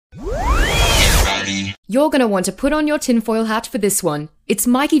You're going to want to put on your tinfoil hat for this one. It's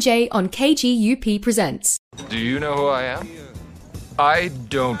Mikey J on KGUP Presents. Do you know who I am? I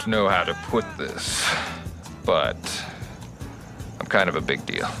don't know how to put this, but I'm kind of a big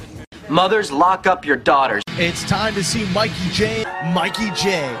deal. Mothers, lock up your daughters. It's time to see Mikey J. Mikey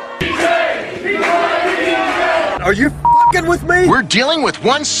J. Are you f***ing with me? We're dealing with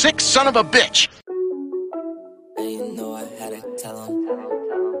one sick son of a bitch. And you know I had to tell him.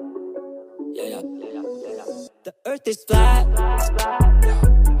 Yeah. The earth is flat.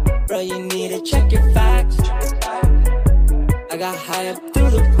 Bro, you need to check your facts. I got high up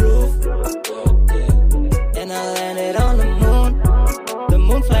through the roof. And I landed on the moon. The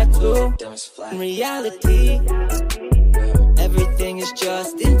moon flat too. In reality, everything is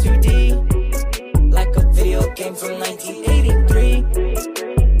just in 2D. Like a video game from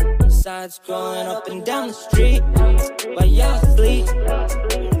 1983. Side scrolling up and down the street while y'all sleep.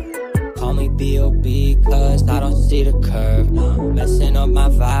 Call me B.O.B. cause I don't see the curve. Messing up my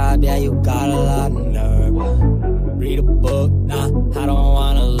vibe, yeah, you got a lot of nerve. Read a book, nah, I don't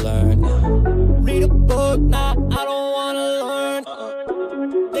wanna learn. Read a book, nah, I don't wanna learn.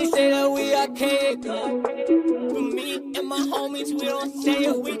 They say that we are king. For me and my homies, we don't say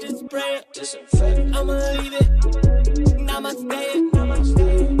it, we just spray it. I'ma leave it,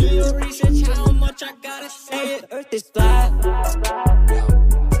 namaste. Do your research, how much I gotta say it. Earth is flat.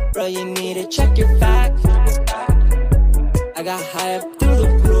 Bro, you need to check your facts. I got high up through the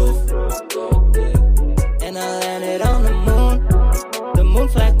roof. And I landed on the moon. The moon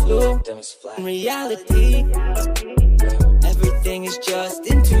flat too. In reality, everything is just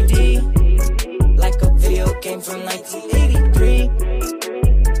in 2D. Like a video game from 1983.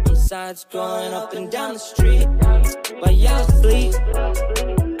 I'm side scrolling up and down the street while y'all sleep.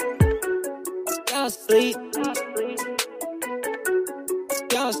 Y'all sleep.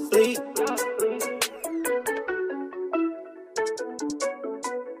 Y'all sleep.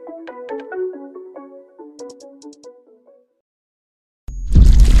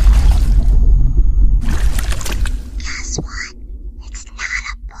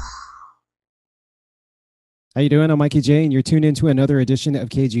 How you doing? I'm Mikey J, and you're tuned into another edition of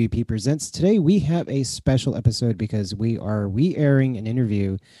KGP Presents. Today we have a special episode because we are re-airing an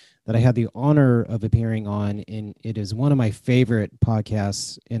interview that I had the honor of appearing on, and it is one of my favorite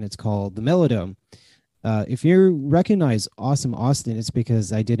podcasts, and it's called The Melodome. If you recognize Awesome Austin, it's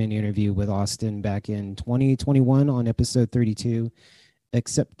because I did an interview with Austin back in 2021 on episode 32,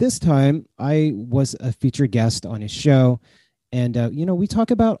 except this time I was a featured guest on his show, and we talk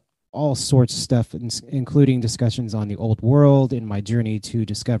about all sorts of stuff, including discussions on the old world and my journey to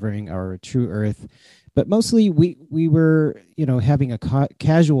discovering our true earth. But mostly we were, having a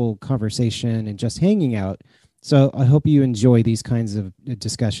casual conversation and just hanging out. So I hope you enjoy these kinds of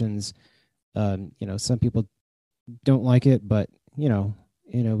discussions. Some people don't like it, but,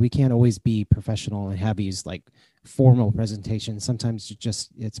 we can't always be professional and have these like formal presentations. Sometimes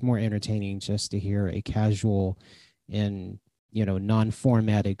it's more entertaining just to hear a casual and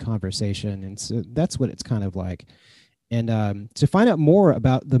non-formatted conversation. And so that's what it's kind of like. And to find out more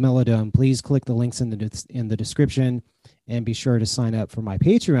about the Melodome, please click the links in the description and be sure to sign up for my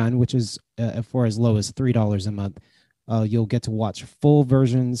Patreon, which is for as low as $3 a month. You'll get to watch full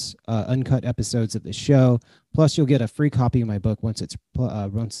versions, uncut episodes of the show. Plus, you'll get a free copy of my book once it's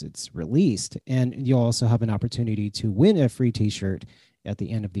released. And you'll also have an opportunity to win a free t-shirt at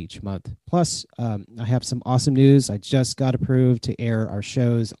the end of each month. Plus, I have some awesome news. I just got approved to air our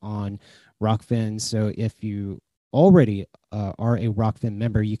shows on Rockfin. So if you already are a Rockfin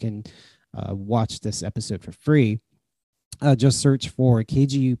member, you can watch this episode for free. Just search for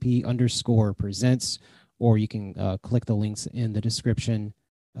KGUP_presents, or you can click the links in the description.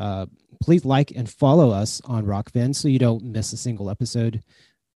 Please like and follow us on Rockfin so you don't miss a single episode.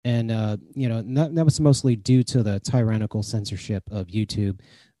 And, that was mostly due to the tyrannical censorship of YouTube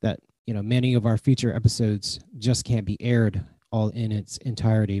that, many of our feature episodes just can't be aired all in its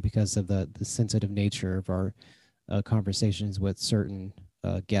entirety because of the sensitive nature of our conversations with certain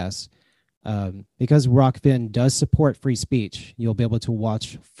guests. Because Rockfin does support free speech, you'll be able to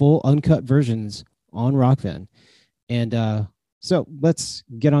watch full uncut versions on Rockfin. And so let's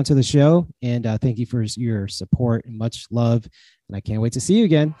get on to the show. And thank you for your support and much love. And I can't wait to see you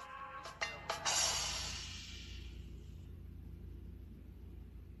again.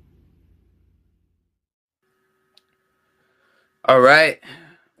 All right.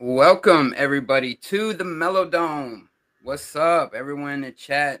 Welcome, everybody, to the Melodome. What's up? Everyone in the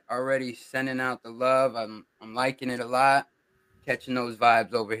chat already sending out the love. I'm liking it a lot. Catching those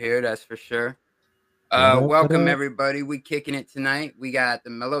vibes over here, that's for sure. Welcome, everybody. We kicking it tonight. We got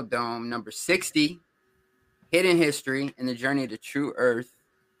the Melodome number 60. Hidden History and the Journey to True Earth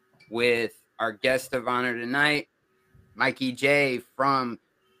with our guest of honor tonight, Mikey J from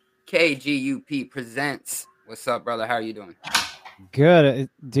KGUP Presents. What's up, brother? How are you doing? Good,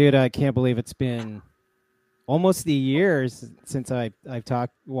 dude. I can't believe it's been almost a year since I've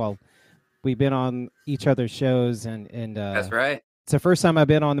talked. Well, we've been on each other's shows, and that's right. It's the first time I've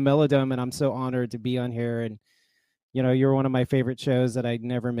been on the Melodome, and I'm so honored to be on here. And you know, you're one of my favorite shows that I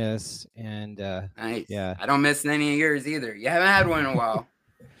never miss. And nice. Yeah, I don't miss any of yours either. You haven't had one in a while.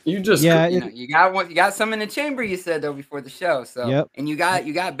 You just you got one. You got some in the chamber. You said though before the show. So yep. And you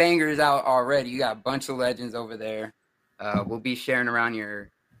got bangers out already. You got a bunch of legends over there. We'll be sharing around your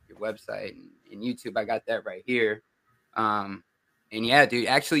website and YouTube. I got that right here. And yeah, dude.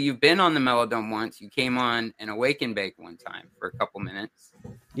 Actually, you've been on the Melodome once. You came on an Awake and Bake one time for a couple minutes.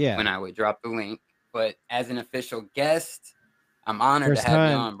 Yeah. When I would drop the link, but as an official guest, I'm honored First to have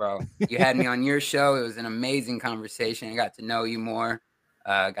time. you on, bro. You had me on your show. It was an amazing conversation. I got to know you more.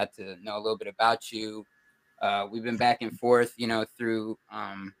 Got to know a little bit about you. We've been back and forth, you know, through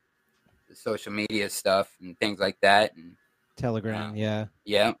the social media stuff and things like that. And Telegram, yeah.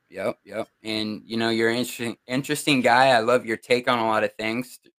 Yep. And, you know, you're an interesting guy. I love your take on a lot of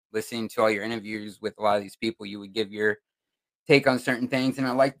things. Listening to all your interviews with a lot of these people, you would give your take on certain things. And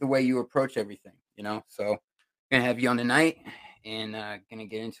I like the way you approach everything, you know. So I'm going to have you on tonight and going to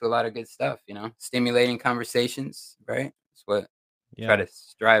get into a lot of good stuff, you know. Stimulating conversations, right? That's what I try to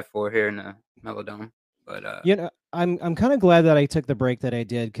strive for here in the Melodome. But you know, I'm kind of glad that I took the break that I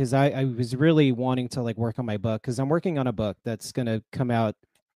did, because I was really wanting to like work on my book, because I'm working on a book that's going to come out.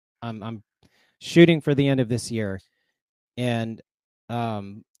 I'm shooting for the end of this year, and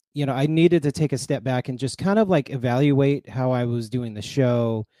you know, I needed to take a step back and just kind of like evaluate how I was doing the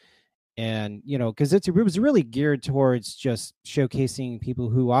show, and you know, because it was really geared towards just showcasing people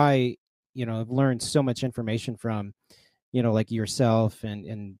who I, you know, have learned so much information from, you know, like yourself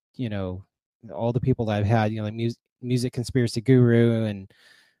and you know, all the people that I've had, you know, like music conspiracy guru and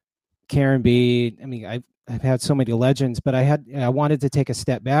Karen B. I mean, I've had so many legends, but I wanted to take a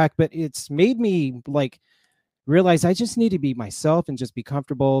step back, but it's made me like realize I just need to be myself and just be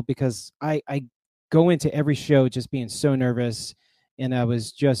comfortable, because I go into every show just being so nervous. And I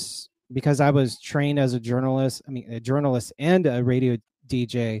was just, because I was trained as a journalist and a radio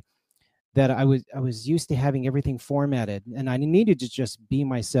DJ, that I was used to having everything formatted, and I needed to just be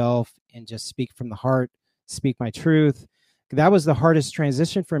myself and just speak from the heart, speak my truth. That was the hardest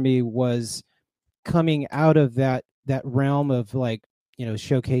transition for me, was coming out of that realm of like, you know,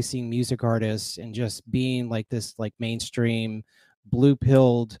 showcasing music artists and just being like this like mainstream blue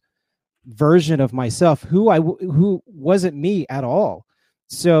pilled version of myself, who wasn't me at all.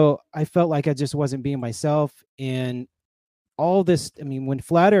 So I felt like I just wasn't being myself. And all this, I mean, when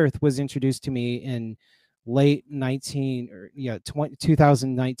Flat Earth was introduced to me in late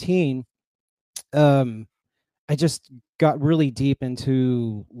 2019, I just got really deep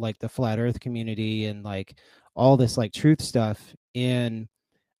into like the Flat Earth community and like all this like truth stuff. And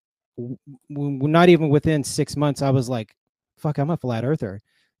not even within 6 months, I was like, fuck, I'm a flat earther.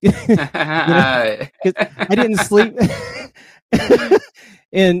 You know, 'cause I didn't sleep.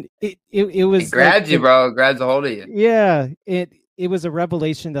 And it was, it grabs you, bro. It grabs a hold of you. Yeah. It was a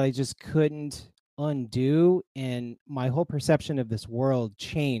revelation that I just couldn't undo. And my whole perception of this world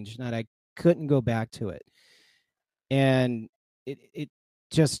changed, and I couldn't go back to it. And it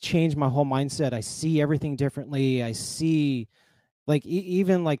just changed my whole mindset. I see everything differently. I see like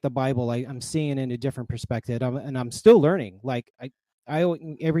even like the Bible, I'm seeing it in a different perspective. And I'm still learning. Like I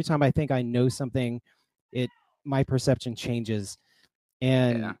every time I think I know something, my perception changes.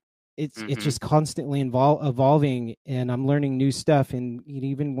 And it's just constantly evolving, and I'm learning new stuff. And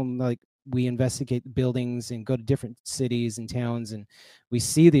even when like we investigate buildings and go to different cities and towns, and we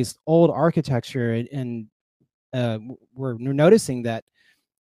see these old architecture, and we're noticing that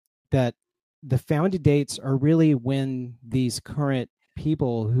the founded dates are really when these current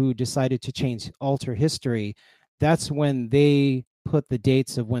people who decided to alter history, that's when they put the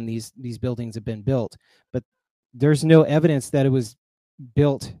dates of when these buildings have been built. But there's no evidence that it was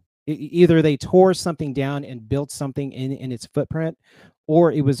built. Either they tore something down and built something in its footprint,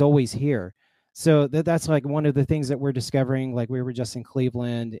 or it was always here. So that's like one of the things that we're discovering. Like we were just in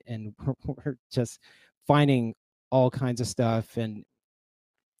Cleveland, and we're just finding all kinds of stuff. And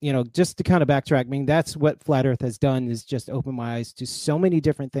you know, just to kind of backtrack, I mean, that's what Flat Earth has done, is just open my eyes to so many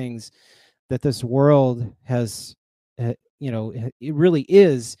different things that this world has, you know, it really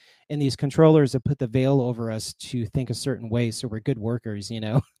is. And these controllers have put the veil over us to think a certain way, so we're good workers, you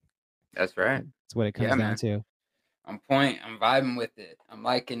know. That's right. That's what it comes down to. On point. I'm vibing with it. I'm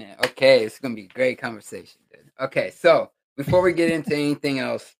liking it. Okay, it's gonna be a great conversation, dude. Okay, so before we get into anything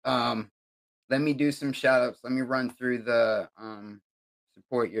else, let me do some shout outs. Let me run through the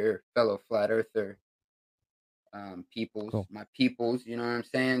support your fellow flat earther peoples, Cool. my peoples, you know what I'm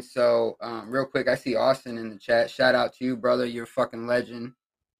saying? So real quick, I see Austin in the chat. Shout out to you, brother. You're a fucking legend.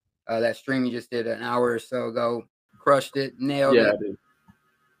 That stream you just did an hour or so ago, crushed it, nailed it. Dude.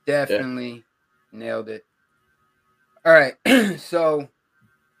 Definitely nailed it. All right, so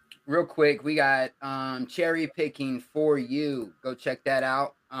real quick, we got Cherry Picking For You. Go check that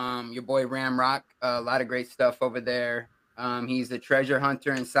out. Your boy Ramrock, a lot of great stuff over there. He's a treasure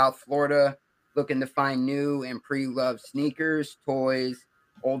hunter in South Florida, looking to find new and pre-loved sneakers, toys,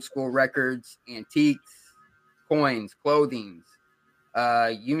 old school records, antiques, coins, clothings,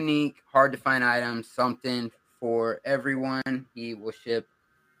 unique, hard to find items, something for everyone. He will ship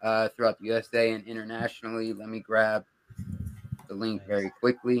throughout the USA and internationally. Let me grab the link very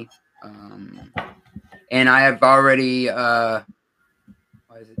quickly. And I have already why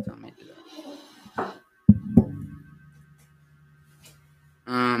is it telling me to do that?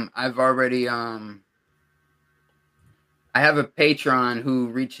 I've already I have a patron who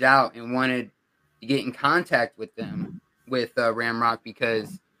reached out and wanted to get in contact with them with Ramrock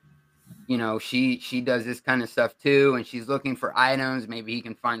because you know she does this kind of stuff too, and she's looking for items. Maybe he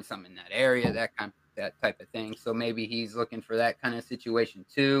can find some in that area, that type of thing. So maybe he's looking for that kind of situation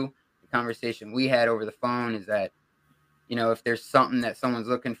too. The conversation we had over the phone is that, you know, if there's something that someone's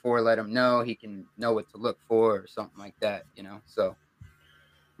looking for, let him know. He can know what to look for or something like that, you know. So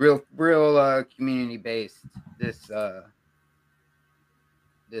real community based this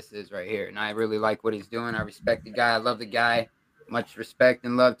is right here, and I really like what he's doing. I respect the guy. I love the guy. Much respect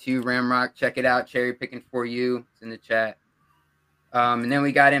and love to you, Ramrock. Check it out. Cherry Picking For You. It's in the chat. And then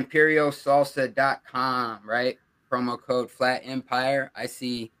we got ImperialSalsa.com, right? Promo code Flat Empire. I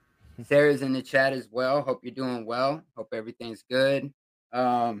see Sarah's in the chat as well. Hope you're doing well. Hope everything's good.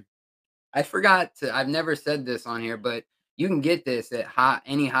 I forgot to, I've never said this on here, but you can get this at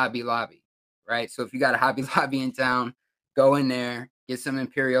any Hobby Lobby, right? So if you got a Hobby Lobby in town, go in there, get some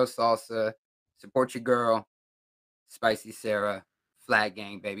Imperial Salsa, support your girl, Spicy Sarah, Flat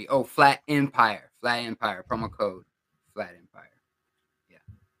Gang, baby. Oh, Flat Empire. Flat Empire. Promo code Flat Empire.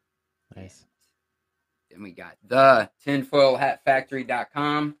 Nice. Then we got the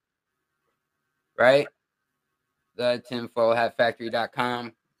tinfoilhatfactory.com, right? The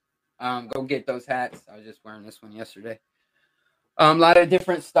tinfoilhatfactory.com. Go get those hats. I was just wearing this one yesterday. A lot of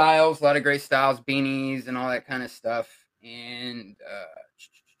different styles, a lot of great styles, beanies and all that kind of stuff. And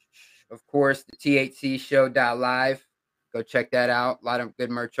of course, the THCshow.live. Go check that out. A lot of good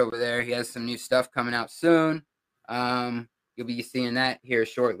merch over there. He has some new stuff coming out soon. You'll be seeing that here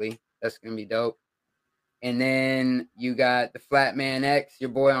shortly. That's going to be dope. And then you got the Flatman X,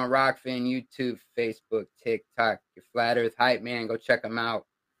 your boy on Rockfin, YouTube, Facebook, TikTok, your Flat Earth Hype Man. Go check them out.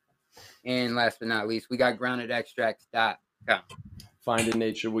 And last but not least, we got groundedextracts.com. Find in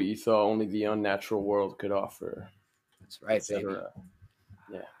nature what you thought only the unnatural world could offer. That's right, baby.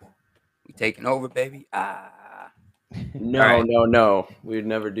 Yeah. We taking over, baby. No. We'd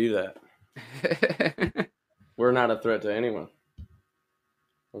never do that. We're not a threat to anyone.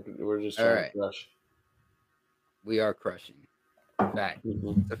 We're just trying to crush. We are crushing. Fact.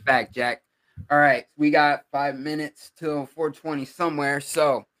 It's a fact, Jack. All right. We got 5 minutes till 4:20 somewhere.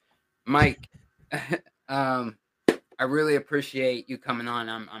 So, Mike, I really appreciate you coming on.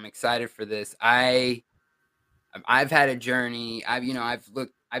 I'm excited for this. I've had a journey. I've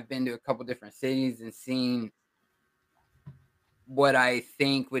been to a couple different cities and seen what I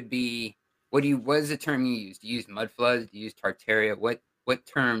think would be, what is the term you use? Do you use mud floods? Do you use Tartaria? What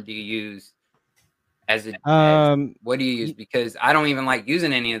term do you use what do you use? Because I don't even like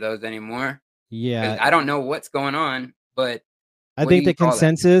using any of those anymore. Yeah. I don't know what's going on, but I think the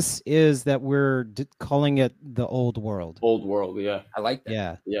consensus is that we're calling it the old world. Old world, yeah. I like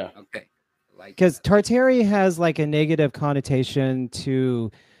that. Yeah. Okay. Because Tartaria has like a negative connotation to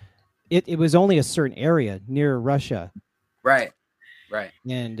it. It was only a certain area near Russia. Right.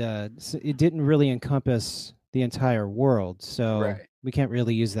 And so it didn't really encompass the entire world. So we can't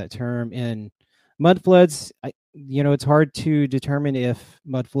really use that term. And mud floods, it's hard to determine if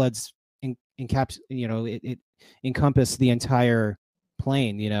mud floods it encompass the entire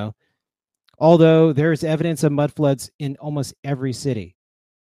plain, although there's evidence of mud floods in almost every city.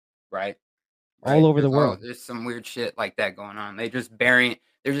 Right. All over the world. There's some weird shit like that going on. They're just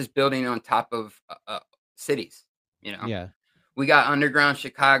building on top of cities, Yeah. We got underground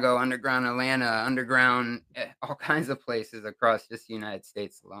Chicago, underground Atlanta, underground all kinds of places across just the United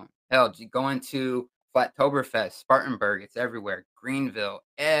States alone. Hell, going to Flattoberfest, Spartanburg, it's everywhere. Greenville,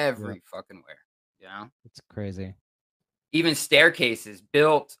 fucking where, It's Crazy. Even staircases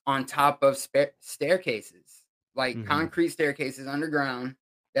built on top of staircases, like concrete staircases underground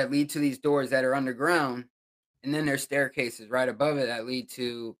that lead to these doors that are underground. And then there's staircases right above it that lead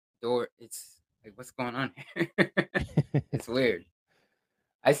to door. It's like, what's going on here? It's weird.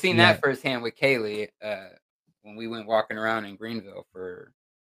 I seen that firsthand with Kaylee when we went walking around in Greenville for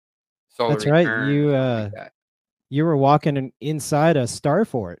Solar That's right. Return. You were walking inside a star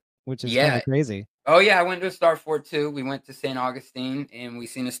fort, which is kind of crazy. Oh yeah, I went to a star fort too. We went to St. Augustine and we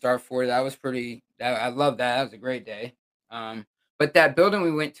seen a star fort. That was pretty. I love that. That was a great day. But that building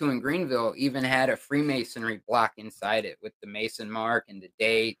we went to in Greenville even had a Freemasonry block inside it with the Mason mark and the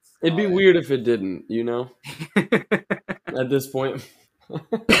dates. It'd be weird if it didn't, you know. At this point.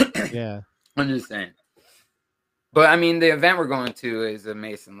 Yeah, I'm just saying. But I mean, the event we're going to is a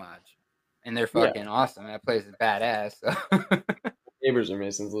Mason Lodge, and they're fucking awesome. That place is badass. So. Neighbors are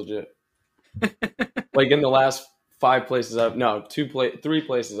Masons, legit. Like in the last 5 places three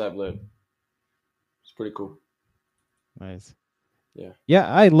places I've lived. It's pretty cool. Nice. Yeah.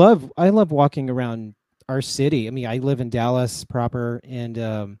 I love walking around our city. I mean, I live in Dallas proper,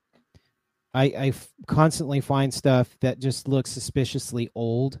 and I constantly find stuff that just looks suspiciously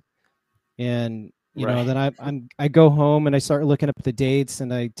old, and you know, then I go home and I start looking up the dates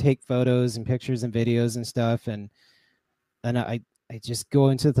and I take photos and pictures and videos and stuff, and I just go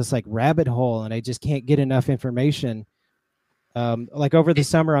into this like rabbit hole, and I just can't get enough information. Like over the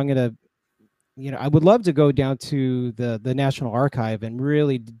summer, I'm gonna, you know, I would love to go down to the National Archive and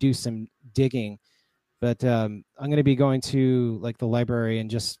really do some digging. But I'm going to be going to like the library and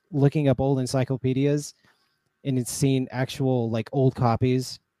just looking up old encyclopedias, and it's seen actual like old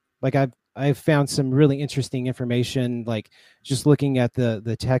copies. Like I've found some really interesting information, like just looking at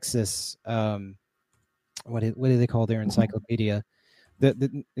the Texas what do they call their encyclopedia?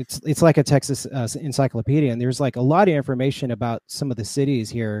 It's like a Texas encyclopedia, and there's like a lot of information about some of the cities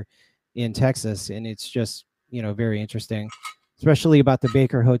here in Texas, and it's just, you know, very interesting. Especially about the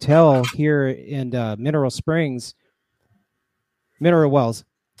Baker Hotel here in Mineral Wells.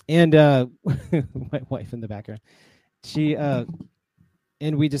 And my wife in the background. She and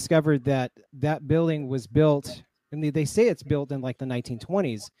we discovered that building was built, and they say it's built in like the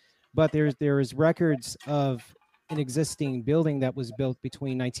 1920s, but there is records of an existing building that was built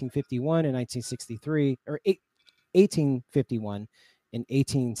between 1951 and 1963, or 1851 and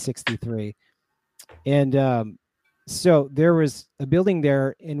 1863. And so there was a building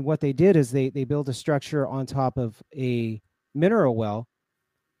there, and what they did is they built a structure on top of a mineral well,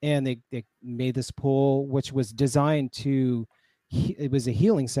 and they made this pool, which was designed to, it was a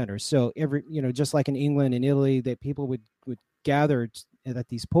healing center. So every, you know, just like in England and Italy, that people would gather at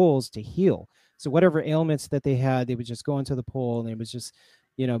these pools to heal. So whatever ailments that they had, they would just go into the pool, and it was just,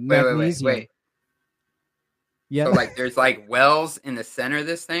 you know, magnesium. Wait. Yeah. So like there's like wells in the center of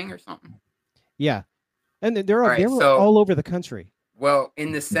this thing or something? Yeah. And they were all over the country. Well,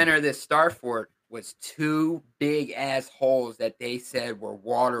 in the center of this star fort was 2 big ass holes that they said were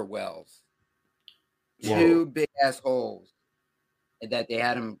water wells. Whoa. 2 big ass holes that they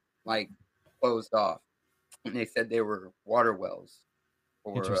had them like closed off, and they said they were water wells.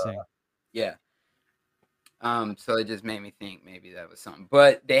 Interesting. Yeah. So it just made me think maybe that was something.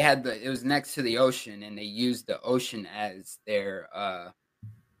 But they had it was next to the ocean, and they used the ocean as their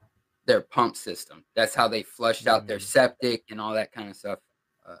pump system. That's how they flushed out their septic and all that kind of stuff.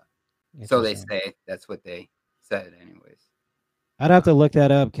 So they say, that's what they said anyways. I'd have to look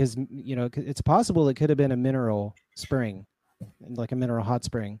that up, because, you know, it's possible it could have been a mineral spring, like a mineral hot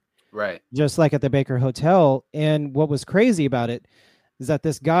spring. Right. Just like at the Baker Hotel. And what was crazy about it is that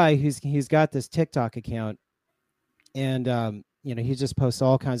this guy, he's got this TikTok account, and you know, he just posts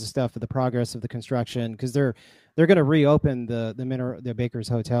all kinds of stuff of the progress of the construction, because they're going to reopen the Baker's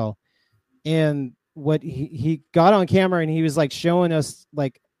Hotel. And what he got on camera, and he was like showing us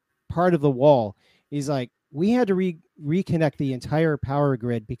like part of the wall. He's like, we had to reconnect the entire power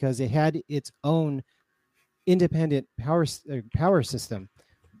grid because it had its own independent power system.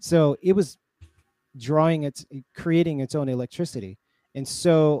 So it was creating its own electricity. And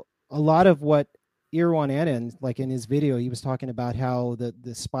so a lot of what Irwan Anand, like in his video, he was talking about how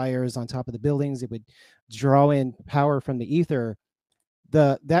the spires on top of the buildings, it would draw in power from the ether.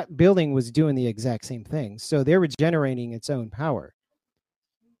 That building was doing the exact same thing. So they were generating its own power.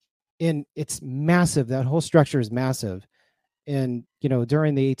 And it's massive. That whole structure is massive. And, you know,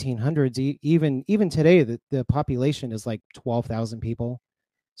 during the 1800s, even today, the population is like 12,000 people.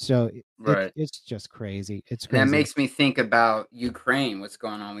 So it's just crazy. It's crazy. And that makes me think about Ukraine, what's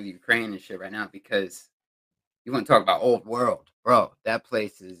going on with Ukraine and shit right now, because you want to talk about old world, bro. That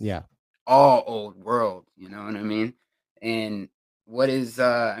place is all old world, you know what I mean? And what is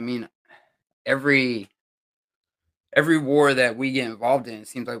I mean, every war that we get involved in, it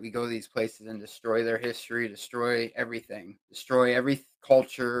seems like we go to these places and destroy their history, destroy everything, destroy every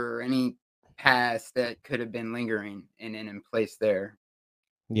culture, any past that could have been lingering and in place there.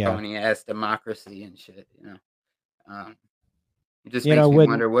 Yeah. Phony ass democracy and shit, you know. It just You makes know, me when-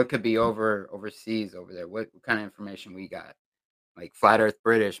 wonder what could be overseas over there. What kind of information we got? Like Flat Earth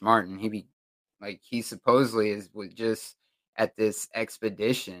British Martin, he supposedly was just at this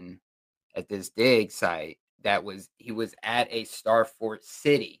expedition at this dig site he was at a star fort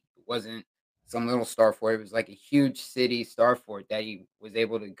city. It wasn't some little star fort. It was like a huge city star fort that he was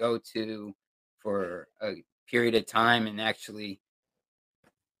able to go to for a period of time and actually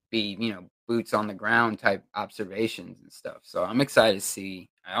be, you know, boots on the ground type observations and stuff. So I'm excited to see.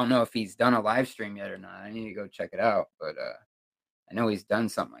 I don't know if he's done a live stream yet or not. I need to go check it out, but I know he's done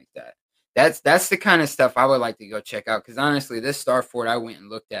something like that. That's the kind of stuff I would like to go check out, because honestly, this star fort I went and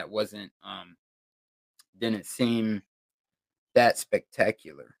looked at didn't seem that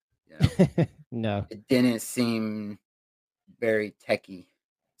spectacular. You know? No. It didn't seem very techy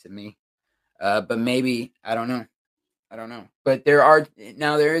to me. But maybe I don't know. But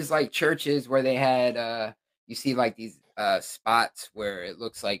there is like churches where they had you see like these spots where it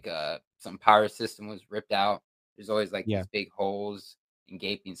looks like some power system was ripped out. There's always like these big holes and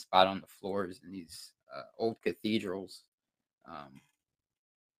gaping spot on the floors in these old cathedrals.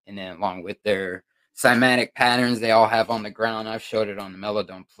 And then along with their cymatic patterns they all have on the ground. I've showed it on the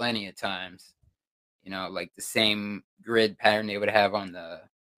Melodome plenty of times. You know, like the same grid pattern they would have on the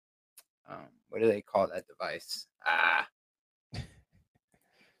what do they call that device?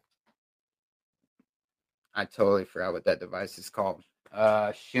 I totally forgot what that device is called.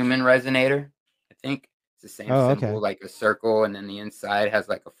 Schumann resonator, I think. It's the same symbol, like a circle, and then the inside has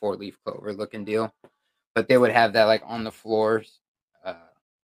like a 4-leaf clover looking deal. But they would have that like on the floors.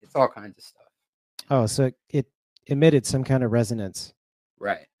 It's all kinds of stuff. Oh, so it emitted some kind of resonance.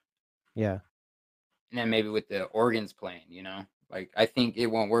 Right. Yeah. And then maybe with the organs playing, you know? Like, I think it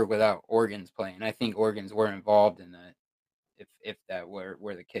won't work without organs playing. I think organs were involved in that, if that were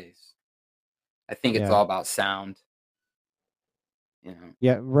the case. I think it's all about sound. You know?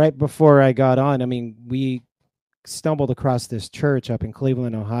 Yeah, right before I got on, I mean, we stumbled across this church up in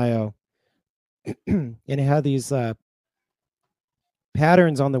Cleveland, Ohio, and it had these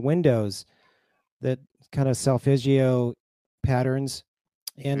patterns on the windows that kind of Solfeggio patterns,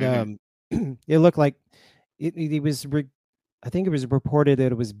 and it looked like it was. I think it was reported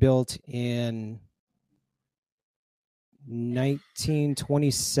that it was built in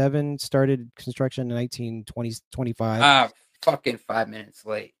 1927, started construction in 1925. Fucking 5 minutes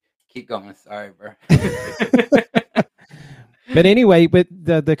late. Keep going. Sorry, bro. But anyway,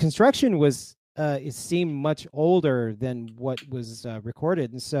 the construction was it seemed much older than what was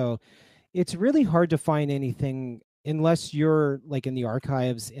recorded, and so it's really hard to find anything unless you're like in the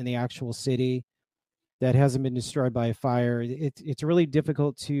archives in the actual city that hasn't been destroyed by a fire. It's really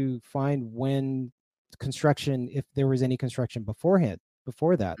difficult to find when construction, if there was any construction before that,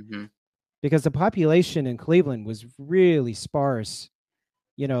 because the population in Cleveland was really sparse.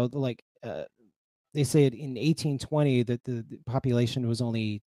 You know, like they say it in 1820 that the population was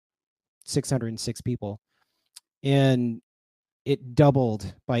only 606 people, and it doubled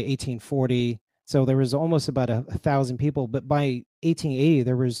by 1840. So there was almost about 1,000 people, but by 1880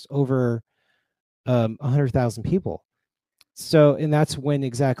 there was over 100,000 people. So, and that's when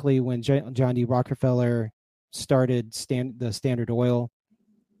John D. Rockefeller started the Standard Oil.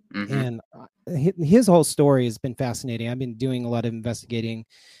 And his whole story has been fascinating. I've been doing a lot of investigating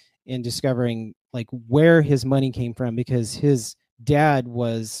and discovering like where his money came from, because his dad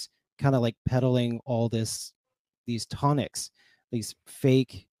was kind of like peddling all these tonics, these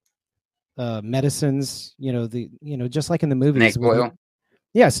fake medicines, just like in the movies. Snake oil.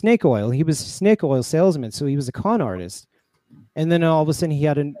 Yeah, snake oil. He was a snake oil salesman, so he was a con artist. And then all of a sudden he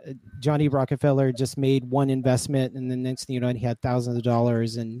had Johnny Rockefeller just made one investment, and then next thing you know, he had thousands of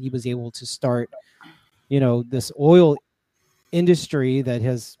dollars, and he was able to start, this oil industry that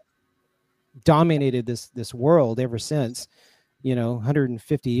has dominated this world ever since,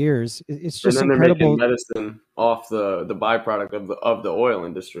 150 years. It's just and then incredible. They're making medicine off the byproduct of the oil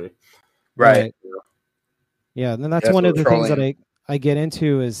industry. Right. Yeah, and that's one of the things that I get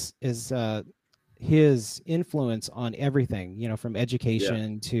into is his influence on everything, from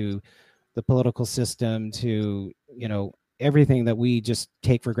education to the political system to, everything that we just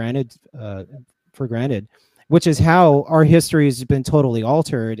take for granted, which is how our history has been totally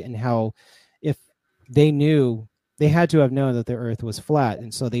altered, and how if they knew, they had to have known that the earth was flat.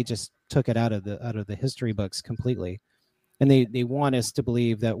 And so they just took it out of the history books completely, and they want us to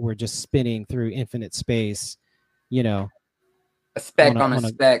believe that we're just spinning through infinite space, you know, a speck on a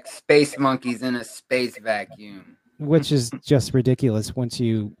speck, space monkeys in a space vacuum, which is just ridiculous. Once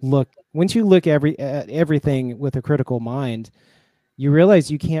you look at everything with a critical mind, you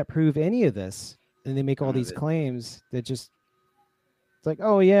realize you can't prove any of this, and they make all these claims that just, it's like,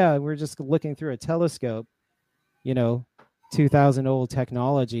 oh yeah, we're just looking through a telescope, you know, 2000 old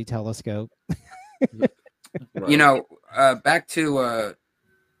technology telescope. You know, back to I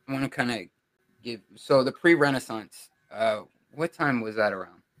want to kind of give, so the pre-Renaissance, what time was that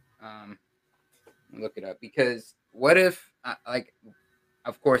around? Look it up, because what if, like,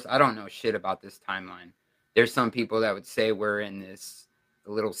 of course I don't know shit about this timeline. There's some people that would say we're in this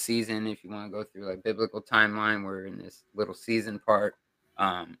little season. If you want to go through like biblical timeline, we're in this little season part.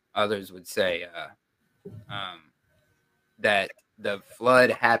 Others would say that the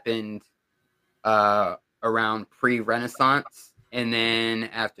flood happened around pre-Renaissance, and then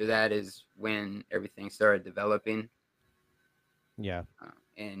after that is when everything started developing. Yeah.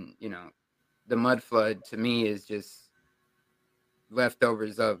 And you know, the mud flood to me is just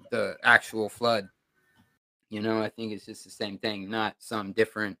leftovers of the actual flood. You know, I think it's just the same thing, not some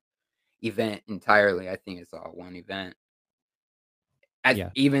different event entirely. I think it's all one event.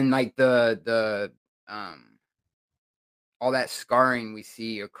 Even like the all that scarring we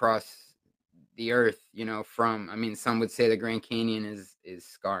see across the earth, you know, from, I mean, some would say the Grand Canyon is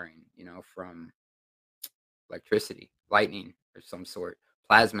scarring, you know, from electricity, lightning or some sort,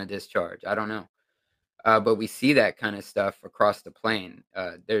 plasma discharge. I don't know. But we see that kind of stuff across the plane.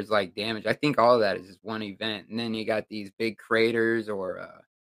 There's like damage. I think all of that is just one event. And then you got these big craters, or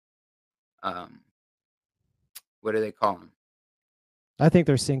what do they call them? I think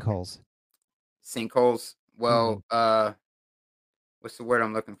they're sinkholes. Sinkholes. Well, what's the word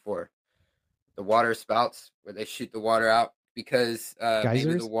I'm looking for? The water spouts, where they shoot the water out, because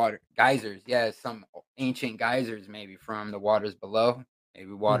maybe the water geysers. Yeah, some ancient geysers, maybe from the waters below.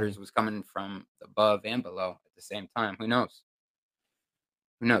 Maybe waters was coming from above and below at the same time. Who knows?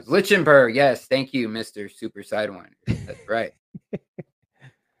 Who knows? Lichtenberg. Yes, thank you, Mr. Super Sidewinder. That's right.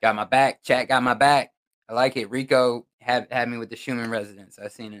 Got my back. Chat got my back. I like it. Rico had me with the Schumann residence. I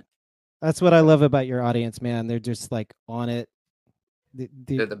seen it. That's what I love about your audience, man. They're just like on it.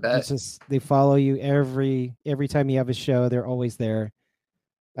 They're the best. They follow you every time you have a show. They're always there.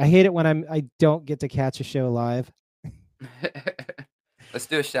 I hate it when I don't get to catch a show live. Let's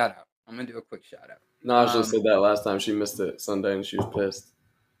do a shout out. I'm gonna do a quick shout out. No, I just said that last time. She missed it Sunday and she was pissed.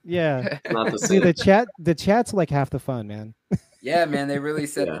 Yeah. Not the same. See, the chat's like half the fun, man. Yeah, man, they really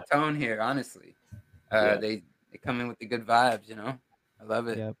set the tone here, honestly. They come in with the good vibes, you know. I love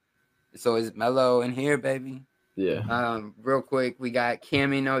it. Yep. It's always mellow in here, baby. Yeah. Real quick, we got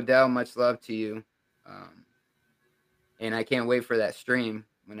Cammy Nodell. Much love to you. And I can't wait for that stream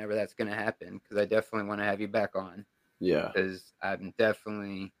whenever that's gonna happen, because I definitely want to have you back on. Yeah. Because I'm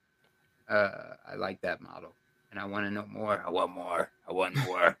definitely I like that model, and I want to know more. I want more.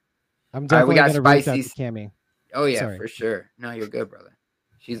 I'm definitely we got gonna reach out Spicy to Cammy. Oh yeah, for sure. No, you're good, brother.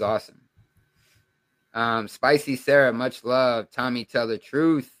 She's awesome. Spicy Sarah, much love. Tommy, tell the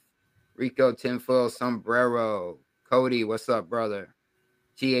truth. Rico Tinfoil Sombrero. Cody, what's up, brother?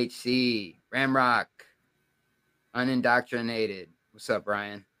 THC, Ramrock, Unindoctrinated. What's up,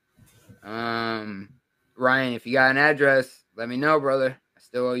 Ryan? Ryan, if you got an address, let me know, brother. I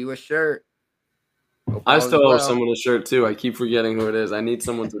still owe you a shirt. I still owe someone a shirt too. I keep forgetting who it is. I need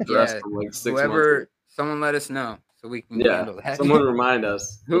someone to dress for like 6 months. Someone let us know so we can handle that. Someone remind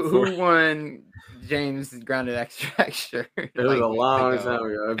us. Who won James Grounded Extract shirt? It was a long time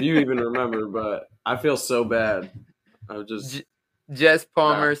ago. If you even remember, but I feel so bad. I just Jess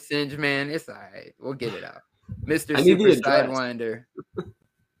Palmer, Singe Man. It's all right. We'll get it out. Mr. Super Sidewinder.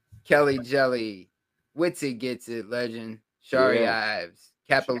 Kelly Jelly. Witsy Gets It, legend. Shari Ives.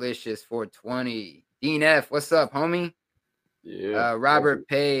 Capalicious 420. Dean F. What's up, homie? Yeah. Robert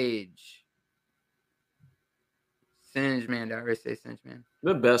Page. Singe Man. Did I already say Singe Man?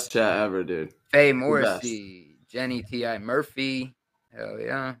 The best chat ever, dude. Faye Morrissey. Jenny T.I. Murphy. Hell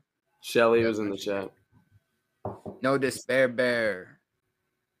yeah. Shelly was in the chat. No Despair Bear.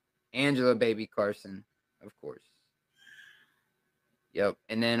 Angela Baby Carson, of course. Yep.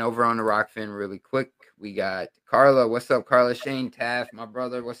 And then over on the Rockfin, really quick, we got Carla. What's up, Carla? Shane Taft, my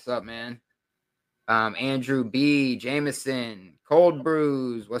brother. What's up, man? Andrew B. Jameson. Cold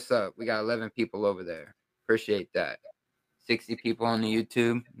Brews. What's up? We got 11 people over there. Appreciate that. 60 people on the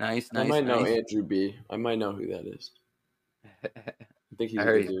YouTube. Nice. I might know Andrew B. I might know who that is. I think he's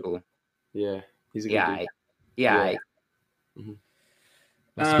heard he's cool. Yeah. He's a good dude. Yeah. Mm-hmm.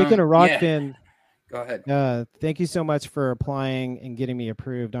 Speaking of Yeah. Rockfin, Go ahead. thank you so much for applying and getting me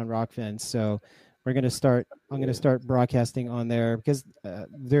approved on Rockfin. So we're gonna start. I'm gonna start broadcasting on there because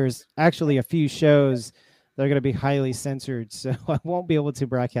there's actually a few shows that are gonna be highly censored, so I won't be able to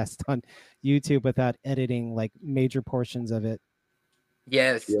broadcast on YouTube without editing like major portions of it.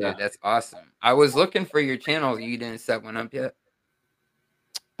 Yes, Yeah. dude, that's awesome. I was looking for your channel. You didn't set one up yet?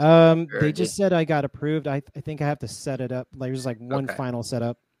 They Or just said I got approved. I think I have to set it up. Like, there's like one Okay. final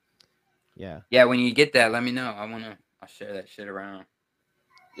setup. Yeah. Yeah, when you get that, let me know. I'll share that shit around.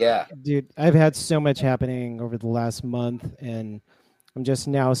 Yeah. Dude, I've had so much happening over the last month, and I'm just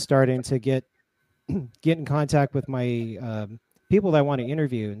now starting to get in contact with my people that I want to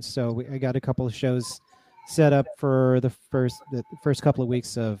interview. And so I got a couple of shows set up for the first couple of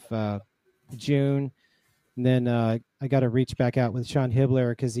weeks of June. And then I got to reach back out with Sean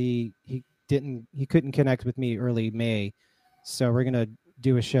Hibbler because he couldn't connect with me early May. So we're gonna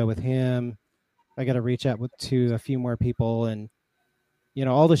do a show with him. I got to reach out to a few more people, and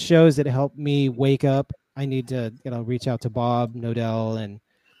all the shows that help me wake up. I need to reach out to Bob Nodell and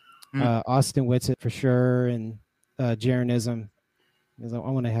Austin Whitsitt for sure, and Jaronism, because I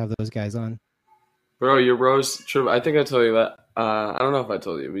want to have those guys on. Bro, your Rose I think I told you that. I don't know if I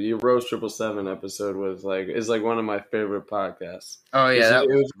told you, but your Rose 777 episode is like one of my favorite podcasts. Oh yeah, it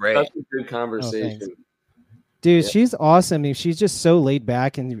was great. Such a good conversation. Dude, she's awesome. I mean, she's just so laid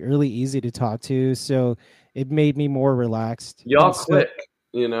back and really easy to talk to. So it made me more relaxed. Y'all click,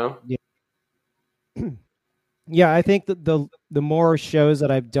 Yeah. Yeah, I think that the more shows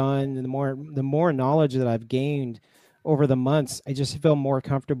that I've done, and the more knowledge that I've gained over the months, I just feel more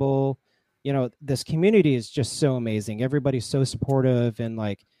comfortable. This community is just so amazing. Everybody's so supportive, and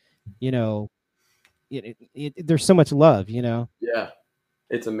there's so much love. Yeah,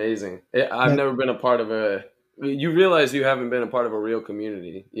 it's amazing. I've never been a part of you realize you haven't been a part of a real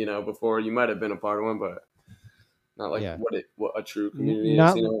community, before. You might have been a part of one, but not like what a true community is.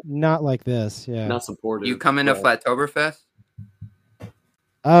 Not like this. Yeah. Not supportive. You coming to Flattoberfest?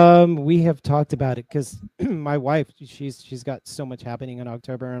 We have talked about it because my wife, she's got so much happening in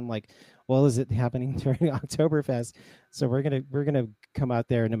October. I'm like, well, is it happening during Oktoberfest? So we're gonna come out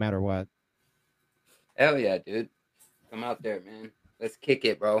there no matter what. Hell yeah, dude! Come out there, man. Let's kick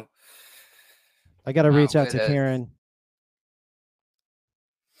it, bro. I got to reach out to Karen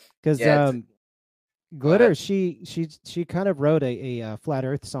because Glitter, she kind of wrote a Flat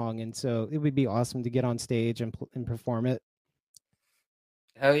Earth song, and so it would be awesome to get on stage and perform it.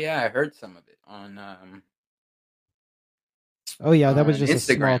 Hell yeah, I heard some of it on. Oh yeah, that was just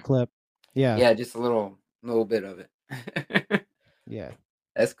Instagram. A small clip. Yeah. Yeah, just a little bit of it. Yeah.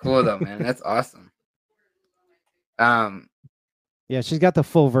 That's cool though, man. That's awesome. Yeah, she's got the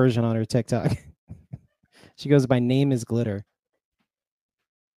full version on her TikTok. She goes by Name is Glitter.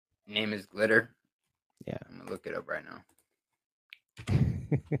 Name is Glitter. Yeah. I'm gonna look it up right now.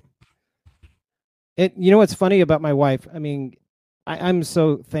 What's funny about my wife? I mean, I'm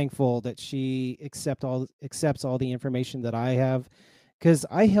so thankful that she accepts all the information that I have, because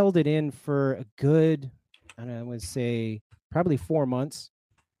I held it in for a good, I would say probably 4 months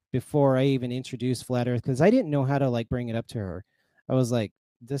before I even introduced Flat Earth, because I didn't know how to bring it up to her. I was like,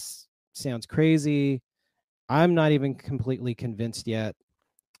 this sounds crazy. I'm not even completely convinced yet.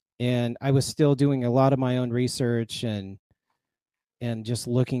 And I was still doing a lot of my own research and just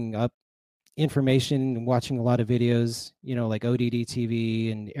looking up information and watching a lot of videos, like ODD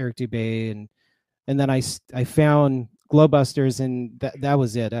TV and Eric Dubay, and then I found Glowbusters, and that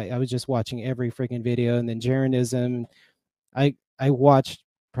was it. I was just watching every freaking video, and then Jaronism. I watched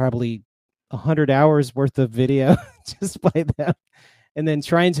probably 100 hours worth of video just by them, and then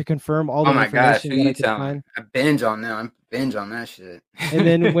trying to confirm all the information. Oh my gosh, who you telling? I binge on that. I'm binge on that shit. And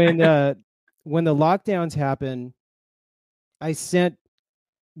then when the lockdowns happened, I sent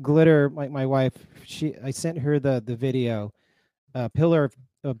Glitter, my wife, I sent her the video,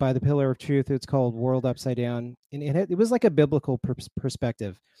 by the Pillar of Truth. It's called World Upside Down, and it was like a biblical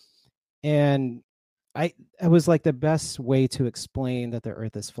perspective, and I was like the best way to explain that the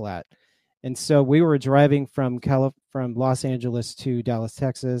Earth is flat. And so we were driving from Los Angeles to Dallas,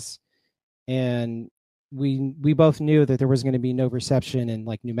 Texas, and we both knew that there was going to be no reception in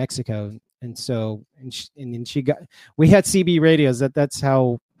New Mexico. And so, we had CB radios. That's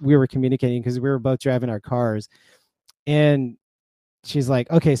how we were communicating, because we were both driving our cars. And she's like,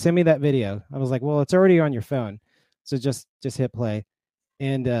 okay, send me that video. I was like, well, it's already on your phone. So just hit play.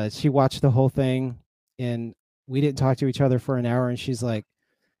 And she watched the whole thing, and we didn't talk to each other for an hour. And she's like,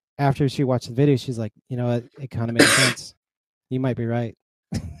 after she watched the video, she's like, it kind of makes sense. You might be right.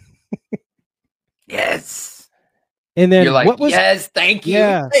 Yes. And then you're like, what was? Yes, thank you,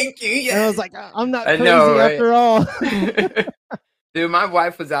 thank you. Yes. And I was like, I'm not crazy after all. Dude, my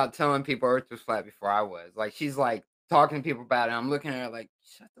wife was out telling people Earth was flat before I was. Like, she's like talking to people about it. I'm looking at her like,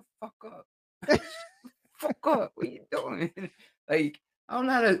 shut the fuck up. Fuck up. What are you doing? Like, I don't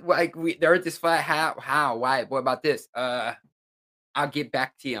know how to, like, the Earth is flat. How? Why? What about this? I'll get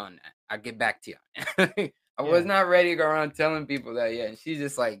back to you on that. I was not ready to go around telling people that yet. And she's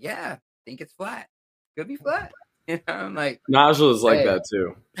just like, yeah, I think it's flat. Could be flat. You know, I'm like, Najla is like that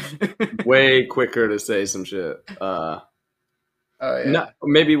too. Way quicker to say some shit.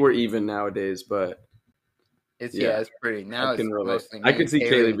 Maybe we're even nowadays, but it's pretty. Now I could see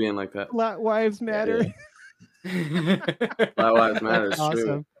Kaylee being like that. Flat wives matter. Flat lives matter. It's awesome.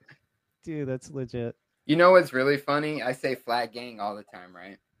 True. Dude, that's legit. You know what's really funny? I say flat gang all the time,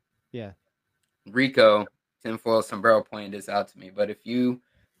 right? Yeah. Rico, Tinfoil Sombrero pointed this out to me, but if you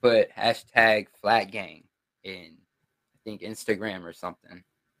put hashtag flat gang in, I think, Instagram or something,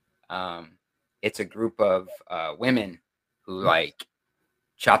 it's a group of women who like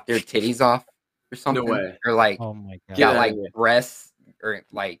chop their titties off or something. No way. Or like oh my God. got like breasts or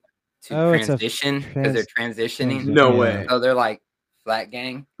like to transition because they're transitioning. No way. So they're like flat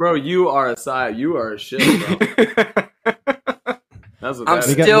gang. Bro, you are a side. You are a shit, bro. I'm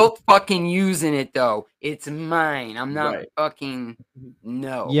still fucking using it though. It's mine. I'm not fucking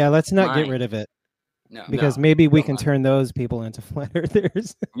no. Yeah, let's not get rid of it. No, because maybe we can turn those people into flat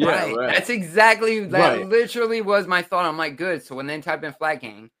earthers. Right. That's exactly that. Literally was my thought. I'm like, good. So when they type in flat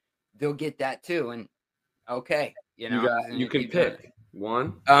gang, they'll get that too. And okay, you know, you can pick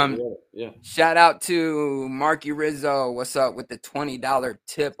one. Shout out to Marky Rizzo. What's up with the $20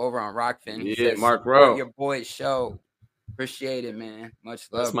 tip over on Rockfin? He says, Mark Rowe, your boy's show. Appreciate it, man. Much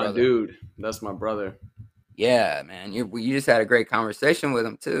love. That's my brother. dude. That's my brother. Yeah, man. You just had a great conversation with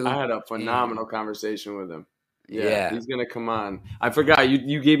him too. I had a phenomenal conversation with him. Yeah, he's gonna come on. I forgot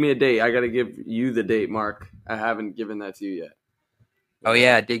you gave me a date. I gotta give you the date, Mark. I haven't given that to you yet. Oh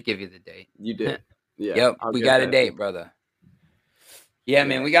yeah, I did give you the date. You did. Yeah. Yep. We got a date, brother. Yeah,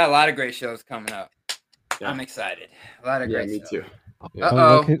 man. We got a lot of great shows coming up. Yeah. I'm excited. A lot of great shows. Me too. Yeah.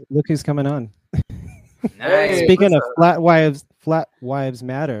 Oh, look who's coming on. Nice. Speaking of flat wives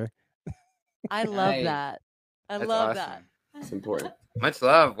matter. I love that. I love that. It's important. Much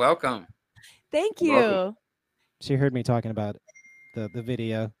love. Welcome. Thank you. Welcome. She heard me talking about the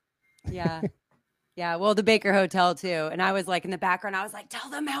video. Yeah. Yeah. Well, the Baker Hotel too. And I was like in the background, I was like, tell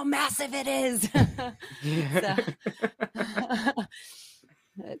them how massive it is.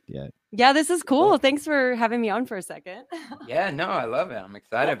 Yeah, this is cool. Thanks for having me on for a second. Yeah, no, I love it. I'm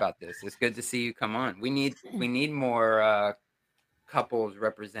excited about this. It's good to see you come on. We need more couples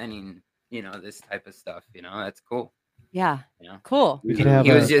representing, you know, this type of stuff. You know, that's cool. Yeah. You know? Cool.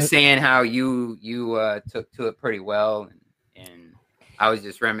 He was just saying how you took to it pretty well, and I was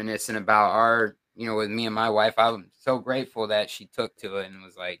just reminiscing about our, you know, with me and my wife. I'm so grateful that she took to it and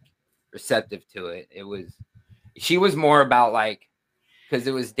was like receptive to it. She was more about like, because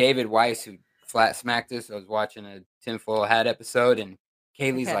it was David Weiss who flat smacked us. I was watching a Tinfoil Hat episode, and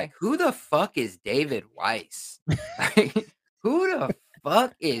Kaylee's like, "Who the fuck is David Weiss? Who the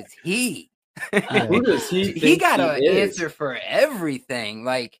fuck is he? Who does he? He got an answer for everything.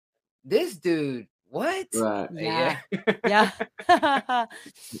 Like this dude, what? Right? Yeah, yeah,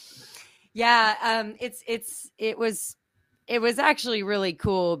 yeah. It was actually really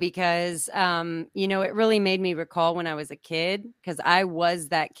cool because, you know, it really made me recall when I was a kid, because I was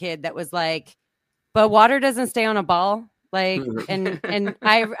that kid that was like, but water doesn't stay on a ball. Like, and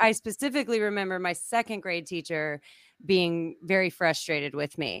I specifically remember my second grade teacher being very frustrated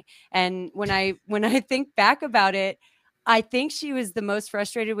with me. And when I think back about it, I think she was the most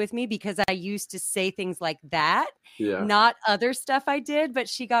frustrated with me because I used to say things like that, not other stuff I did, but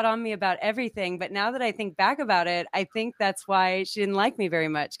she got on me about everything. But now that I think back about it, I think that's why she didn't like me very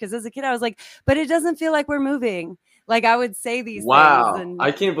much. Because as a kid, I was like, but it doesn't feel like we're moving. Like I would say these things. And,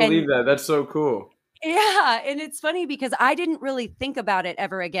 I can't believe that. That's so cool. Yeah. And it's funny because I didn't really think about it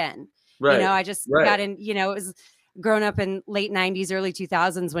ever again. Right. You know, I just got in, you know, it was grown up in late 90s, early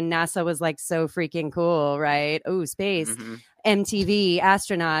 2000s when NASA was like so freaking cool, right? Oh, space, MTV,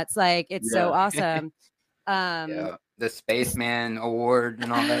 astronauts, like it's so awesome. The Spaceman Award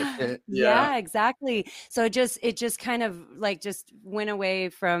and all that shit. Yeah, exactly. So it just kind of like just went away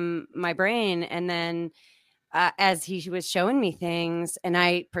from my brain. And then as he was showing me things, and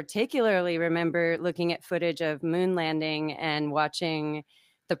I particularly remember looking at footage of moon landing and watching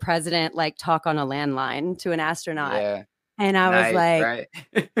the president like talk on a landline to an astronaut. Yeah. And I was like,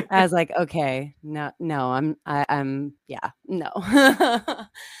 I was like, okay, no, I'm no.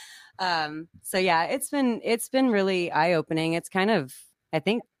 So yeah, it's been really eye-opening. It's kind of, I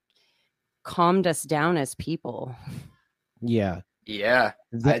think, calmed us down as people. Yeah. Yeah.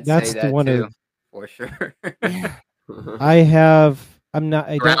 That's the one too, for sure. I'm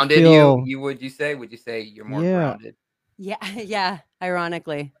not grounded. Don't feel, would you say you're more grounded? Yeah.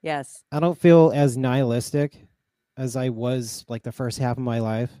 Ironically, yes. I don't feel as nihilistic as I was like the first half of my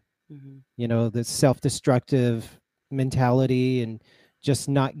life. Mm-hmm. You know, the self-destructive mentality and just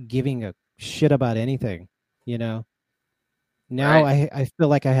not giving a shit about anything, you know. Now I feel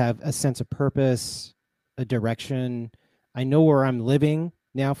like I have a sense of purpose, a direction. I know where I'm living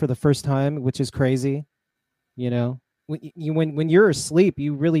now for the first time, which is crazy. You know, when you're asleep,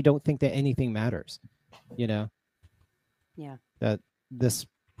 you really don't think that anything matters, you know. Yeah. That this,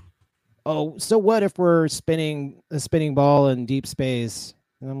 oh, so what if we're spinning a spinning ball in deep space?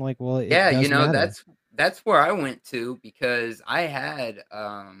 And I'm like, well, yeah, you know, matter. That's where I went to, because I had,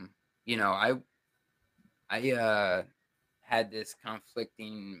 you know, I had this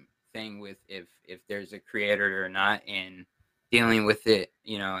conflicting thing with if there's a creator or not, and dealing with it,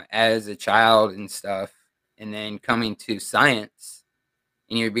 you know, as a child and stuff, and then coming to science,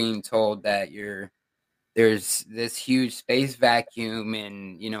 and you're being told that there's this huge space vacuum,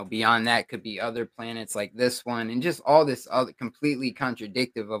 and, you know, beyond that could be other planets like this one, and just all this other completely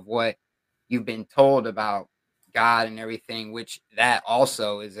contradictive of what you've been told about God and everything, which that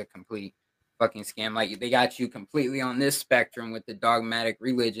also is a complete fucking scam. Like, they got you completely on this spectrum with the dogmatic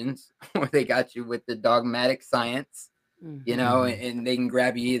religions, or they got you with the dogmatic science, you know, and they can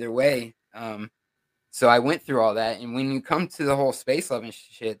grab you either way. So I went through all that, and when you come to the whole space loving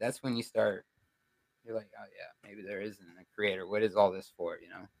shit, that's when you're like, oh yeah, maybe there isn't a creator. What is all this for, you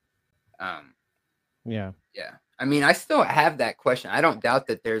know? Yeah. I mean, I still have that question. I don't doubt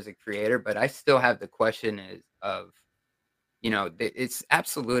that there's a creator, but I still have the question of, you know, it's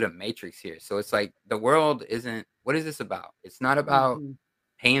absolute a matrix here. So it's like, the world isn't, what is this about? It's not about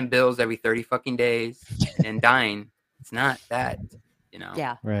paying bills every 30 fucking days and dying. It's not that, you know?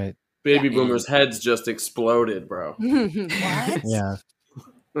 Yeah. Right. Baby boomers' heads just exploded, bro. What? Yeah.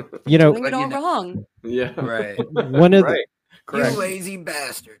 You know, doing it all wrong. Yeah. Right. One of the, you lazy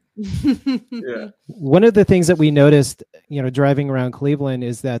bastard. Yeah. One of the things that we noticed, you know, driving around Cleveland,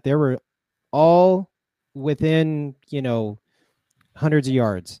 is that there were all within, you know, hundreds of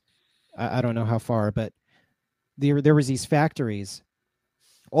yards. I don't know how far, but there was these factories,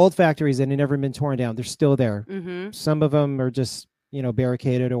 old factories that had never been torn down. They're still there. Mm-hmm. Some of them are just, you know,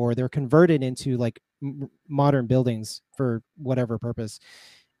 barricaded, or they're converted into like modern buildings for whatever purpose.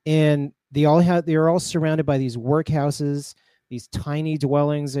 And they're all surrounded by these workhouses, these tiny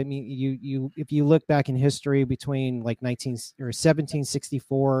dwellings. I mean, if you look back in history between like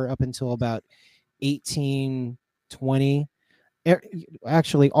 1764 up until about 1820,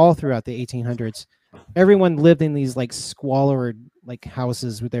 actually all throughout the 1800s, everyone lived in these like squalid like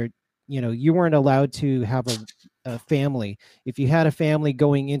houses with their, you know, you weren't allowed to have a family. If you had a family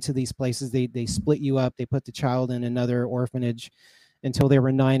going into these places, they split you up. They put the child in another orphanage until they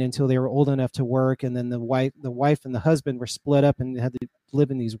were 9, until they were old enough to work. And then the wife and the husband were split up and had to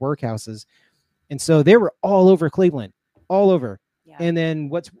live in these workhouses. And so they were all over Cleveland, all over. Yeah. And then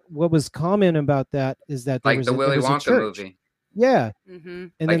what was common about that is that there like was the Willy Wonka movie. Yeah. Mm-hmm.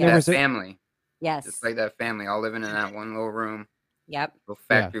 And like then there was a family. Yes. Just like that family, all living in that one little room. Yep. Little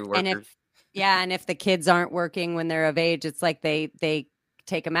factory workers. And if the kids aren't working when they're of age, it's like they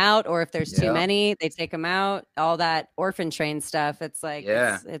take them out, or if there's too many, they take them out. All that orphan train stuff. It's like,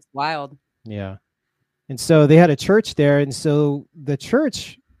 it's wild. Yeah. And so they had a church there. And so the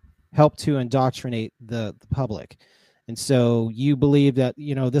church helped to indoctrinate the public. And so you believe that,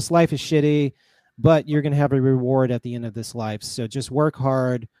 you know, this life is shitty, but you're going to have a reward at the end of this life. So just work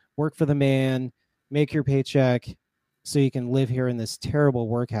hard, work for the man, make your paycheck so you can live here in this terrible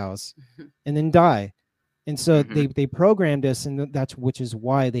workhouse and then die. And so they programmed us, and which is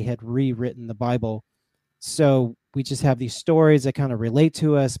why they had rewritten the Bible. So we just have these stories that kind of relate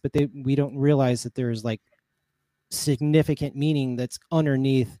to us, but we don't realize that there's like significant meaning that's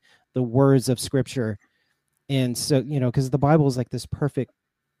underneath the words of Scripture. And so, you know, because the Bible is like this perfect,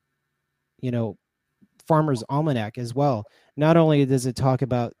 you know, farmer's almanac as well. Not only does it talk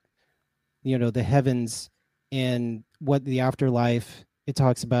about, you know, the heavens and what the afterlife, it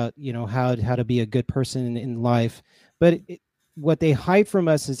talks about, you know, how to be a good person in life, but what they hide from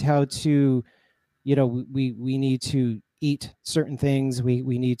us is how to, you know, we need to eat certain things. We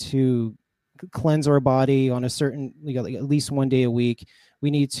need to cleanse our body on a certain, like at least one day a week. We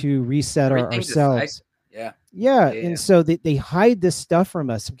need to reset ourselves. Yeah. And so they hide this stuff from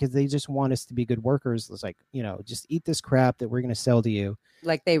us because they just want us to be good workers. It's like, just eat this crap that we're going to sell to you.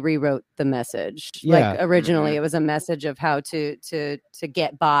 Like they rewrote the message. Yeah. Like originally it was a message of how to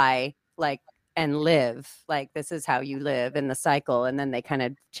get by, like, and live. Like, this is how you live in the cycle. And then they kind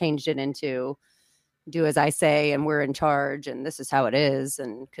of changed it into do as I say, and we're in charge, and this is how it is,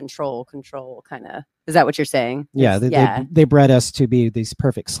 and control kind of. Is that what you're saying? Yeah. They bred us to be these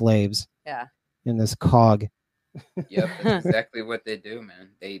perfect slaves. Yeah. In this cog. Yep, that's exactly what they do,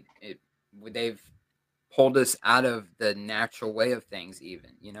 man. They've pulled us out of the natural way of things. Even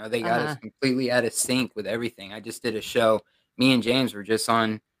they got us completely out of sync with everything. I just did a show. Me and James were just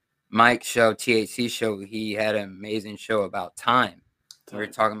on Mike's show, THC show. He had an amazing show about time. We were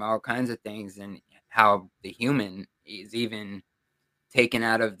talking about all kinds of things and how the human is even taken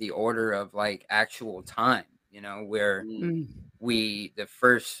out of the order of like actual time. Where the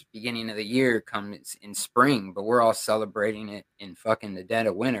first beginning of the year comes in spring, but we're all celebrating it in fucking the dead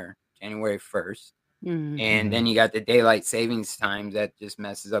of winter, January 1st. And then you got the daylight savings time that just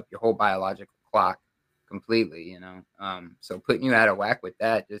messes up your whole biological clock completely, so putting you out of whack with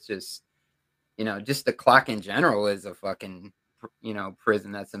that, it's just, just the clock in general is a fucking,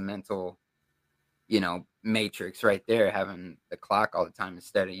 prison. That's a mental, matrix right there, having the clock all the time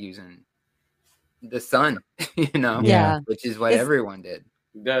instead of using the sun, which is what everyone did.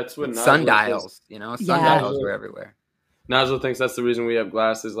 That's what sundials, sundials were everywhere. Nazlo thinks that's the reason we have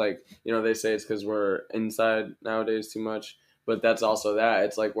glasses. Like, they say it's because we're inside nowadays too much, but that's also that.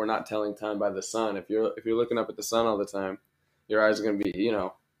 It's like we're not telling time by the sun. If you're looking up at the sun all the time, your eyes are going to be,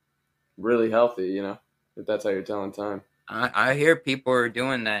 really healthy. If that's how you're telling time. I hear people are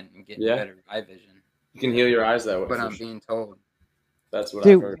doing that and getting better eye vision. You can heal your eyes that way. But I'm being told. That's what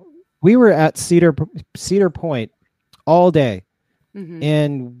I've heard. We were at Cedar Point all day,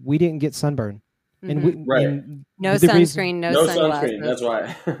 and we didn't get sunburn. And no sunscreen, no sunglasses. Sunscreen. That's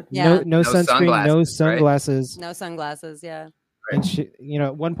why. No sunscreen, no sunglasses. Right? No sunglasses. Yeah. And she,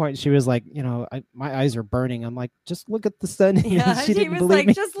 at one point she was like, my eyes are burning. I'm like, just look at the sun. Yeah, she was like,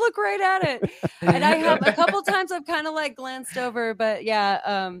 just look right at it. And I have a couple times I've kind of like glanced over, but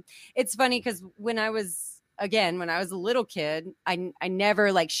it's funny because when I was a little kid, I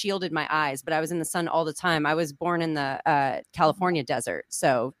never like shielded my eyes, but I was in the sun all the time. I was born in the California desert,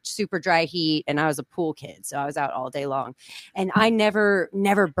 so super dry heat, and I was a pool kid, so I was out all day long, and I never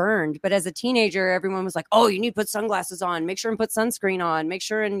burned. But as a teenager, everyone was like, "Oh, you need to put sunglasses on. Make sure and put sunscreen on. Make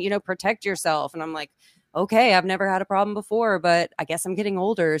sure and protect yourself." And I'm like, okay, I've never had a problem before, but I guess I'm getting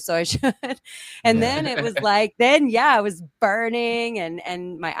older, so I should. And then it was like, I was burning,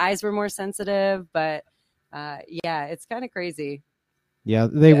 and my eyes were more sensitive, but. It's kind of crazy. Yeah,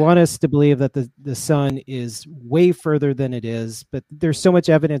 they want us to believe that the sun is way further than it is, but there's so much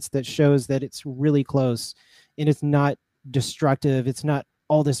evidence that shows that it's really close, and it's not destructive. It's not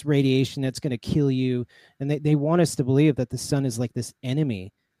all this radiation that's going to kill you, and they want us to believe that the sun is like this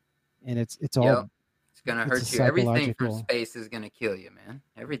enemy, and it's all. Yep. It's going to hurt you. Everything from space is going to kill you, man.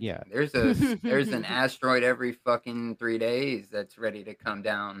 Everything. Yeah. There's an asteroid every fucking 3 days that's ready to come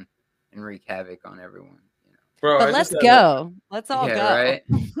down and wreak havoc on everyone. Bro, but let's go. Let's all go. Right?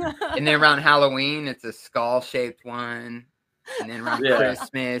 And then around Halloween, it's a skull-shaped one. And then around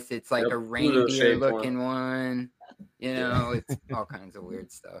Christmas, it's like a reindeer-looking one. It's all kinds of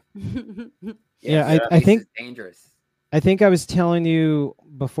weird stuff. I think it's dangerous. I think I was telling you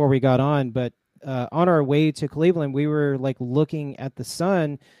before we got on, but on our way to Cleveland, we were like looking at the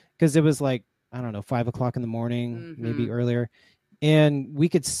sun because it was like, I don't know, 5 o'clock in the morning, maybe earlier. And we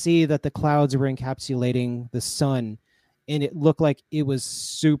could see that the clouds were encapsulating the sun, and it looked like it was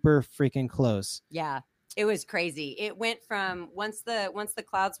super freaking close. Yeah, it was crazy. It went from once the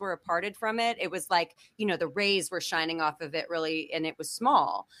clouds were parted from it, it was like, the rays were shining off of it really, and it was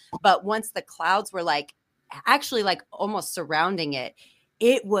small. But once the clouds were actually almost surrounding it,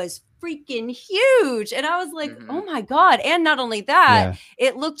 it was freaking huge. And I was like, oh my God. And not only that,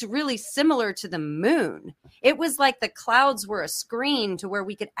 it looked really similar to the moon. It was like the clouds were a screen to where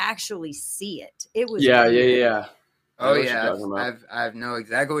we could actually see it. It was Oh yeah, I know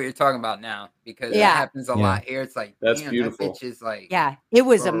exactly what you're talking about now, because it happens a lot here. It's like, that's beautiful. That bitch is like, it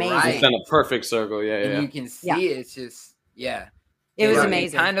was amazing. It's in a perfect circle. And you can see it. It's just it was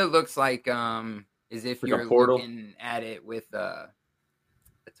amazing. It kind of looks like as if you're looking at it with a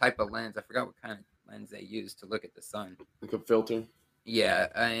type of lens. I forgot what kind of lens they use to look at the sun. Like a filter. Yeah,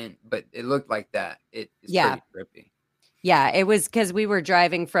 but it looked like that. It's pretty trippy. Yeah, it was because we were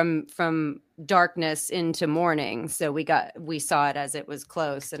driving from darkness into morning, so we saw it as it was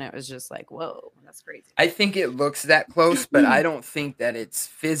close, and it was just like, whoa, that's crazy. I think it looks that close, but I don't think that it's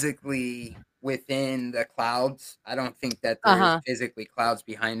physically within the clouds. I don't think that there's physically clouds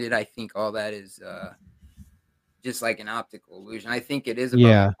behind it. I think all that is just like an optical illusion. I think it is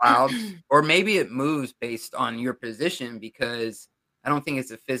above the clouds, or maybe it moves based on your position, because I don't think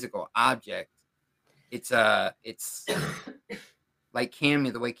it's a physical object. It's like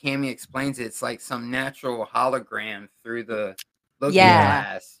Cammy, the way Cammy explains it, it's like some natural hologram through the looking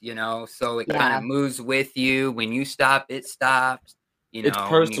glass, you know, so it kind of moves with you. When you stop, it stops. You know, it's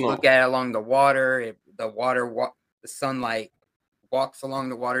personal. When you look at it along the water, the sunlight walks along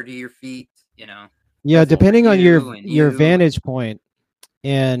the water to your feet, you know. Yeah, depending on your vantage point.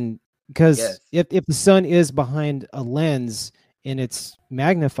 And because if the sun is behind a lens and it's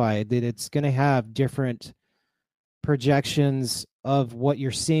magnified, that it's going to have different projections of what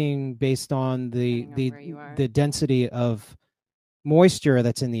you're seeing based on the density of moisture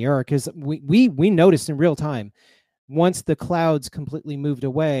that's in the air. Because we noticed in real time, once the clouds completely moved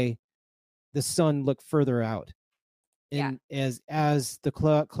away, the sun looked further out. And as the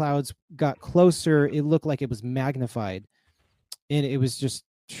clouds got closer, it looked like it was magnified, and it was just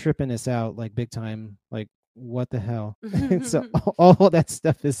tripping us out like big time. Like, what the hell? So all that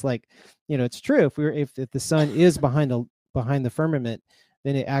stuff is like, you know, it's true. If the sun is behind the firmament,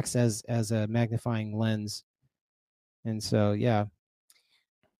 then it acts as a magnifying lens. And so, yeah.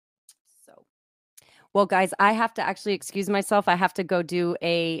 Well, guys, I have to actually excuse myself. I have to go do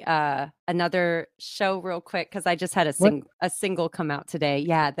another show real quick because I just had a single come out today.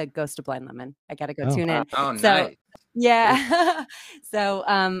 Yeah, the Ghost of Blind Lemon. I got to go tune in. Oh, so, nice. Yeah. So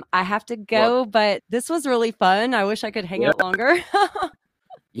I have to go, but this was really fun. I wish I could hang out longer.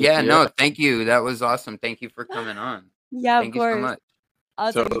 No, thank you. That was awesome. Thank you for coming on. Yeah, thank of course. You so much.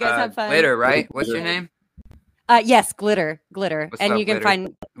 Awesome. You guys have fun. Glitter, right? What's your name? Yes, Glitter. What's and up, you can Glitter?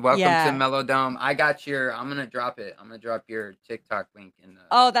 find Welcome to Mellow Dome. I got I'm gonna drop it. I'm gonna drop your TikTok link in the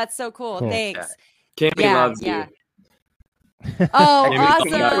Oh, that's so cool. Thanks. Cammy loves you. Oh, awesome.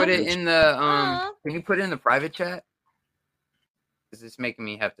 Can you put it in the can you put it in the private chat? This is making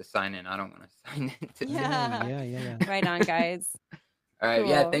me have to sign in. I don't want to sign in. Yeah. Right on, guys. All right,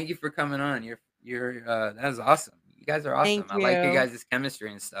 cool. Thank you for coming on. You're that was awesome. You guys are awesome. Thank I like you. you guys'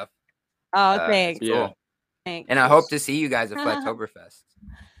 chemistry and stuff. Oh, thanks. Cool. Thanks. And I hope to see you guys at Flattoberfest.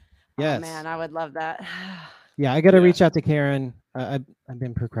 Yes. Oh, man, I would love that. Yeah, I got to reach out to Karen. I've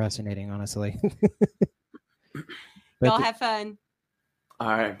been procrastinating, honestly. Y'all have fun. All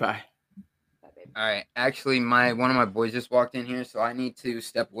right, bye. All right. Actually, one of my boys just walked in here, so I need to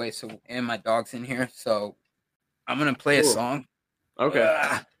step away. And my dog's in here, so I'm gonna play a song.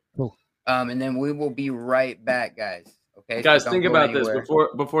 Okay. Cool. And then we will be right back, guys. Okay. Guys, think about this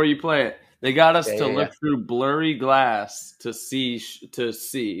before you play it. They got us to look through blurry glass to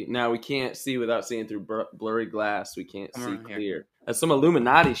see. Now we can't see without seeing through blurry glass. We can't see clear. That's some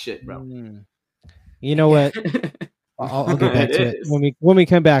Illuminati shit, bro. You know what? I'll get back to it when we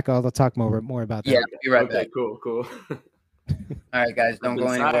come back. I'll talk more about that. Yeah, be right back. Cool. All right, guys, don't go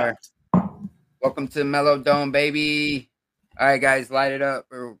anywhere. Welcome to Mellow Dome, baby. All right, guys, light it up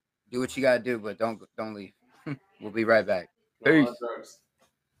or do what you gotta do, but don't leave. We'll be right back. Peace.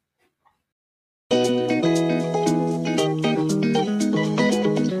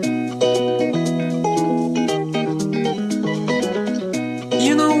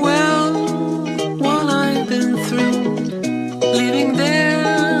 You know well what I've been through, living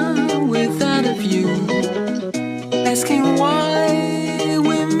there without a view, asking why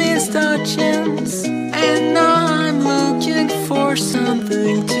we missed our chance, and now I'm looking for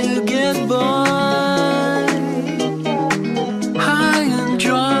something to get by, high and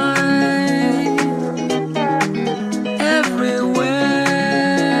dry, everywhere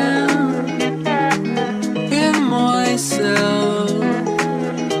in myself.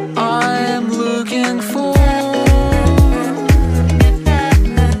 I'm looking for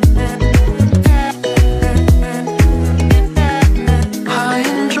high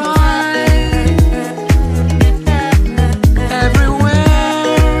and dry, everywhere.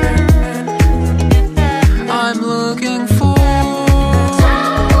 I'm looking for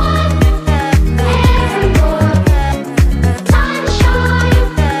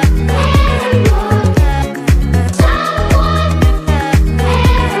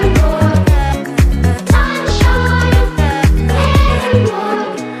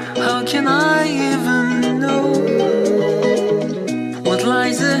how can I even know what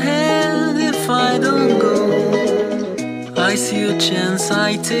lies ahead if I don't go? I see a chance,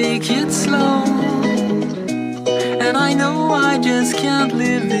 I take it slow, and I know I just can't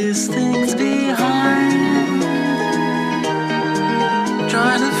leave these things behind.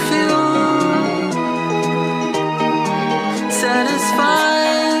 Trying to feel satisfied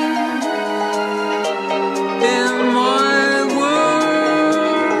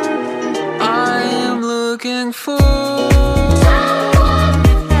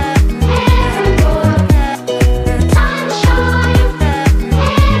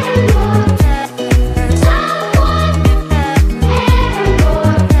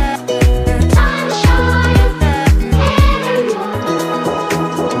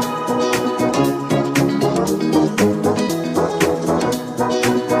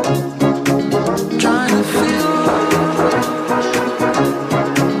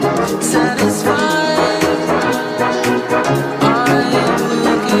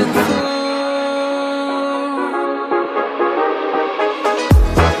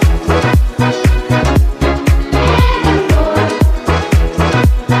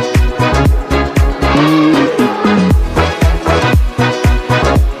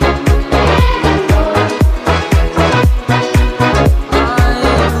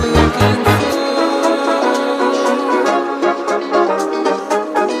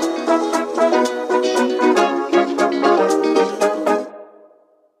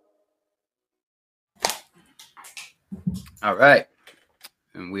right.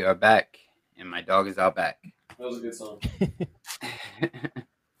 And we are back. And my dog is out back. That was a good song.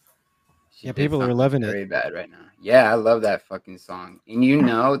 Yeah, people are loving it. Very bad right now. Yeah, I love that fucking song. And you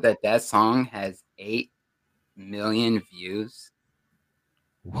know that song has 8 million views?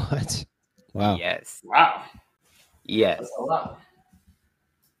 What? Wow. Yes. Wow. Yes. That's a lot.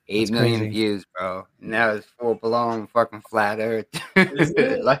 8 million views, bro. And that was full blown fucking flat earth.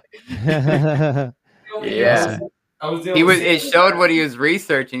 Like, yeah. It showed what he was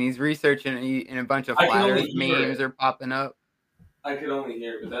researching. He's researching and a bunch of flat earth memes are popping up. I could only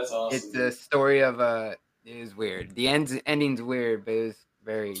hear it, but that's awesome. It's the story of it was weird. The ending's weird, but it was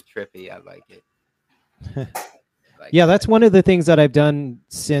very trippy. I like it. Yeah, that's one of the things that I've done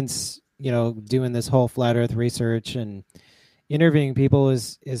since, doing this whole flat earth research and interviewing people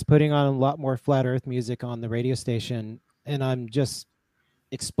is putting on a lot more flat earth music on the radio station. And I'm just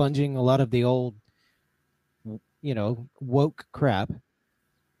expunging a lot of the old, woke crap.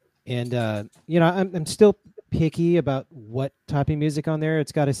 And, I'm still picky about what type of music on there.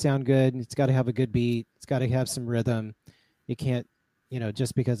 It's got to sound good. It's got to have a good beat. It's got to have some rhythm. You can't,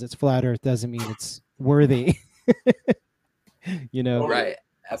 just because it's flat earth doesn't mean it's worthy. Right.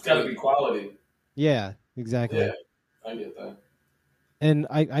 It's got to be quality. Yeah, exactly. Yeah, I get that. And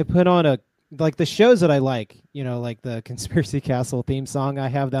I put on the shows that I like, like the Conspiracy Castle theme song. I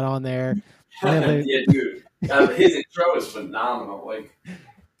have that on there. Yeah, dude. His intro is phenomenal. Like,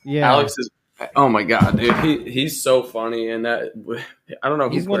 yeah, Alex is. Oh my god, dude, he's so funny, and that I don't know.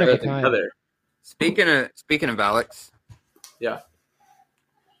 He's one of a kind. Speaking of Alex, yeah,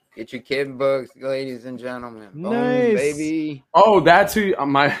 get your kid books, ladies and gentlemen. Boom, nice, baby. Oh, that's who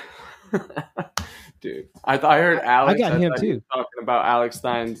my dude. I heard Alex. I got him too. Talking about Alex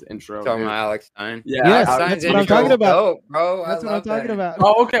Stein's intro. Talking about Alex Stein. Yeah, yes, Alex that's what I'm talking about, dope, bro. That's what I'm talking about.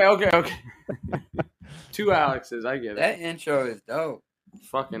 Oh, okay. 2 Alexes, I get it. That intro is dope.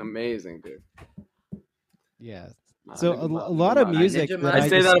 Fucking amazing, dude. Yeah. So a lot of music. I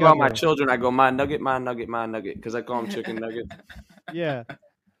say that about my children. I go, my nugget, because I call them chicken nugget. Yeah.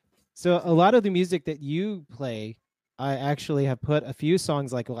 So a lot of the music that you play, I actually have put a few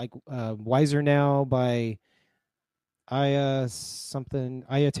songs like Wiser Now by Aya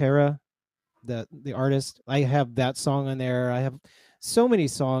Terra, the artist. I have that song on there. I have so many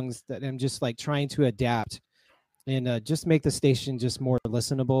songs that I'm just like trying to adapt and just make the station just more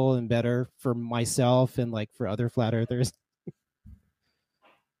listenable and better for myself and like for other flat earthers.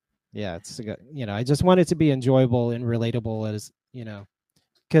 Yeah, it's I just want it to be enjoyable and relatable as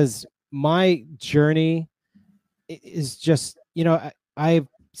because my journey is just I've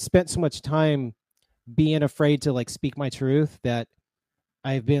spent so much time being afraid to like speak my truth that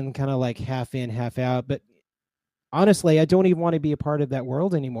I've been kind of like half in, half out. But honestly, I don't even want to be a part of that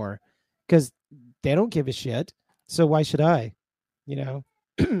world anymore because they don't give a shit. So why should I? Yeah,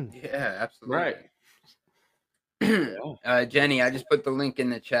 absolutely. Right. Jenny, I just put the link in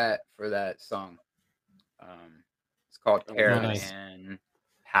the chat for that song. It's called Caravan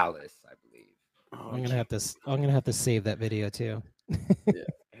Palace, I believe. I'm gonna have to save that video too. Yeah.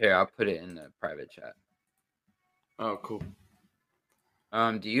 Here, I'll put it in the private chat. Oh, cool.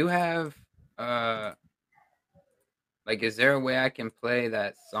 Do you have is there a way I can play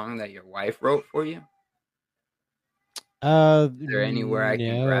that song that your wife wrote for you? Is there anywhere I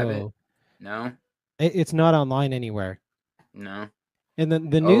can grab it? No? It's not online anywhere. No. And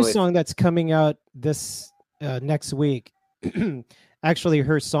the new song that's coming out this next week, actually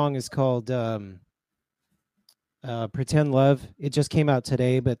her song is called Pretend Love. It just came out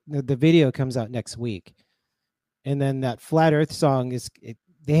today, but the video comes out next week. And then that Flat Earth song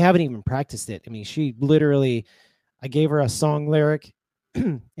they haven't even practiced it. I mean, she literally, I gave her a song lyric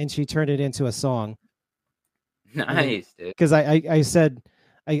and she turned it into a song. Nice, dude. Because I said,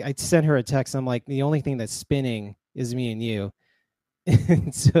 I sent her a text. I'm like, the only thing that's spinning is me and you.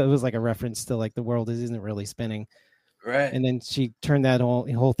 So it was like a reference to like the world isn't really spinning. Right. And then she turned that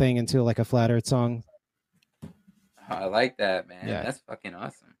whole thing into like a Flat Earth song. I like that, man. Yeah. That's fucking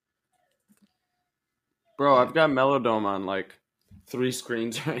awesome. Bro, I've got Melodome on like 3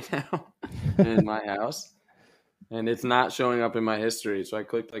 screens right now in my house. And it's not showing up in my history. So I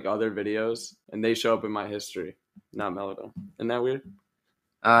clicked like other videos and they show up in my history. Not Melodome. Isn't that weird?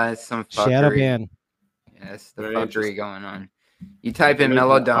 It's some fuckery. Shadow ban. Yeah, it's the fuckery going on. You type in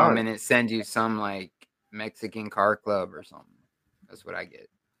Melodome and it sends you some like Mexican car club or something. That's what I get.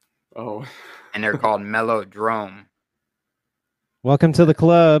 Oh. And they're called Melodrome. Welcome to the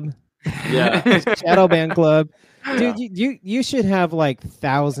club. Yeah. Shadow ban club. Dude, you should have like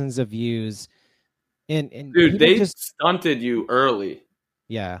thousands of views. And dude, they just stunted you early.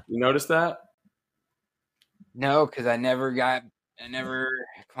 Yeah. You notice that? No, because I never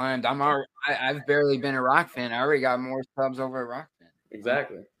climbed. I've barely been a Rock fan. I already got more subs over a Rock fan.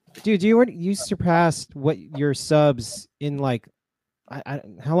 Exactly. Dude, you surpassed what your subs in like,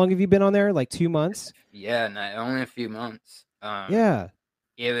 how long have you been on there? Like 2 months? Yeah, only a few months. Yeah.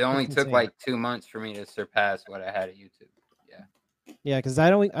 Yeah, it only That's took insane. like 2 months for me to surpass what I had at YouTube. Yeah. Yeah, because I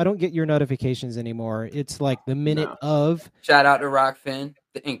don't get your notifications anymore. It's like the minute of. Shout out to Rockfin.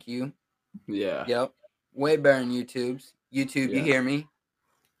 Thank you. Yeah. Yep. Way better than YouTube's. YouTube, you hear me?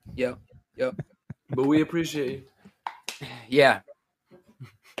 Yep. But we appreciate you. Yeah.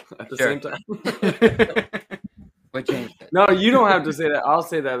 At the same time. What changed it? No, you don't have to say that. I'll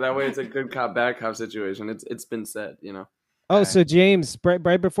say that. That way it's a good cop, bad cop situation. It's been said, you know. Oh, so James,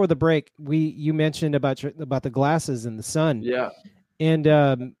 right before the break, you mentioned about the glasses and the sun. Yeah. And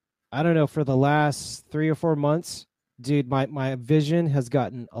I don't know, for the last 3 or 4 months, dude, my vision has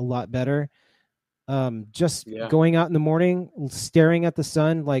gotten a lot better. Just going out in the morning, staring at the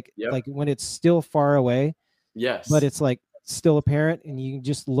sun, like when it's still far away. Yes. But it's like still apparent, and you can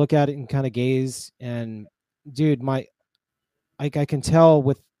just look at it and kind of gaze. And dude, I can tell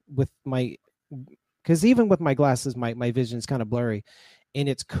with my, because even with my glasses, my vision is kind of blurry, and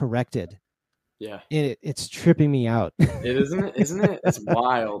it's corrected. Yeah. And it's tripping me out. Isn't it? It's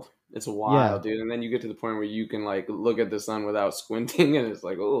wild. It's wild, dude. And then you get to the point where you can like look at the sun without squinting, and it's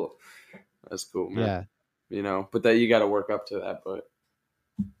like, oh, that's cool, man. Yeah. You know, but that you got to work up to that. But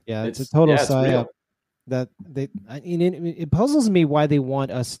yeah, it's a total psyop. That it puzzles me why they want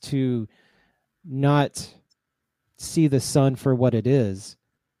us to not see the sun for what it is.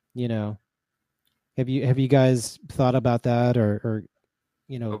 You know, have you guys thought about that, or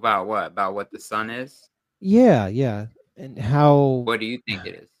you know, about what? About what the sun is? Yeah, and how? What do you think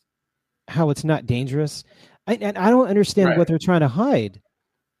it is? How it's not dangerous? And I don't understand what they're trying to hide.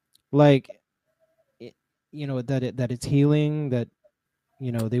 Like, you know, that it's healing. That,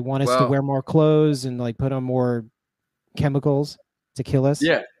 you know, they want us to wear more clothes and like put on more chemicals to kill us.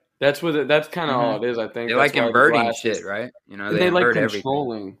 Yeah, that's kind of all it is. I think they like inverting shit, right? You know, they like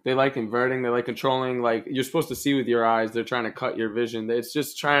controlling. Everything. They like inverting. They like controlling. Like, you're supposed to see with your eyes. They're trying to cut your vision. It's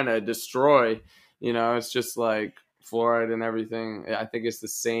just trying to destroy. You know, it's just like fluoride and everything. I think it's the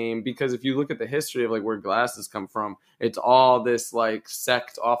same, because if you look at the history of like where glasses come from, it's all this like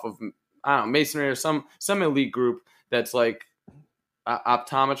sect off of, I don't know, masonry or some elite group that's like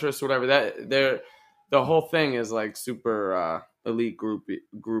optometrists, whatever. That the whole thing is like super elite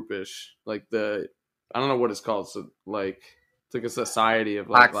groupish. Like I don't know what it's called. So like it's like a society of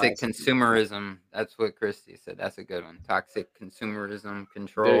like toxic consumerism. That's what Christy said. That's a good one. Toxic consumerism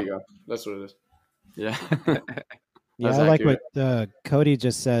control. There you go. That's what it is. Yeah. Yeah, I like what Cody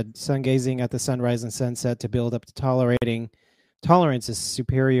just said. Sun gazing at the sunrise and sunset to build up to tolerance is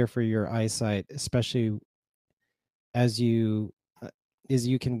superior for your eyesight, especially as you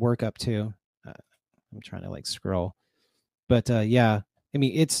can work up to. I'm trying to like scroll, but yeah, I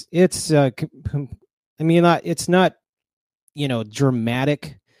mean it's not, you know,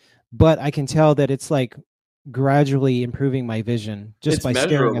 dramatic, but I can tell that it's like gradually improving my vision just by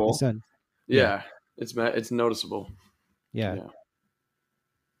staring at the sun. Yeah. It's noticeable. Yeah.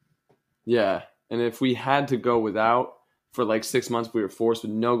 And if we had to go without for like 6 months, we were forced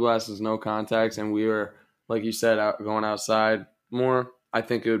with no glasses, no contacts, and we were, like you said, going outside more, I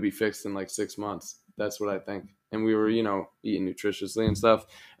think it would be fixed in like 6 months. That's what I think. And we were, you know, eating nutritiously and stuff.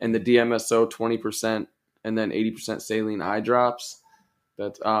 And the DMSO 20% and then 80% saline eye drops.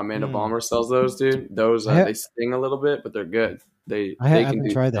 That's Amanda Balmer sells those, dude. Those they sting a little bit, but they're good. I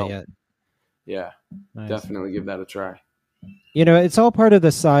haven't tried that yet. Yeah, nice. Definitely give that a try. You know, it's all part of the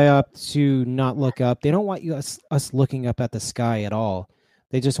psyop to not look up. They don't want us looking up at the sky at all.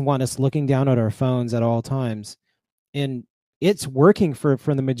 They just want us looking down at our phones at all times, and it's working for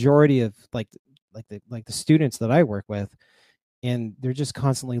the majority of like the students that I work with, and they're just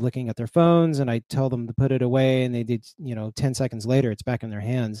constantly looking at their phones. And I tell them to put it away, and they did. You know, 10 seconds later, it's back in their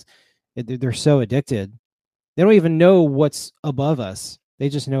hands. They're so addicted. They don't even know what's above us. They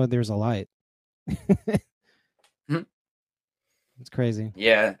just know there's a light. It's crazy.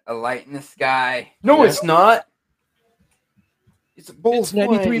 Yeah, a light in the sky. No, it's not. It's a bull. It's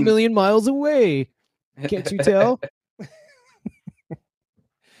 93 million miles away. Can't you tell?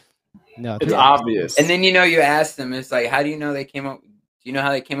 No, it's obvious. And then, you know, you ask them, it's like, how do you know they came up? Do you know how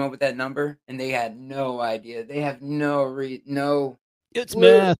they came up with that number? And they had no idea. They have no. It's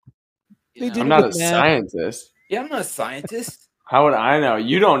math. I'm not a scientist. Yeah, I'm not a scientist. How would I know?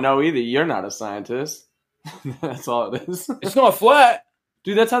 You don't know either. You're not a scientist. That's all it is. It's not flat.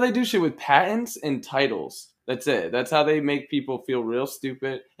 Dude, that's how they do shit with patents and titles. That's it. That's how they make people feel real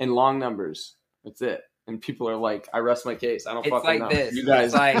stupid and long numbers. That's it. And people are like, I rest my case. I don't It's fucking like know. this. You guys,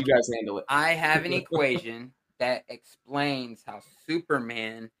 It's like, you guys handle it. I have an equation that explains how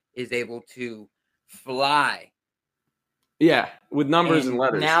Superman is able to fly. Yeah, with numbers and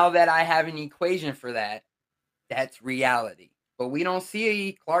letters. Now that I have an equation for that, that's reality. But we don't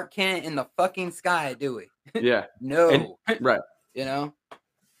see Clark Kent in the fucking sky, do we? Yeah. No. Right. You know?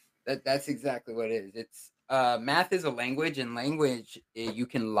 That's exactly what it is. It's math is a language, and language, you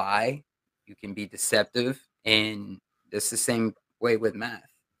can lie, you can be deceptive, and it's the same way with math.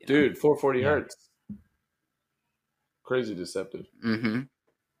 Dude, 440 hertz. Crazy deceptive. Mm-hmm.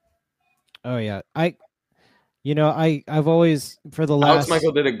 Oh yeah, I've always, for the last. Alex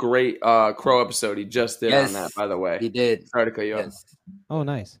Michael did a great Crow episode. He just did on that, by the way. He did. Sorry to cut you off. Oh,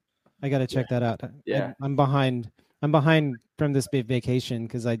 nice. I got to check that out. Yeah. I'm behind from this big vacation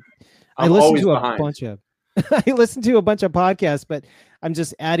because I I'm listened always to behind. I listened to a bunch of podcasts, but I'm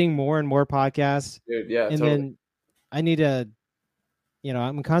just adding more and more podcasts. Dude, yeah, and totally. then I need to,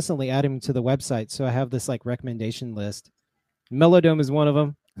 I'm constantly adding to the website, so I have this like recommendation list. Melodome is one of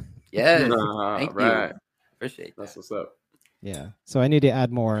them. Yes. Thank right. you. Appreciate That's what's up. Yeah. So I need to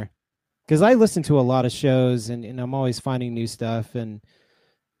add more because I listen to a lot of shows and I'm always finding new stuff. And,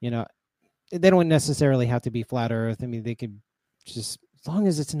 they don't necessarily have to be flat earth. I mean, they could just, as long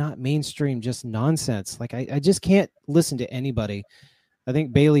as it's not mainstream, just nonsense. Like I just can't listen to anybody. I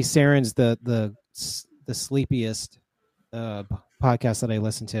think Bailey Saren's the sleepiest podcast that I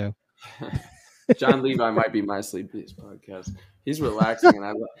listen to. John Levi might be my sleepiest podcast. He's relaxing,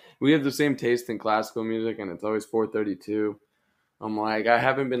 and we have the same taste in classical music, and it's always 4:32. I'm like, I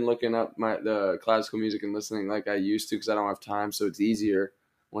haven't been looking up the classical music and listening like I used to because I don't have time. So it's easier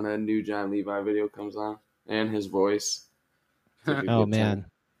when a new John Levi video comes on and his voice. Oh man,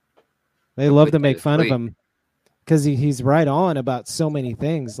 they love to make fun of him because he's right on about so many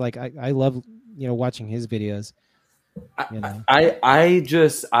things. Like I love watching his videos. I've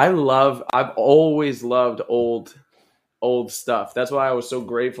always loved old stuff. That's why I was so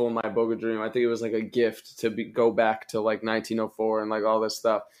grateful in my Boga Dream. I think it was like a gift to go back to like 1904 and like all this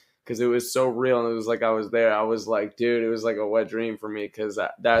stuff because it was so real and it was like I was there. I was like, dude, it was like a wet dream for me because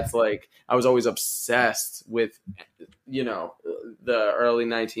that's like I was always obsessed with the early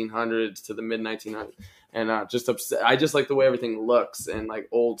 1900s to the mid 1900s and I just like the way everything looks and like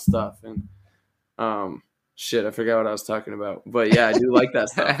old stuff and shit, I forgot what I was talking about. But yeah, I do like that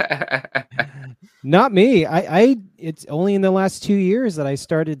stuff. Not me. I it's only in the last 2 years that I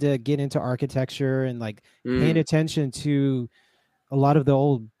started to get into architecture and like paying attention to a lot of the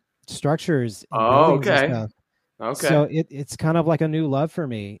old structures. Oh, okay. And stuff. Okay. So it's kind of like a new love for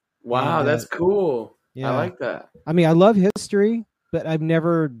me. Wow, and, that's cool. Yeah. I like that. I mean, I love history, but I've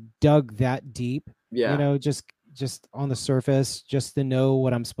never dug that deep. Yeah. Just on the surface, just to know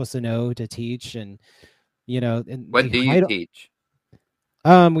what I'm supposed to know to teach and and what do you teach?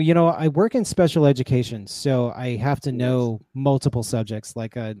 I work in special education, so I have to know multiple subjects.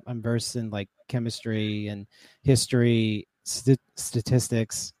 Like I'm versed in like chemistry and history,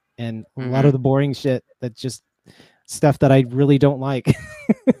 statistics, and a lot of the boring shit that just stuff that I really don't like.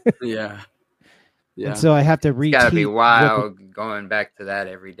 Yeah. And so I have to reteach. It's gotta be wild going back to that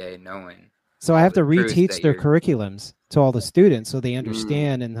every day, knowing. So I have to reteach their curriculums to all the students so they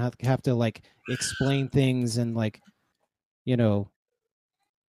understand and have to like explain things and like, in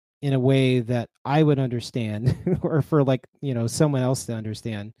a way that I would understand or for like, someone else to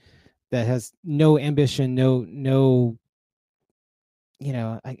understand that has no ambition, no,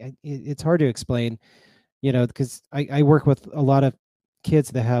 it's hard to explain, because I work with a lot of kids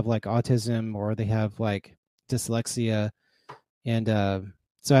that have like autism or they have like dyslexia. And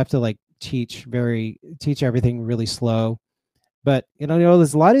so I have to like teach everything really slow. But,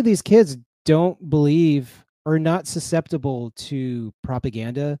 there's a lot of these kids don't believe or not susceptible to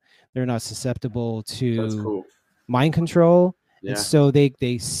propaganda. They're not susceptible to mind control. Yeah. And so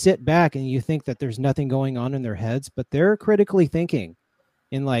they sit back and you think that there's nothing going on in their heads, but they're critically thinking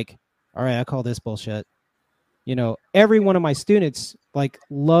in like, all right, I call this bullshit. Every one of my students like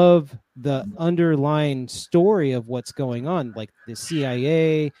love the underlying story of what's going on, like the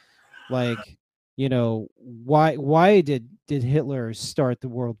CIA, like, why did Hitler start the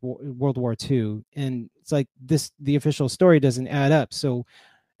World War II? And it's like the official story doesn't add up. So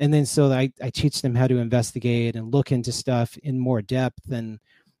I teach them how to investigate and look into stuff in more depth. And,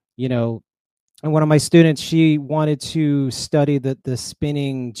 and one of my students, she wanted to study the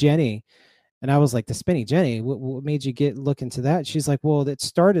spinning Jenny. And I was like, the spinning Jenny, what made you look into that? She's like, well, that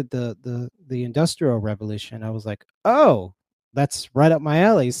started the Industrial Revolution. I was like, oh, that's right up my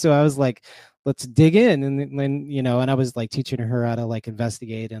alley. So I was like, let's dig in. And then, you know, and I was like teaching her how to like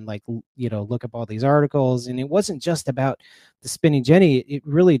investigate and like, you know, look up all these articles. And it wasn't just about the Spinning Jenny. It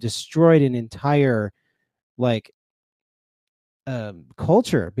really destroyed an entire like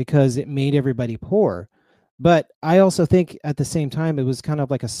culture because it made everybody poor. But I also think at the same time, it was kind of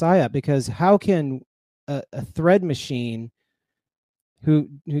like a psyop, because how can a thread machine who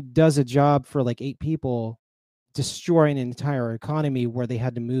does a job for like 8 people destroy an entire economy where they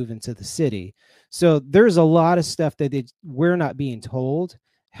had to move into the city? So there's a lot of stuff that we're not being told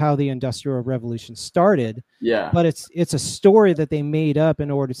how the Industrial Revolution started. Yeah. But it's a story that they made up in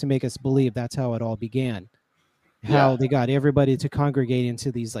order to make us believe that's how it all began. How they got everybody to congregate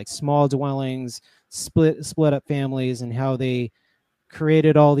into these like small dwellings, split up families, and how they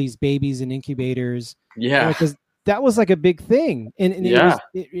created all these babies in incubators. Yeah. Because that was like a big thing. And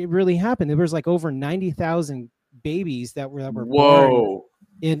it really happened. There was like over 90,000 babies that were born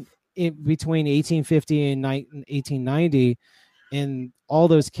in between 1850 and 1890. And all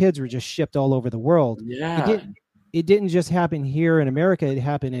those kids were just shipped all over the world. Yeah. It didn't just happen here in America. It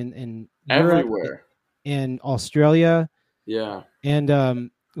happened in everywhere. Europe, in Australia. Yeah. And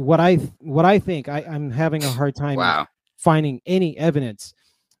what I think, I'm having a hard time finding any evidence,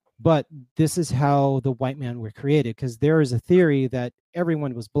 but this is how the white man were created, because there is a theory that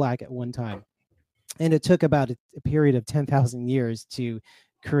everyone was black at one time. And it took about a period of 10,000 years to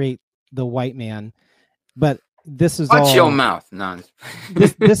create the white man. But this is Watch your mouth. No.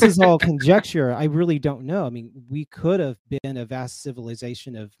 this is all conjecture. I really don't know. I mean, we could have been a vast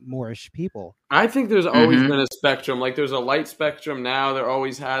civilization of Moorish people. I think there's always been a spectrum. Like there's a light spectrum now. There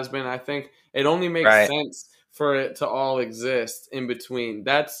always has been. I think it only makes sense for it to all exist in between.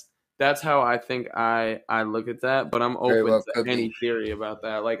 That's how I think I look at that. But I'm open to any theory about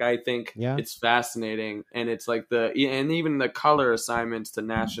that. Like I think it's fascinating, and it's like and even the color assignments to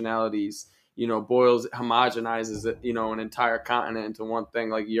nationalities. You know, boils, homogenizes it, you know, an entire continent into one thing.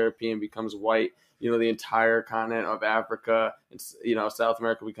 Like European becomes white, you know, the entire continent of Africa, it's, you know, South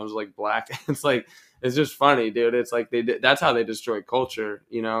America becomes like black. It's like, it's just funny, dude. It's like that's how they destroy culture.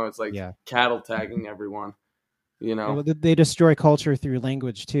 You know, it's like cattle tagging everyone, you know. Well, they destroy culture through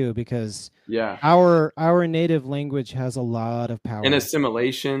language too, because our native language has a lot of power. And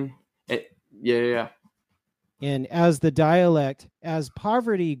assimilation. And as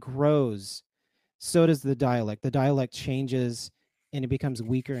poverty grows, so does the dialect. The dialect changes and it becomes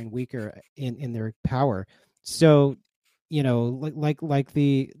weaker and weaker in their power. So, you know, like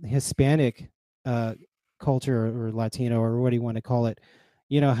the Hispanic culture or Latino or what do you want to call it,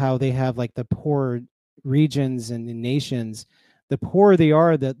 you know, how they have like the poor regions and the nations, the poorer they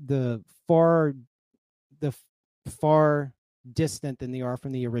are, the far distant than they are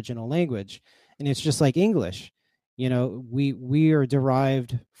from the original language. And it's just like English, you know, we are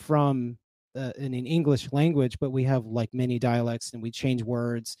derived from an English language, but we have like many dialects and we change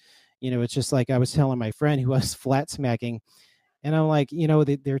words. You know, it's just like I was telling my friend who was flat smacking, and I'm like, you know,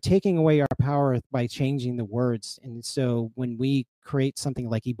 they're taking away our power by changing the words. And so when we create something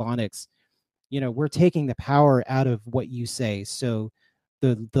like Ebonics, you know, we're taking the power out of what you say. So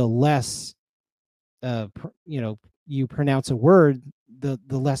the less, you know, you pronounce a word, the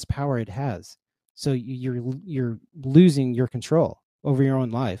less power it has. So you're losing your control over your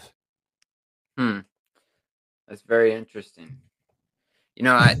own life. That's very interesting. You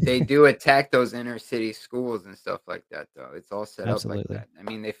know, they do attack those inner city schools and stuff like that, though. It's all set up like that. I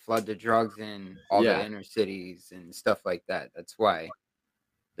mean, they flood the drugs in all the inner cities and stuff like that. That's why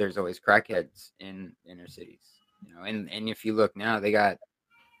there's always crackheads in inner cities. You know, and if you look now, they got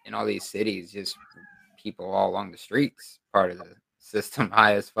in all these cities just people all along the streets, part of the system,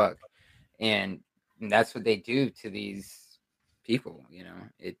 high as fuck. And that's what they do to these people, you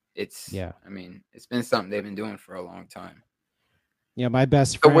know. It's I mean, it's been something they've been doing for a long time. Yeah, my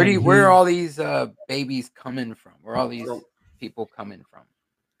best friend. So where are all these babies coming from? Where are all these people coming from?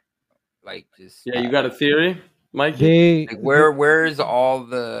 Like just you got a theory, Mikey? Like where would all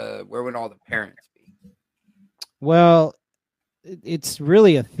the parents be? Well, it's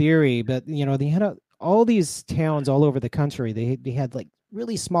really a theory, but you know, they had all these towns all over the country. They had like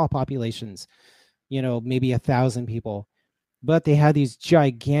really small populations, you know, maybe 1,000 people, but they had these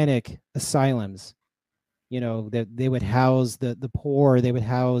gigantic asylums, you know, that they would house the poor, they would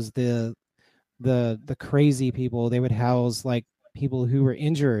house the crazy people, they would house like people who were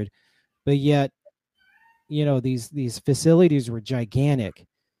injured, but yet, you know, these facilities were gigantic,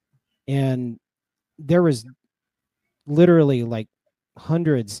 and there was literally like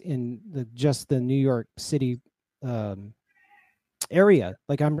hundreds in just the New York City area.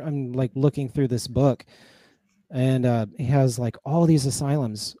 Like I'm like looking through this book, and it has like all these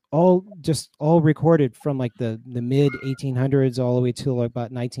asylums, all recorded from like the mid 1800s all the way to like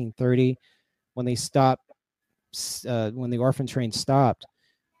about 1930, when they stopped, when the orphan train stopped.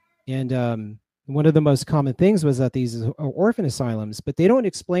 And one of the most common things was that these are orphan asylums, but they don't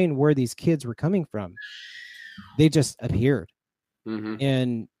explain where these kids were coming from. They just appeared.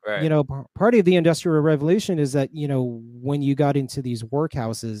 And Right. you know, part of the Industrial Revolution is that, you know, when you got into these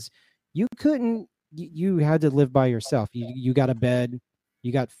workhouses, you couldn't, you had to live by yourself. You got a bed,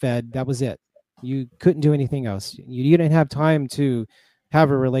 you got fed, that was it. You couldn't do anything else. You didn't have time to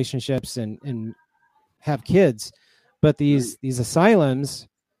have relationships and have kids. But these asylums,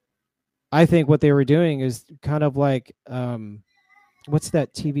 I think what they were doing is kind of like, what's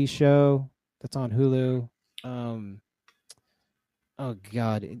that TV show that's on Hulu? Oh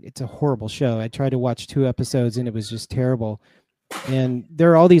God, it's a horrible show. I tried to watch 2 episodes and it was just terrible. And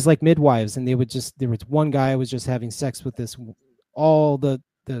there are all these like midwives, and there was one guy who was just having sex with all the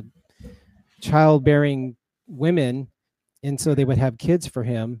childbearing women, and so they would have kids for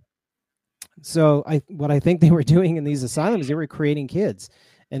him. So what I think they were doing in these asylums, they were creating kids,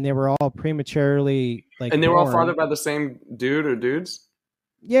 and they were all prematurely like. And they were all fathered by the same dude or dudes?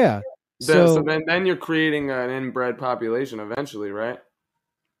 Yeah. So then you're creating an inbred population eventually, right?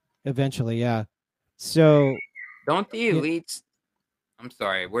 Eventually, yeah. So don't the elites? I'm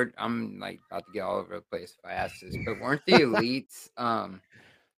sorry, I'm like about to get all over the place if I ask this, but weren't the elites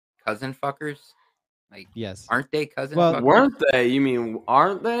cousin fuckers? Like, yes, aren't they cousin? Well, fuckers? Weren't they? You mean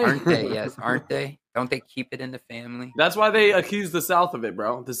aren't they? Aren't they? Yes, aren't they? Don't they keep it in the family? That's why they accuse the South of it,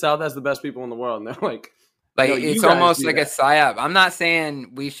 bro. The South has the best people in the world, and they're like no, it's almost like a psyop. I'm not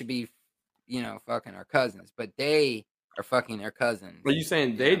saying we should be, you know, fucking our cousins, but they are fucking their cousins. Are you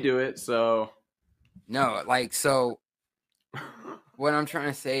saying they do it? So no, like, so what I'm trying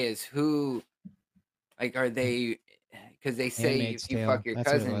to say is who, like, are they? Because they say Handmaid's if you Tale. fuck your That's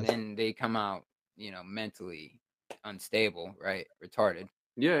what it cousin, was. then they come out, you know, mentally unstable, right? Retarded.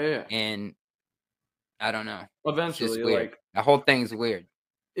 Yeah. And I don't know. Eventually, it's just weird. like the whole thing's weird.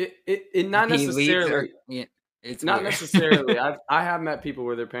 It not The elites necessarily. It's not weird. necessarily. I have met people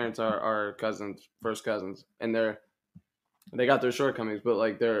where their parents are cousins, first cousins, and they got their shortcomings, but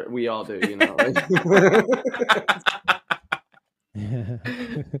like we all do, you know.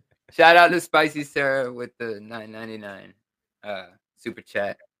 Shout out to Spicy Sarah with the $9.99 super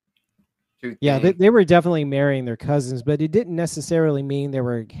chat. True yeah, thing. they were definitely marrying their cousins, but it didn't necessarily mean they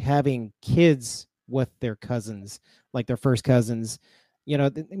were having kids with their cousins, like their first cousins. You know,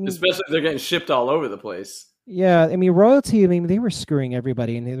 especially if they're getting shipped all over the place. Yeah, I mean, royalty, I mean, they were screwing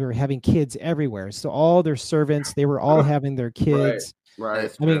everybody, and they were having kids everywhere. So all their servants, they were all having their kids.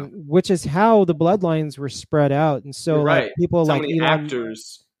 Right. I mean, which is how the bloodlines were spread out. And so like people so like many Elon,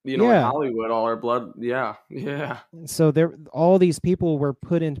 actors, you know, in Hollywood, all our blood. Yeah. So all these people were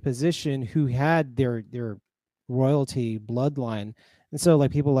put into position who had their royalty bloodline. And so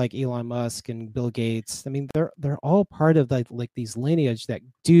like people like Elon Musk and Bill Gates, I mean, they're all part of like these lineage that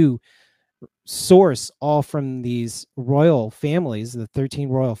do source all from these royal families, the 13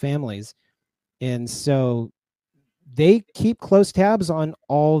 royal families. And so they keep close tabs on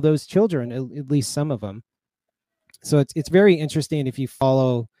all those children, at least some of them. So it's very interesting if you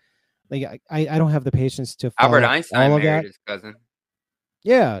follow. Like I don't have the patience to follow Albert Einstein all of married that. his cousin.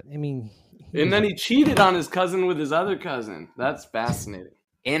 Yeah, I mean, and then he cheated on his cousin with his other cousin. That's fascinating.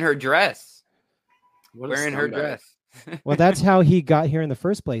 In her dress, wearing her dress. Well, that's how he got here in the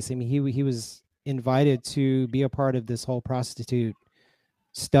first place. I mean, he was invited to be a part of this whole prostitute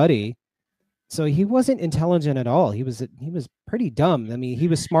study. So he wasn't intelligent at all. He was pretty dumb. I mean, he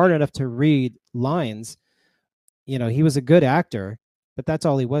was smart enough to read lines. You know, he was a good actor, but that's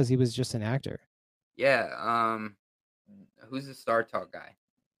all he was. He was just an actor. Yeah. Who's the Star Talk guy?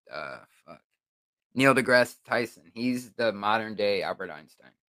 Fuck. Neil deGrasse Tyson. He's the modern day Albert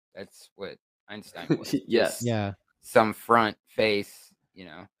Einstein. That's what Einstein was. Yes. Yeah. Some front face, you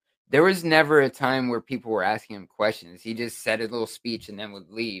know. There was never a time where people were asking him questions. He just said a little speech and then would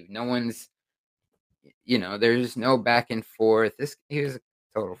leave. No one's, you know, there's no back and forth. He was a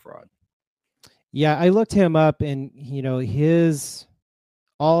total fraud. Yeah, I looked him up, and you know,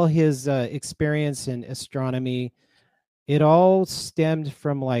 all his experience in astronomy, it all stemmed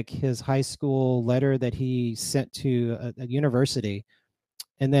from like his high school letter that he sent to a university.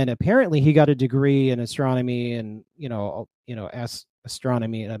 And then apparently he got a degree in astronomy and,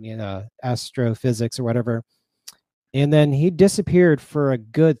 astronomy, astrophysics or whatever. And then he disappeared for a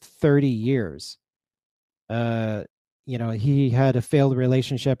good 30 years. He had a failed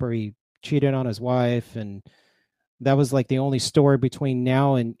relationship, or he cheated on his wife, and that was like the only story between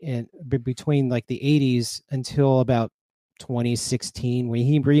now and between like the 80s until about 2016 when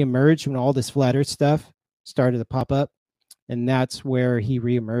he reemerged, when all this flat earth stuff started to pop up, and that's where he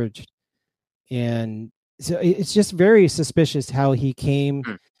reemerged. And so it's just very suspicious how he came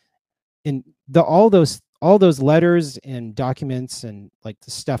in all those letters and documents and like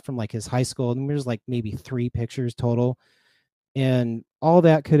the stuff from like his high school. And there's like maybe 3 pictures total, and all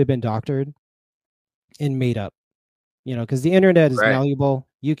that could have been doctored and made up, because the internet is malleable.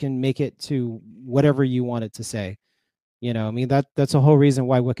 You can make it to whatever you want it to say. I mean, that's the whole reason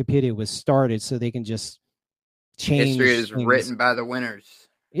why Wikipedia was started, so they can just change. History is things. written by the winners.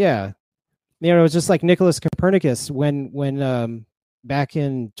 Yeah. It's just like Nicholas Copernicus when back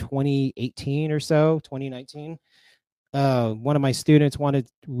in 2018 or so, 2019, one of my students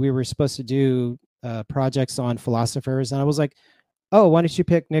we were supposed to do projects on philosophers. And I was like, oh, why don't you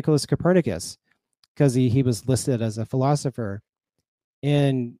pick Nicholas Copernicus? Because he was listed as a philosopher.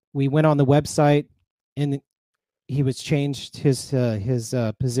 And we went on the website, and he was changed. His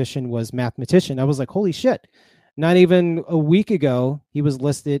position was mathematician. I was like, holy shit. Not even a week ago, he was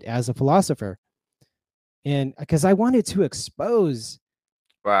listed as a philosopher. And because I wanted to expose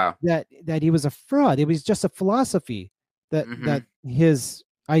that he was a fraud. It was just a philosophy that his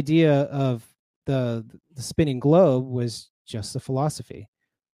idea of the spinning globe was just a philosophy.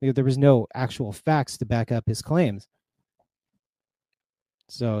 There was no actual facts to back up his claims.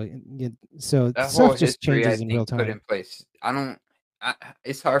 So that stuff just history, changes in real time. Put in place.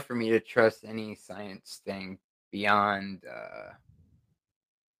 It's hard for me to trust any science thing beyond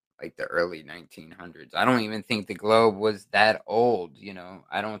like the early 1900s. I don't even think the globe was that old.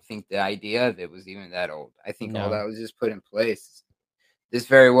 I don't think the idea of it was even that old. I think all that was just put in place. This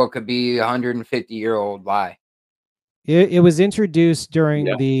very well could be a 150-year-old lie. It was introduced during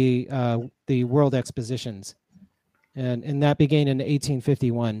the World Expositions, and that began in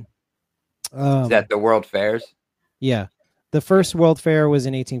 1851. Is that the World Fairs? Yeah, the first World Fair was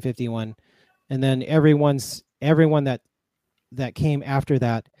in 1851, and then everyone that came after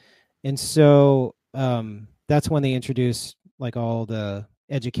that, and so that's when they introduced like all the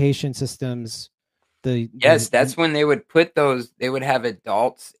education systems. That's when they would put those. They would have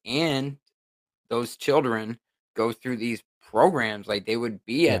adults and those children go through these programs. Like they would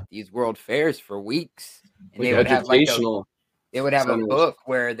be at these World Fairs for weeks, and they would have a book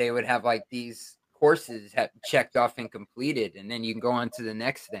where they would have like these courses checked off and completed, and then you can go on to the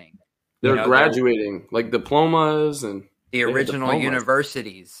next thing. They're graduating like diplomas and the original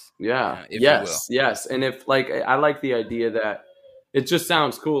universities. Yeah. Yes. And if I like the idea that it just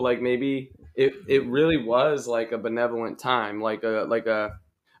sounds cool. Like maybe it really was like a benevolent time, like a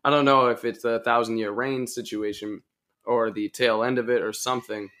I don't know if it's a 1,000-year reign situation or the tail end of it or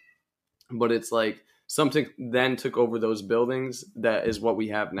something, but it's like something then took over those buildings that is what we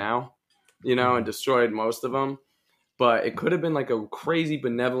have now, and destroyed most of them. But it could have been like a crazy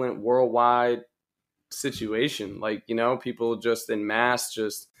benevolent worldwide situation, like people just en masse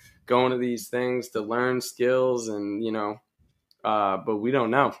just going to these things to learn skills, and but we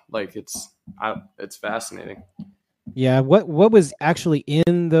don't know. Like it's fascinating. Yeah, what was actually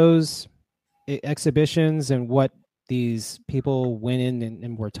in those exhibitions and what these people went in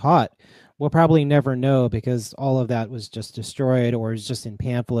and were taught, we'll probably never know, because all of that was just destroyed or was just in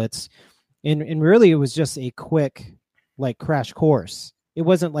pamphlets, and really it was just a quick like crash course. It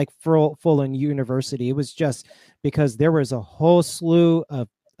wasn't like full in university. It was just because there was a whole slew of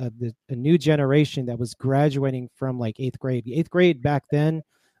a new generation that was graduating from like 8th grade. 8th grade back then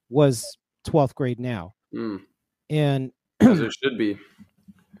was 12th grade now. And as it should be.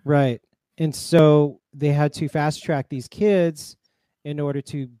 Right. And so they had to fast track these kids in order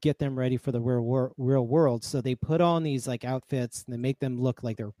to get them ready for the real world. So they put on these like outfits and they make them look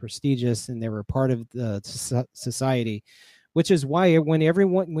like they're prestigious and they were part of the society, which is why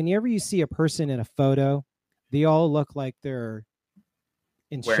whenever you see a person in a photo, they all look like they're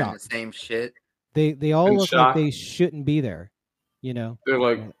in wearing shock. The same shit. They all look like they shouldn't be there. They're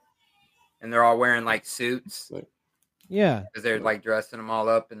like, and they're all wearing like suits. Yeah, because they're like dressing them all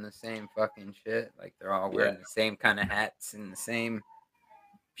up in the same fucking shit. Like they're all wearing the same kind of hats and the same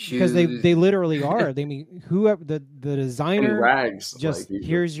shoes. Because they literally are. They mean whoever the designer rags. Just like,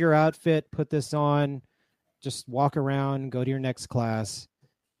 here's your outfit. Put this on. Just walk around. Go to your next class.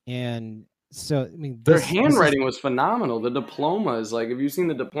 And so I mean, their handwriting was phenomenal. The diplomas, like, have you seen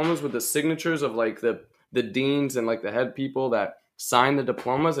the diplomas with the signatures of like the deans and like the head people that sign the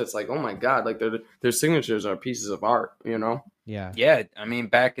diplomas? It's like, oh my god, like their signatures are pieces of art, Yeah. I mean,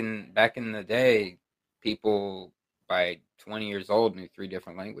 back in the day, people by 20 years old knew 3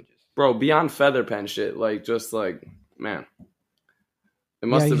 different languages. bro, beyond feather pen shit. Like, just like, man. It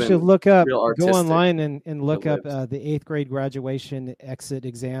must have you been should look up, real go artistic. online and look up the 8th grade graduation exit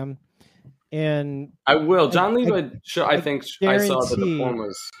exam. And I will. John Levi, I think I saw the guarantee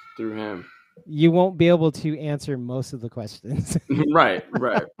diplomas through him. You won't be able to answer most of the questions. Right.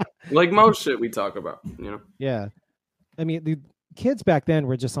 Like most shit we talk about, you know? Yeah. I mean, the kids back then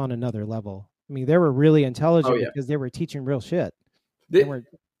were just on another level. I mean, they were really intelligent because they were teaching real shit. Do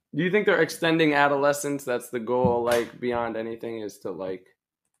you think they're extending adolescence? That's the goal, like, beyond anything, is to, like,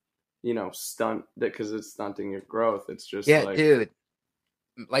 you know, stunt that because it's stunting your growth. It's just dude.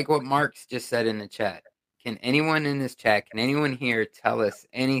 Like what Mark's just said in the chat. Can anyone in this chat, can anyone here tell us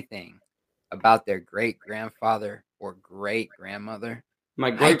anything about their great grandfather or great grandmother?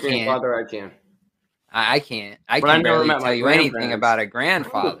 My great grandfather, I can. I can't. I can't barely tell you anything about a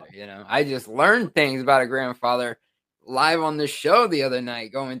grandfather. You know, I just learned things about a grandfather live on the show the other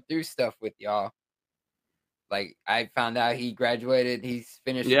night, going through stuff with y'all. Like, I found out he graduated. He's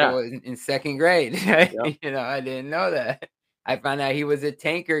finished school in 2nd grade. Yep. You know, I didn't know that. I found out he was a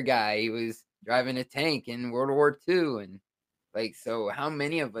tanker guy. He was driving a tank in World War II. And like, so how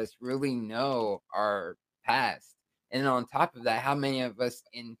many of us really know our past? And on top of that, how many of us,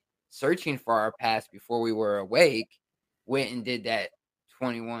 in searching for our past before we were awake, went and did that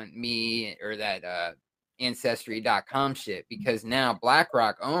 21Me or that Ancestry.com shit? Because now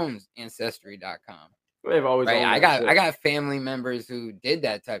BlackRock owns Ancestry.com. They've always owned that I got family members who did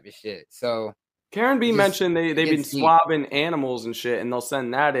that type of shit. So Karen B mentioned they've been swabbing animals and shit, and they'll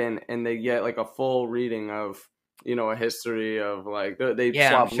send that in, and they get like a full reading of, you know, a history of like they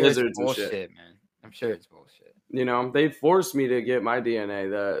swab lizards and shit. Man. I'm sure it's bullshit. You know, they forced me to get my DNA.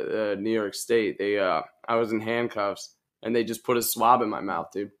 The New York State, I was in handcuffs, and they just put a swab in my mouth,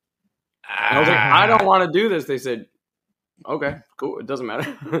 dude. And I was like, I don't want to do this. They said, okay, cool, it doesn't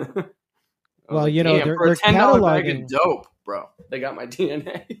matter. Well, like, you know, for they're a $10 bag cataloging of dope, bro. They got my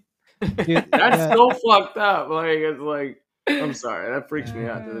DNA. Dude, That's so fucked up. Like, it's like, I'm sorry, that freaks me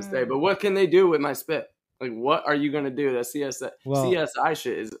out to this day. But what can they do with my spit? Like, what are you gonna do? That CSI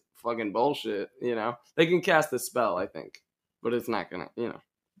shit is fucking bullshit. You know, they can cast a spell, I think, but it's not gonna, you know.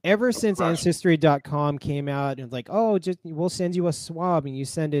 Ever since Ancestry.com came out and like, oh, just we'll send you a swab and you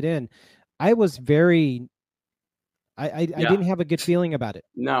send it in, I was very, I didn't have a good feeling about it.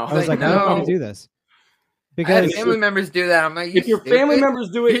 No, I was like, I don't want to do this. Because family members do that. I'm like, if your family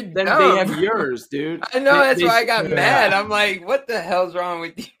members do it, then they have yours, dude. I know, that's why I got mad. I'm like, what the hell's wrong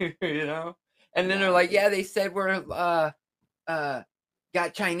with you? You know? And then they're like, yeah, they said we're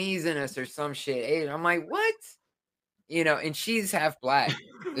got Chinese in us or some shit. And I'm like, what? You know, and she's half black.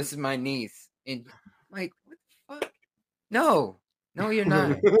 This is my niece. And I'm like, what the fuck? No, you're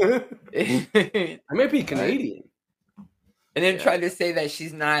not. I may be Canadian. And then tried to say that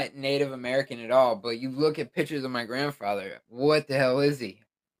she's not Native American at all. But you look at pictures of my grandfather. What the hell is he?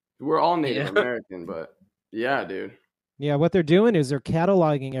 We're all Native American, but yeah, dude. Yeah, what they're doing is they're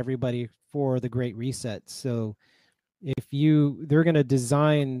cataloging everybody for the Great Reset. So if they're going to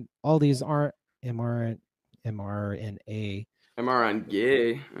design all these mRNA. mRNA,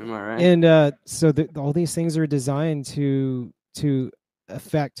 am I right? And so all these things are designed to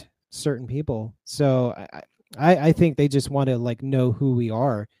affect certain people. So I think they just want to like know who we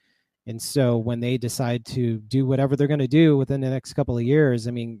are. And so when they decide to do whatever they're going to do within the next couple of years,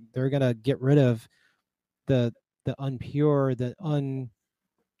 I mean, they're going to get rid of the unpure,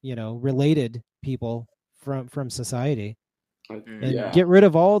 related people from society, and get rid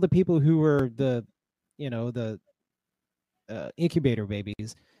of all the people who were the incubator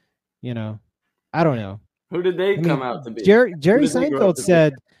babies. You know, I don't know. Who did they come out to be? Jerry Seinfeld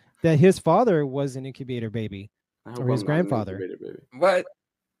said that his father was an incubator baby, or his grandfather. What?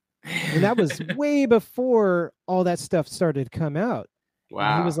 And that was way before all that stuff started to come out.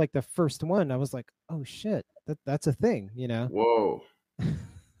 Wow. And he was like the first one. I was like, oh shit, that's a thing, you know? Whoa.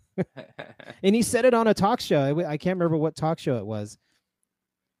 And he said it on a talk show. I can't remember what talk show it was.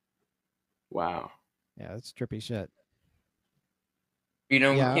 Wow. Yeah, it's trippy shit. You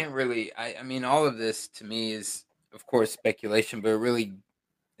know, we can't really, I mean, all of this to me is, of course, speculation, but really,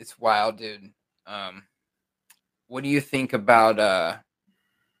 it's wild, dude. What do you think about,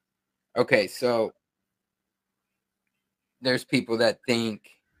 okay, so there's people that think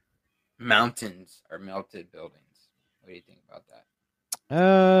mountains are melted buildings. What do you think about that?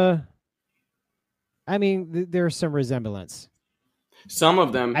 I mean, there's some resemblance. Some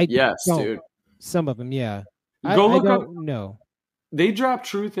of them, yes, dude. Some of them, yeah. Go look up. No. They drop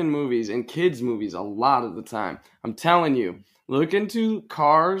truth in movies and kids' movies a lot of the time. I'm telling you, look into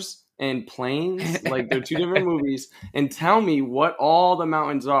Cars and Planes, like they're two different movies, and tell me what all the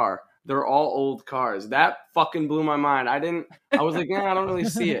mountains are. they're all old cars. That fucking blew my mind. I was like, I don't really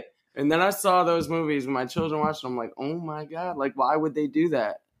see it. And then I saw those movies when my children watched them. I'm like, oh my God, like, why would they do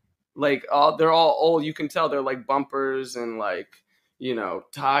that? Like, they're all old. You can tell they're like bumpers and like, you know,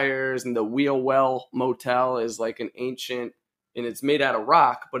 tires, and the Wheel Well Motel is like an ancient, and it's made out of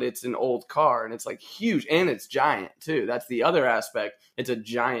rock, but it's an old car, and it's like huge, and it's giant too. That's the other aspect. It's a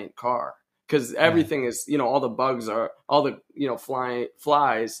giant car because everything is, you know, all the bugs are, all the, you know,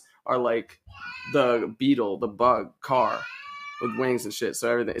 flies are like the beetle, the bug car with wings and shit.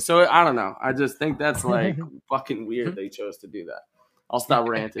 So everything. So I don't know. I just think that's like fucking weird they chose to do that. I'll stop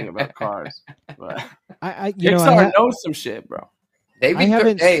ranting about cars. But Pixar knows some shit, bro. They be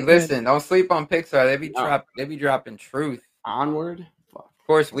hey, listen, don't sleep on Pixar. They be dropping truth. Onward. Of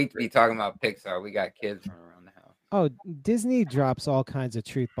course, we be talking about Pixar. We got kids running around the house. Oh, Disney drops all kinds of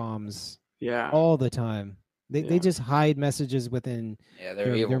truth bombs. Yeah. All the time. They just hide messages within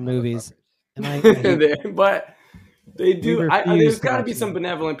their movies. And but they do. There's got to be some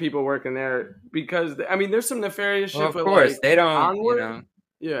benevolent people working there because I mean, there's some nefarious shit. Of course, like, they don't. Onward, you know,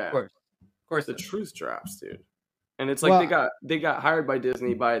 yeah, of course, the truth drops, dude. And it's like they got hired by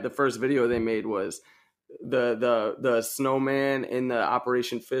Disney by the first video they made was the snowman in the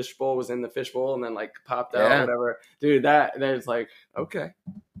Operation Fishbowl was in the fishbowl and then like popped out or whatever. Dude, that's like, okay,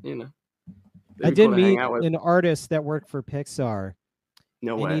 you know. I did meet an artist that worked for Pixar.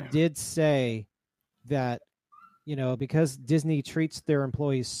 No way. And he did say that, you know, because Disney treats their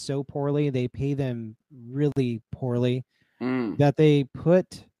employees so poorly, they pay them really poorly, that they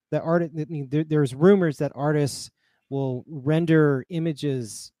put the art. I mean, there's rumors that artists will render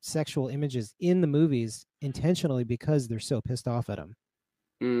images, sexual images in the movies intentionally because they're so pissed off at them.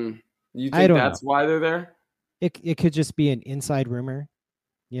 You think that's why they're there? It could just be an inside rumor,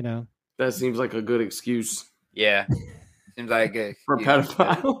 you know? That seems like a good excuse. Yeah. Seems like a for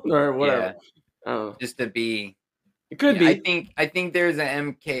pedophile or whatever. Yeah. Just to be. It could be. I think there's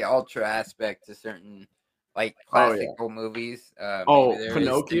an MK Ultra aspect to certain like classical movies.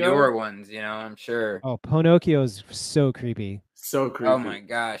 Pinocchio, the newer ones, you know. I'm sure. Oh, Pinocchio is so creepy. So creepy. Oh my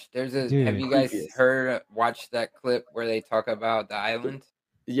gosh, have you guys watched that clip where they talk about the island?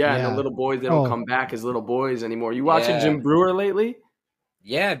 Yeah, and the little boys, they don't come back as little boys anymore. You watching Jim Brewer lately?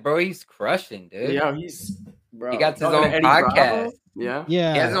 Yeah, bro, he's crushing, dude. Yeah, he got his own podcast. Bravo? Yeah, he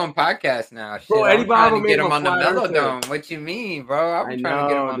has his own podcast now. Shit, bro, Eddie Bravo made get him on the Melodome. What you mean, bro? I'm trying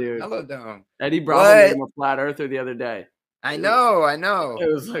to get him on the Melodome. Eddie Bravo made him a flat earther the other day. I know.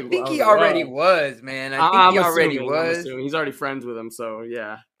 It was like, I think he already was, man. I think he already was. He's already friends with him, so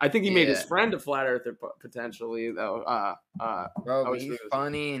yeah. I think he made his friend a flat earther potentially, though. Bro, he's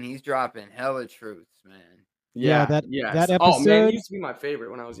funny and he's dropping hella truths, man. Yeah, that episode. Oh man, he used to be my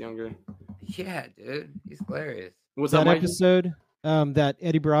favorite when I was younger. Yeah, dude, he's hilarious. What's that up, episode? That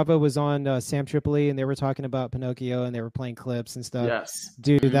Eddie Bravo was on Sam Tripoli, and they were talking about Pinocchio, and they were playing clips and stuff. Yes,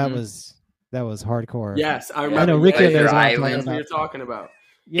 dude, that was hardcore. Yes, I remember. I know Rico knows what you're talking about.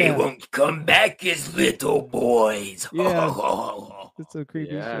 Yeah. They won't come back as little boys. Yeah, it's so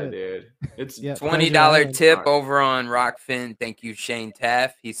creepy. Yeah, shit. Dude. It's $20 tip over on Rockfin. Thank you, Shane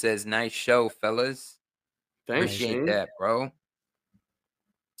Taff. He says, "Nice show, fellas." Thanks, Appreciate Shane. that, bro.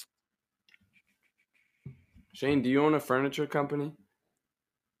 Shane, do you own a furniture company?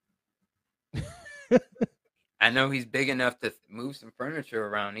 I know he's big enough to move some furniture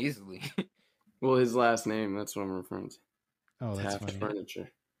around easily. Well, his last name, that's what I'm referring to. Oh, that's Taft funny.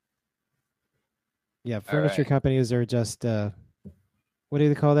 Furniture. Yeah, furniture companies are just what do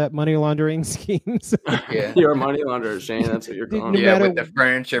they call that? Money laundering schemes. Yeah, you're a money launderer, Shane. That's what you're calling. With the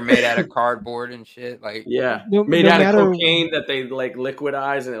furniture made out of cardboard and shit. Like made out of cocaine that they like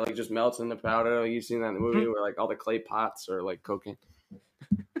liquidize and it like just melts into powder. Like, you've seen that in the movie where like all the clay pots are like cocaine.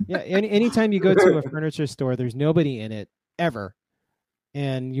 Yeah, anytime you go to a furniture store, there's nobody in it ever,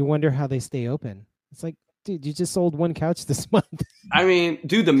 and you wonder how they stay open. It's like, dude, you just sold one couch this month. I mean,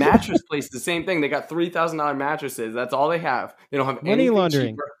 dude, the mattress place, the same thing. They got $3,000 mattresses. That's all they have. They don't have money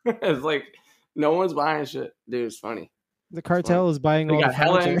laundering. It's like no one's buying shit, dude. It's funny. The cartel is buying all the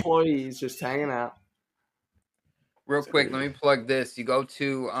hella furniture. Employees just hanging out. Real quick, let me plug this. You go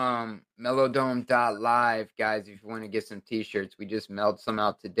to melodome.live, guys, if you want to get some t-shirts. We just mailed some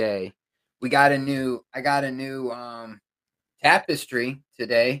out today. I got a new tapestry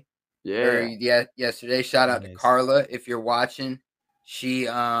today. Yesterday. Shout out to Carla if you're watching. She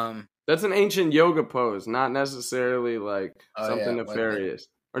that's an ancient yoga pose, not necessarily like something nefarious.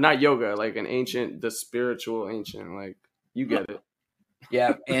 Or not yoga, like the spiritual ancient, like you get it.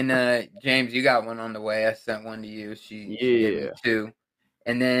 Yeah, and James, you got one on the way. I sent one to you. She gave me two.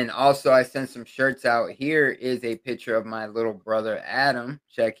 And then also I sent some shirts out. Here is a picture of my little brother Adam.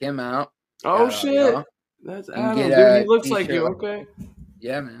 Check him out. Oh shit, that's Adam. Dude, he looks like you. Okay.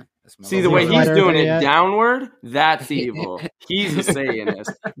 Yeah, man. See the way he's doing it downward? That's evil. He's a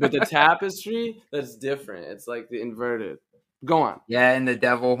Satanist. But the tapestry, that's different. It's like the inverted. Go on. Yeah, and the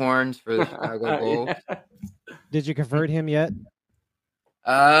devil horns for the Chicago Bulls. Yeah. Did you convert him yet? He's a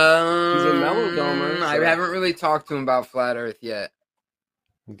Melodomer. So. I haven't really talked to him about Flat Earth yet.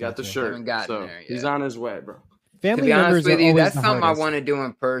 He got the shirt. So he's on his way, bro. Family to be honest with you, that's something hardest. I want to do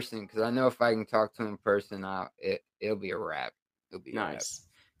in person because I know if I can talk to him in person, it'll be a wrap. It'll be nice.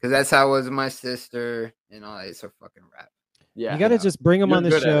 Because that's how it was with my sister and all that. It's a fucking rap. Yeah. You got to just bring him on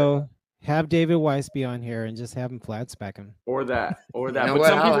the show, have David Weiss be on here, and just have him flat spec him. Or that. You know but what?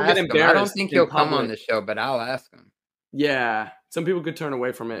 some people get embarrassed. I don't think he'll come on the show, but I'll ask him. Yeah. Some people could turn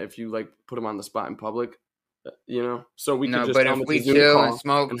away from it if you like put him on the spot in public. You know, so we could just. But if we chill and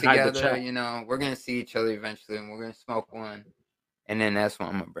smoke together, you know, we're gonna see each other eventually, and we're gonna smoke one, and then that's when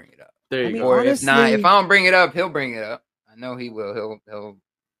I'm gonna bring it up. There you go. Or honestly, if not, if I don't bring it up, he'll bring it up. I know he will. He'll.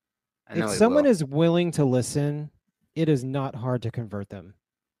 If someone is willing to listen, it is not hard to convert them.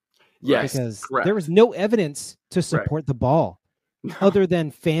 Yes, because correct. there was no evidence to support the ball, other than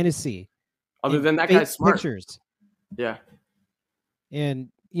fantasy. Other than that guy's smart. Pictures. Yeah, and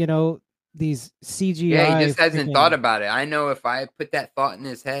you know. These CGI. Yeah, he just hasn't thought about it. I know if I put that thought in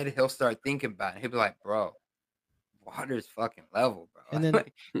his head, he'll start thinking about it. He'll be like, "Bro, water's fucking level, bro." And then,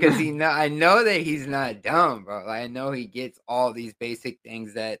 because I know that he's not dumb, bro. Like, I know he gets all these basic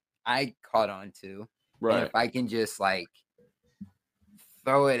things that I caught on to. Right. And if I can just like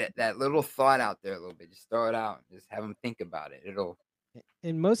throw it that little thought out there a little bit, just throw it out, just have him think about it. It'll.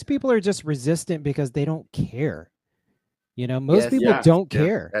 And most people are just resistant because they don't care. You know, most people don't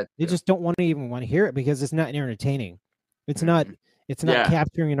care. They just don't want to hear it because it's not entertaining. It's not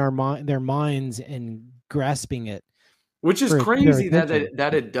capturing their minds and grasping it. Which is crazy that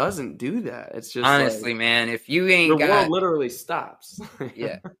it doesn't do that. It's just honestly, man, if you ain't the world literally stops.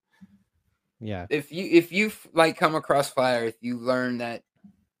 Yeah. Yeah. If you like come across fire, if you learn that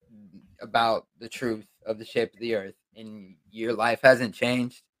about the truth of the shape of the earth and your life hasn't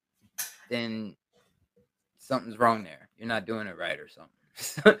changed, then something's wrong there. You're not doing it right or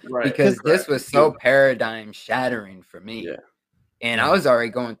something. Right. Because this was so paradigm shattering for me. Yeah. And I was already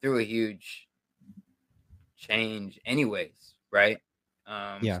going through a huge change anyways, right?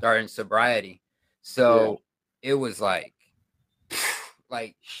 Starting sobriety. So it was like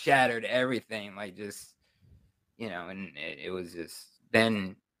shattered everything, like just, you know, and it was just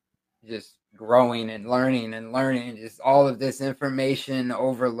then just growing and learning, just all of this information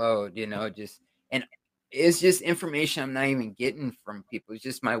overload, you know, and it's just information I'm not even getting from people. It's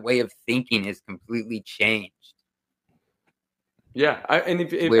just my way of thinking is completely changed. Yeah,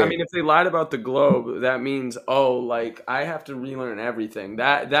 if they lied about the globe, that means I have to relearn everything.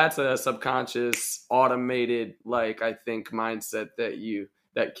 That's a subconscious, automated, I think mindset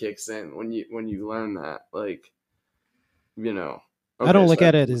that kicks in when you learn that. You know, I don't look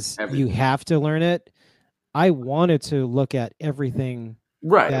at it as you have to learn it. I wanted to look at everything.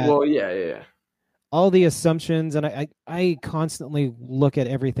 Right. Well, yeah. All the assumptions, and I constantly look at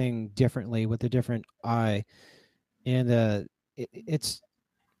everything differently with a different eye, and it's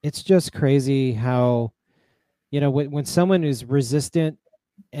just crazy how, you know, when someone is resistant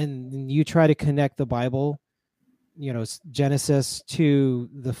and you try to connect the Bible, you know, Genesis to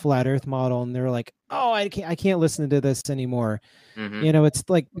the flat Earth model, and they're like, "Oh, I can't listen to this anymore." Mm-hmm. You know, it's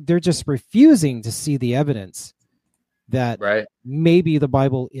like they're just refusing to see the evidence that maybe the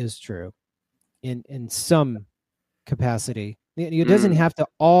Bible is true. In some capacity, it doesn't have to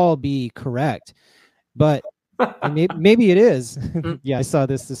all be correct, but maybe it is. Yeah, I saw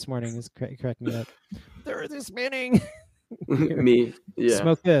this morning. It's cracking me up. The Earth is spinning. Me, yeah.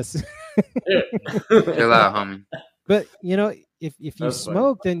 Smoke this. Chill out, homie. But you know, if you That's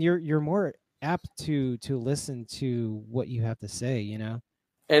smoke, then you're more apt to listen to what you have to say. You know.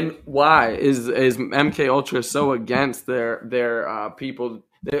 And why is MK Ultra so against their people?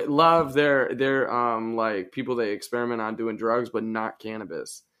 They love their people they experiment on doing drugs, but not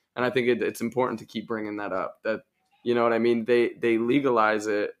cannabis. And I think it's important to keep bringing that up. That, you know what I mean? They legalize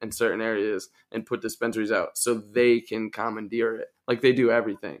it in certain areas and put dispensaries out so they can commandeer it. Like they do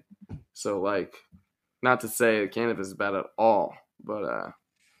everything. So not to say cannabis is bad at all, but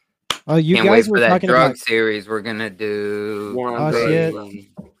you can't guys wait were for that talking drug about series we're gonna do.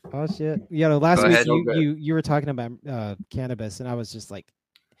 Oh shit! Yeah, last week you were talking about cannabis, and I was just like,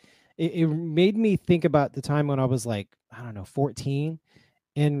 it made me think about the time when I was 14,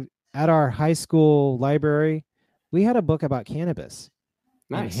 and at our high school library, we had a book about cannabis,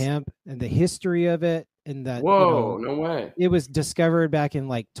 and hemp and the history of it. And that, whoa, no way. It was discovered back in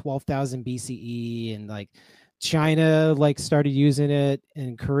like 12,000 BCE, and like China like started using it,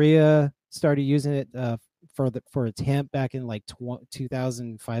 and Korea started using it for its hemp back in like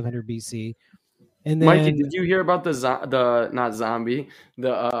 2,500 BC. And then, Mikey, did you hear about the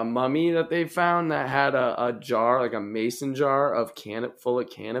mummy that they found that had a jar, like a mason jar of full of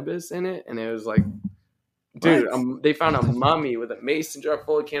cannabis in it? And it was like, dude, they found a mummy with a mason jar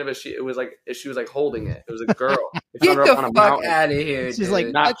full of cannabis. She was like holding it. It was a girl. Get the fuck out of here. She's dude. like,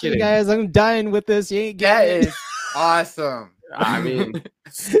 not kidding, guys. I'm dying with this. You ain't getting that is awesome. I mean,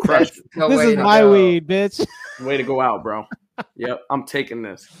 crush. This is my weed, bitch. Way to go out, bro. Yep, I'm taking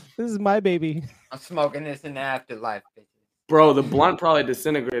this. This is my baby. I'm smoking this in the afterlife, bitch. Bro, the blunt probably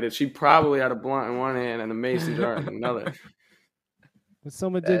disintegrated. She probably had a blunt in one hand and a mason jar in another. When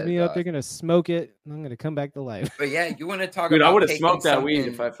someone dig me up, they're gonna smoke it, and I'm gonna come back to life. But yeah, you want to talk Dude, about I would have smoked that weed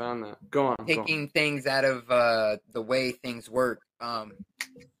if I found that. Go on. Taking things out of the way things work.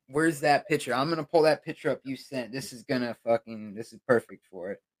 Where's that picture? I'm gonna pull that picture up you sent. This is perfect for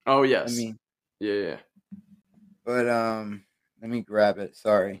it. Oh yes. I mean, yeah. But let me grab it.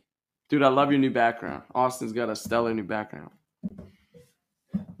 Sorry. Dude, I love your new background. Austin's got a stellar new background.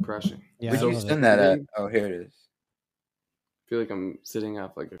 Crushing. Yeah, where'd you send that at? Oh, here it is. I feel like I'm sitting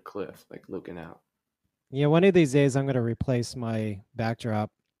up like a cliff, like looking out. Yeah, one of these days I'm gonna replace my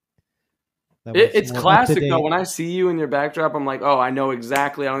backdrop. It's classic though. When I see you in your backdrop, I'm like, oh, I know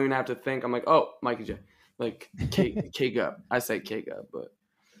exactly. I don't even have to think. I'm like, oh, Mikey J. Like cake up. I say cake up, but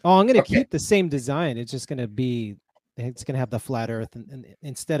I'm gonna keep the same design. It's just gonna have the flat Earth and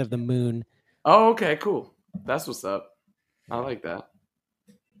instead of the moon. Oh, okay, cool. That's what's up. I like that.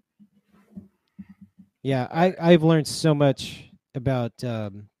 Yeah, I've learned so much about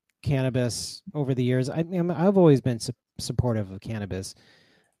cannabis over the years. I've always been supportive of cannabis,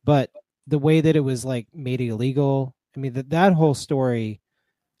 but the way that it was like made illegal, I mean that whole story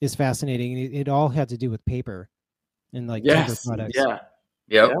is fascinating. It all had to do with paper and like paper products.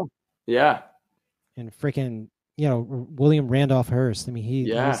 Yeah. Yeah. And freaking, William Randolph Hearst. I mean,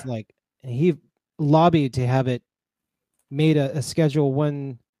 he lobbied to have it made a Schedule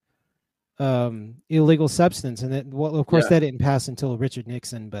 1 illegal substance, and of course that didn't pass until Richard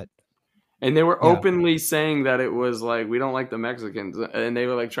Nixon. And they were openly saying that it was like, we don't like the Mexicans, and they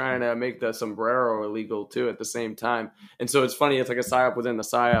were like trying to make the sombrero illegal too at the same time. And so it's funny, it's like a psyop within the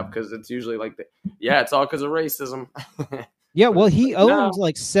psyop, because it's usually like it's all because of racism. Yeah, well, he owns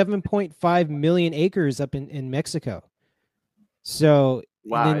like 7.5 million acres up in Mexico. So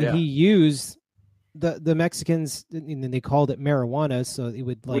he used the Mexicans, and then they called it marijuana. So it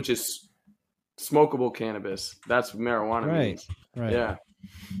would like, which is smokable cannabis. That's what marijuana means. Right.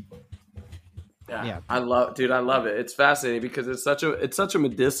 Yeah. I love it. It's fascinating because it's such a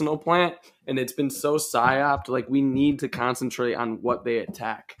medicinal plant, and it's been so psyoped. Like, we need to concentrate on what they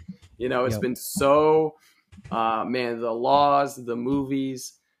attack. It's been so the laws, the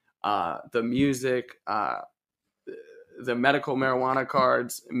movies, the music, the medical marijuana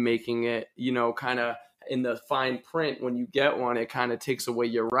cards, making it, kind of in the fine print. When you get one, it kind of takes away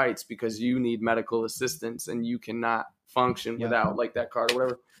your rights because you need medical assistance and you cannot function without like that card or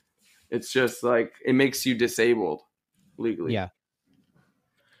whatever. It's just like, it makes you disabled legally. Yeah.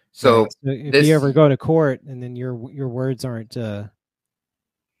 So if you ever go to court and then your words aren't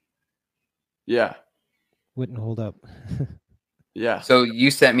wouldn't hold up. Yeah. So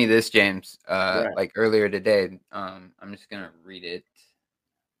you sent me this, James, like earlier today. I'm just gonna read it.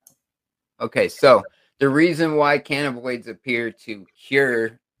 Okay, so the reason why cannabinoids appear to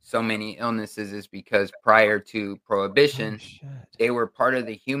cure so many illnesses is because prior to prohibition, they were part of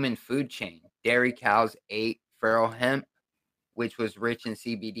the human food chain. Dairy cows ate feral hemp, which was rich in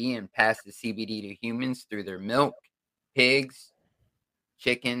CBD, and passed the CBD to humans through their milk. Pigs,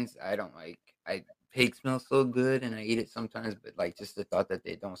 chickens, pig smells so good, and I eat it sometimes, but like just the thought that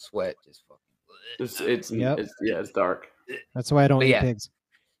they don't sweat, just fucking. It's dark. That's why I don't eat pigs.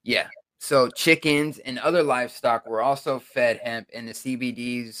 Yeah. So chickens and other livestock were also fed hemp, and the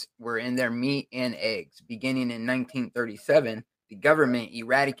CBDs were in their meat and eggs. Beginning in 1937, the government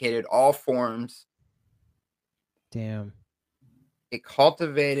eradicated all forms. Damn. It got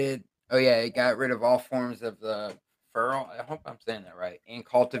rid of all forms of the feral, I hope I'm saying that right, and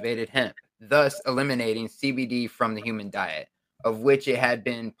cultivated hemp, thus eliminating CBD from the human diet, of which it had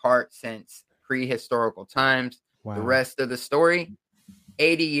been part since prehistorical times. Wow. The rest of the story,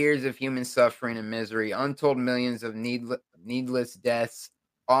 80 years of human suffering and misery, untold millions of needless deaths,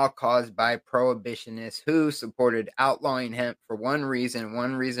 all caused by prohibitionists who supported outlawing hemp for one reason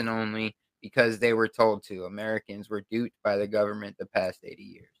only, because they were told to. Americans were duped by the government the past 80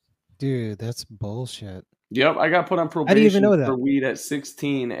 years. Dude, that's bullshit. Yep, I got put on probation How do you even know that? for weed at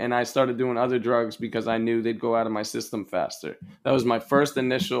 16, and I started doing other drugs because I knew they'd go out of my system faster. That was my first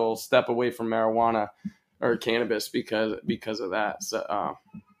initial step away from marijuana or cannabis because of that. So,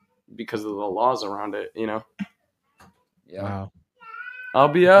 because of the laws around it, you know. Yeah. Wow. I'll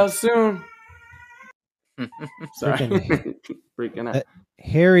be out soon. Sorry, freaking out.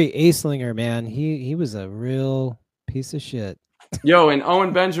 Harry Aislinger, man, he was a real piece of shit. Yo, and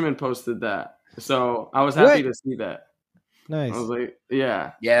Owen Benjamin posted that, so I was happy to see that. Nice. I was like,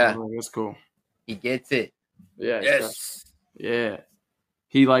 yeah, that's cool. He gets it. Yeah. Yes. Yeah.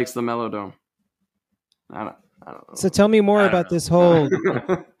 He likes the Melodome. I don't know. So tell me more about this whole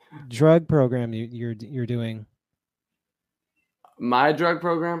drug program you're doing. My drug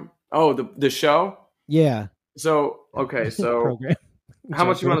program? Oh, the show? Yeah. So okay, so program. How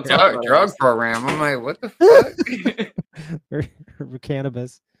much you want to talk about? Drug program. I'm like, what the fuck? or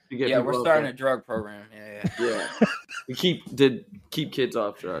cannabis. Yeah, we're starting a drug program. Yeah. We keep kids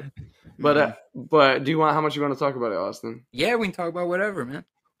off drugs. But do you want how much you want to talk about it, Austin? Yeah, we can talk about whatever, man.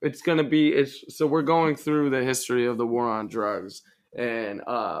 So we're going through the history of the war on drugs, and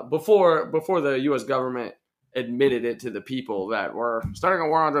before the U.S. government admitted it to the people that we're starting a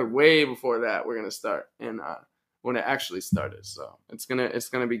war on drugs, way before that we're gonna start, and when it actually started. So it's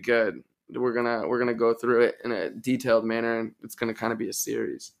gonna be good. We're gonna go through it in a detailed manner, and it's gonna kind of be a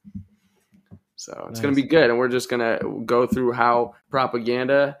series. So it's gonna be good, and we're just gonna go through how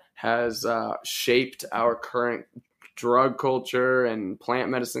propaganda has shaped our current drug culture and plant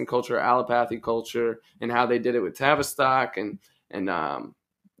medicine culture, allopathy culture, and how they did it with Tavistock and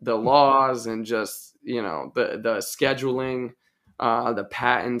the laws and just the scheduling, the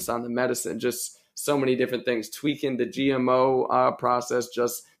patents on the medicine, just so many different things, tweaking the GMO process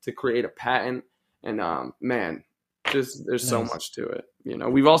just to create a patent. And man, there's so much to it.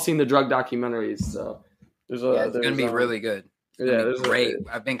 We've all seen the drug documentaries, so it's gonna be really good. It's great.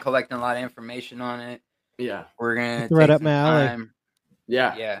 I've been collecting a lot of information on it. Yeah, we're gonna right up my alley.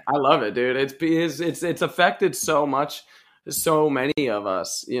 Yeah, I love it, dude. It's affected so much, so many of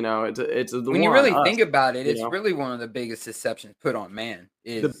us. It's when you really think about it, it's really one of the biggest deceptions put on man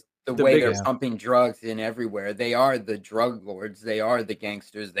is the way they're pumping drugs in everywhere. They are the drug lords. They are the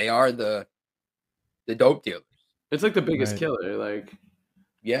gangsters. They are the dope dealers. It's like the biggest killer. Like,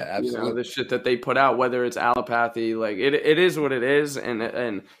 yeah, absolutely. The shit that they put out, whether it's allopathy, like it is what it is,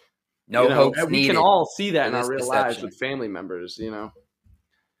 and no hoax we needed. can all see that in our real deception. lives with family members.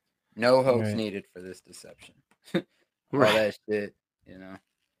 No hoax needed for this deception. All that shit.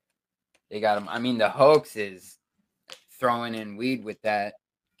 They got them. I mean, the hoax is throwing in weed with that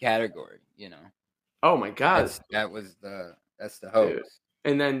category. Oh my god, that's the hoax. Dude.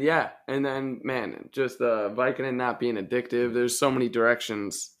 And then man, just the Vicodin not being addictive. There's so many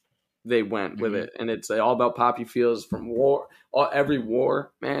directions they went with it, and it's all about poppy fields from war. Every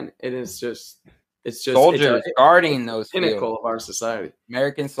war, man, it's just soldiers guarding those pinnacle fields. Of our society.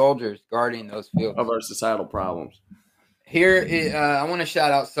 American soldiers guarding those fields of our societal problems. Here, I want to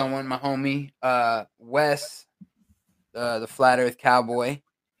shout out someone, my homie, Wes, the Flat Earth Cowboy.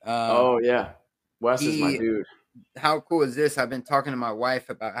 Oh yeah, Wes is my dude. How cool is this? I've been talking to my wife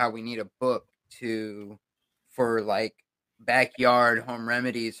about how we need a book for like backyard home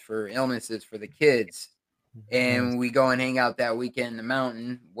remedies for illnesses for the kids. And we go and hang out that weekend in the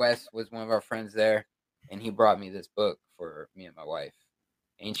mountain. Wes was one of our friends there, and he brought me this book for me and my wife.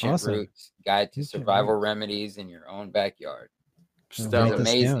 Ancient Roots, Guide to Survival Remedies in Your Own Backyard. That was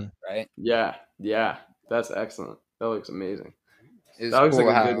amazing, right? Yeah. That's excellent. That looks amazing. That looks cool,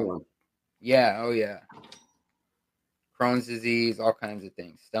 like a good one. Yeah, oh yeah. Crohn's disease, all kinds of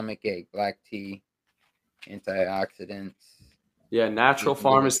things. Stomach ache, black tea, antioxidants. Yeah, natural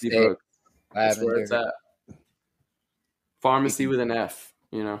pharmacy book. That's where it's at. Pharmacy with an F,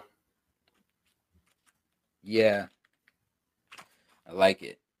 Yeah. I like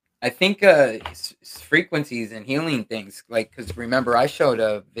it. I think frequencies and healing things, like, because remember, I showed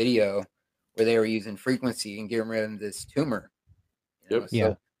a video where they were using frequency and getting rid of this tumor.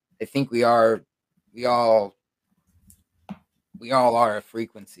 So I think we all are a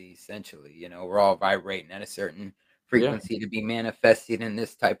frequency, essentially. We're all vibrating at a certain frequency to be manifested in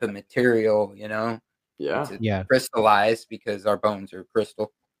this type of material, to crystallize, because our bones are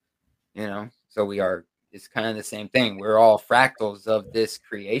crystal, so we are. It's kind of the same thing. We're all fractals of this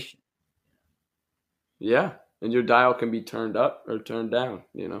creation. Yeah, and your dial can be turned up or turned down,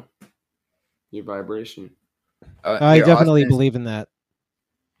 your vibration. I definitely believe in that.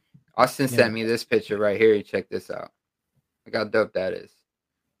 Austin sent me this picture right here. Check this out. Look how dope that is.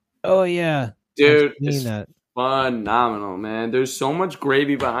 Oh yeah, dude, I've seen it's that. phenomenal, man. There's so much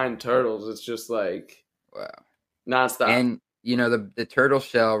gravy behind turtles. It's just like wow, nonstop. And you know the turtle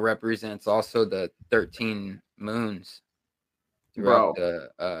shell represents also the 13 moons throughout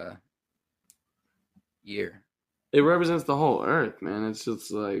the year. It represents the whole Earth, man. It's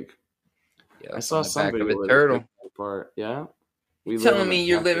just like I saw somebody with a turtle. Part. Yeah, you telling me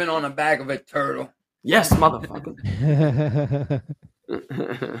you're living on the back of a turtle? Yes, motherfucker.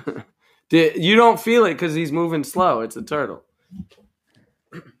 You don't feel it because he's moving slow. It's a turtle.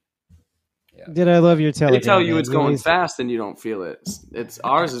 Yeah. Did I love your telegram? They tell you it's going fast and you don't feel it. It's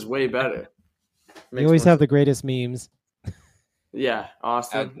ours is way better. You always have the greatest memes. Yeah,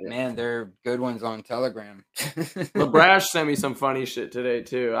 Austin. Man, they're good ones on Telegram. LaBrash sent me some funny shit today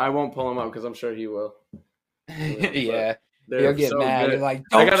too. I won't pull him up because I'm sure he will. Yeah, he'll get mad. Good. He's like,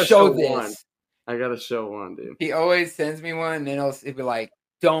 don't show this. One. I gotta show one, dude. He always sends me one, and then he'll be like,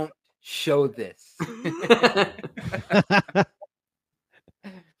 don't show this.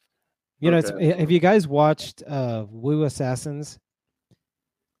 You know, have you guys watched Wu Assassins?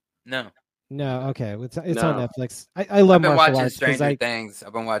 No. No, okay. It's on Netflix. I love martial arts. Stranger Things.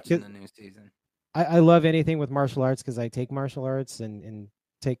 I've been watching the new season. I love anything with martial arts because I take martial arts and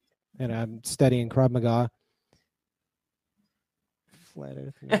I'm studying Krav Maga. Flat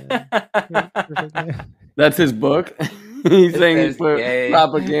Earth Man. That's his book. He's saying he put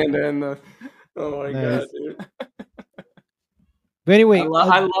propaganda in the. Oh my god, dude. But anyway,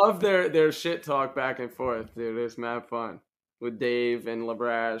 I love their shit talk back and forth, dude. It's mad fun with Dave and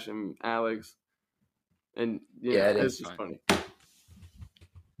LaBrash and Alex, and it's just funny.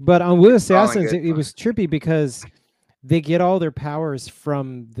 But on Wu Assassins, it was trippy because they get all their powers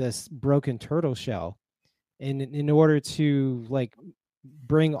from this broken turtle shell, and in order to like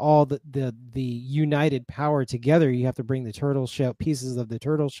bring all the united power together, you have to bring the turtle shell pieces of the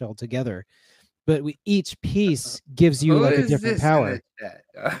turtle shell together. But each piece gives you like a different power.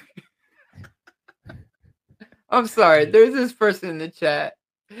 I'm sorry. There's this person in the chat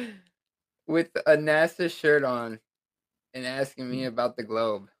with a NASA shirt on and asking me about the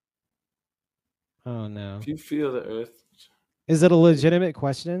globe. Oh no! If you feel the Earth, is it a legitimate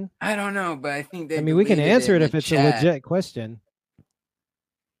question? I don't know, but I think we can answer it if it's a legit question.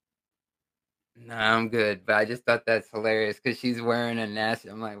 No, I'm good, but I just thought that's hilarious because she's wearing a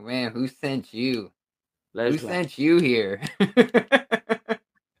NASA. I'm like, man, who sent you? Who sent you here?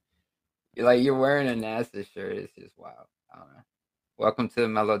 You're wearing a NASA shirt. It's just wild. I don't know. Welcome to the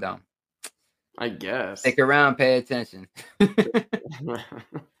Melodome. I guess. Stick around, pay attention.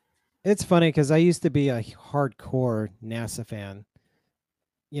 It's funny because I used to be a hardcore NASA fan.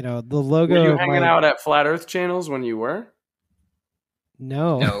 You know, the logo. Were you hanging out at Flat Earth channels when you were?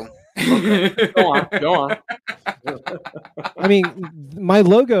 No. Okay. Go on. I mean, my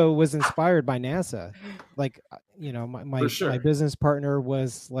logo was inspired by NASA. Like, you know, my business partner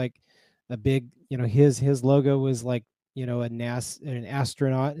was like a big, you know, his logo was like, you know, an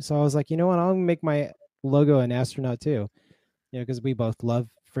astronaut. So I was like, you know what, I'll make my logo an astronaut too. You know, because we both love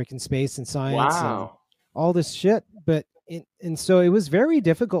freaking space and science and all this shit. But and so it was very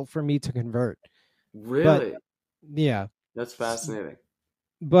difficult for me to convert. Really? But, yeah. That's fascinating.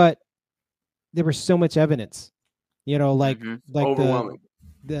 But there was so much evidence, you know, like overwhelming.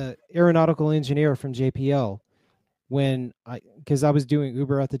 The aeronautical engineer from JPL, because I was doing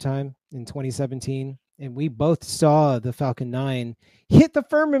Uber at the time in 2017, and we both saw the Falcon 9 hit the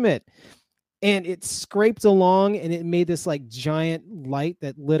firmament, and it scraped along, and it made this like giant light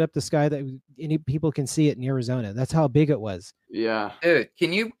that lit up the sky that any people can see it in Arizona. That's how big it was. Yeah, dude.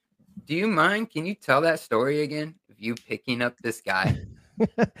 Do you mind? Can you tell that story again? Of you picking up this guy.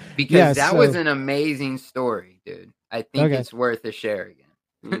 Because that was an amazing story, dude. I think it's worth a share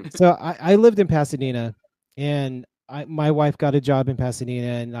again. So I lived in Pasadena, and my wife got a job in Pasadena,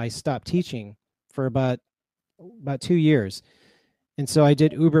 and I stopped teaching for about 2 years. And so I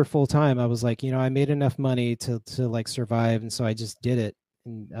did Uber full time. I was like, you know, I made enough money to like survive, and so I just did it.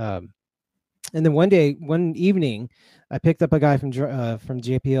 And then one evening, I picked up a guy from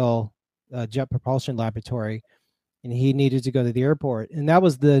JPL Jet Propulsion Laboratory, and he needed to go to the airport. And that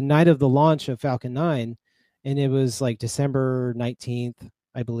was the night of the launch of Falcon 9. And it was like December 19th,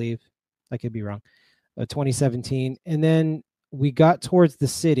 I believe. I could be wrong. 2017. And then we got towards the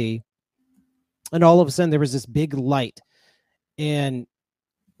city, and all of a sudden there was this big light. And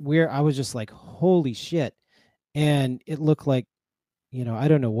I was just like, holy shit. And it looked like, you know, I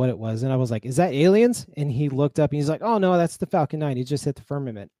don't know what it was. And I was like, is that aliens? And he looked up and he's like, oh no, that's the Falcon 9. He just hit the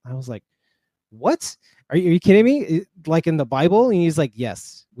firmament. I was like, what? Are you kidding me? Like in the Bible? And he's like,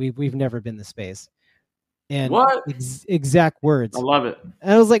 yes, we've never been to space. And what? Exact words. I love it.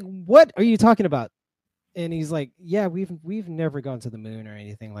 And I was like, what are you talking about? And he's like, yeah, we've never gone to the moon or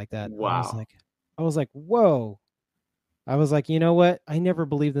anything like that. Wow. I was like, whoa. I was like, you know what? I never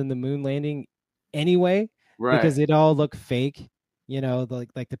believed in the moon landing anyway, because it all looked fake. You know,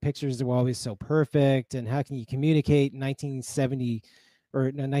 like the pictures were always so perfect. And how can you communicate in 1970 or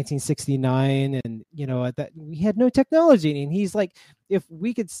 1969? And, you know, at that we had no technology. And he's like, if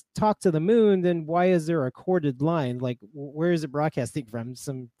we could talk to the moon, then why is there a corded line? Like, where is it broadcasting from?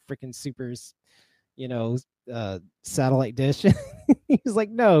 Some freaking supers, you know, satellite dish. He's like,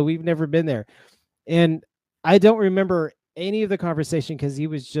 no, we've never been there. And I don't remember any of the conversation because he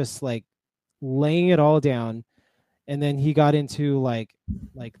was just like laying it all down. And then he got into like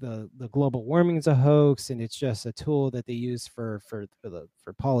the global warming is a hoax and it's just a tool that they use for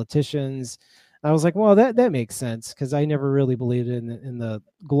politicians. I was like, well, that makes sense, because I never really believed in the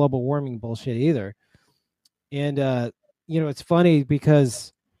global warming bullshit either. And you know, it's funny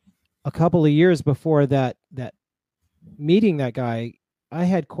because a couple of years before that meeting that guy, I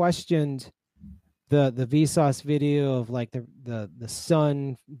had questioned the Vsauce video of like the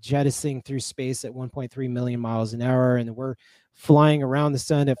sun jettisoning through space at 1.3 million miles an hour, and we're flying around the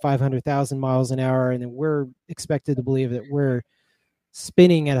sun at 500,000 miles an hour, and then we're expected to believe that we're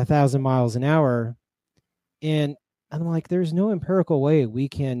spinning at 1,000 miles an hour. And I'm like, there's no empirical way we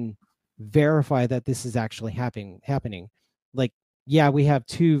can verify that this is actually happening. Like, yeah, we have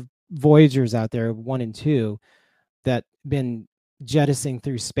two Voyagers out there, 1 and 2, that been jettisoning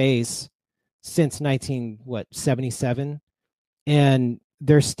through space since 1977, and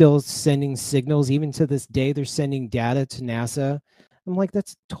they're still sending signals. Even to this day, they're sending data to NASA. I'm like,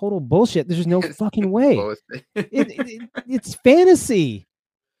 that's total bullshit. There's no fucking way. It's fantasy.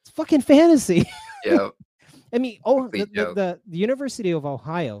 It's fucking fantasy. Yeah. I mean, the University of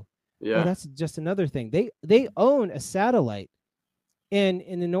Ohio. Yeah, that's just another thing. They own a satellite, and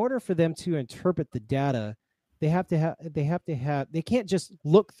in order for them to interpret the data, they can't just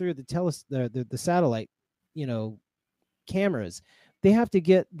look through the satellite, you know, cameras. They have to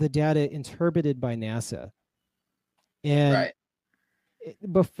get the data interpreted by NASA, and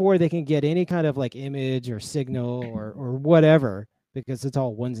before they can get any kind of like image or signal or whatever, because it's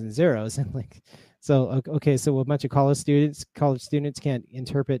all ones and zeros. And like, so okay, so a bunch of college students can't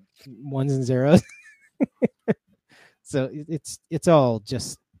interpret ones and zeros. So it's all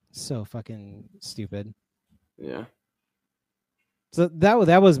just so fucking stupid. Yeah. So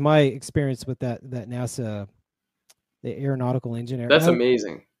that was my experience with that NASA, the aeronautical engineer. That's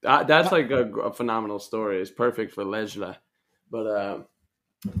amazing. That's like a phenomenal story. It's perfect for Lejla. But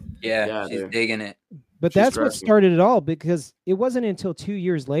yeah, she's digging it. But that's what started it all, because it wasn't until 2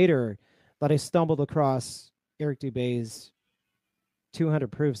 years later that I stumbled across Eric Dubé's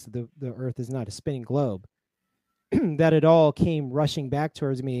 200 proofs that the Earth is not a spinning globe. That it all came rushing back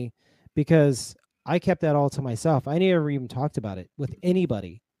towards me, because I kept that all to myself. I never even talked about it with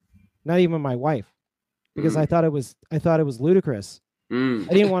anybody, not even my wife, because I thought it was ludicrous. I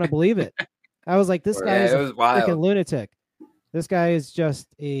didn't want to believe it. I was like, this guy is a freaking lunatic. This guy is just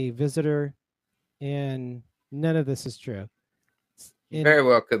a visitor, and none of this is true. He very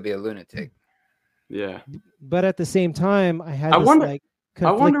well could be a lunatic. Yeah. But at the same time, I had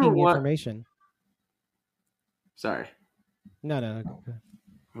conflicting information. Sorry. No.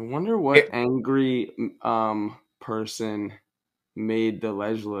 I wonder what angry person made the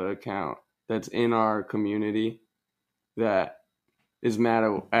Lejla account that's in our community that is mad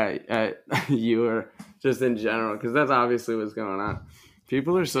at you, or just in general, because that's obviously what's going on.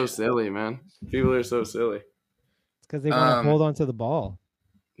 People are so silly, man. People are so silly. It's because they want to hold on to the ball.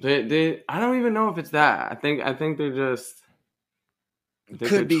 They I don't even know if it's that. I think they're just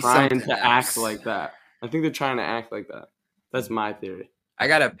they're trying to act like that. I think they're trying to act like that. That's my theory. I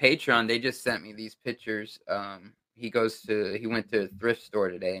got a Patreon. They just sent me these pictures. He went to a thrift store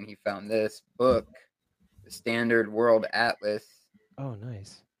today, and he found this book, the Standard World Atlas. Oh,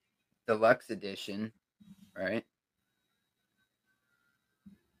 nice. Deluxe edition, right?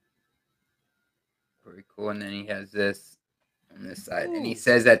 Pretty cool. And then he has this on this side. And he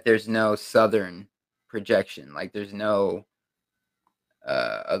says that there's no southern projection. Like, there's no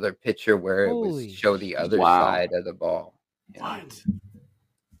other picture where it would show the other side of the ball. What?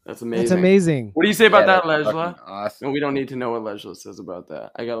 That's amazing. That's amazing. What do you say about that, Lejla? Awesome. No, we don't need to know what Lejla says about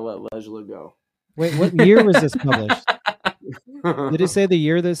that. I gotta let Lejla go. Wait, what year was this published? Did it say the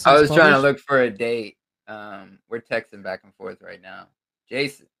year this? I was trying to look for a date. We're texting back and forth right now.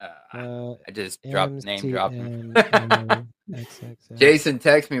 Jason, I just name dropped him. Jason,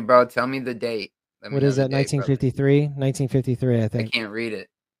 text me, bro. Tell me the date. What is that? 1953. 1953, I think. I can't read it.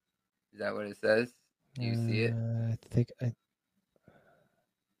 Is that what it says? Do you see it? I think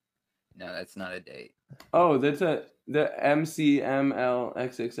No, that's not a date. Oh, that's the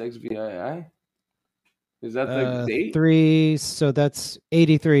MCMLXXXVII. Is that the date? 3. So that's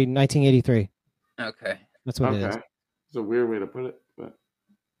 1983. Okay. That's what it is. It's a weird way to put it, but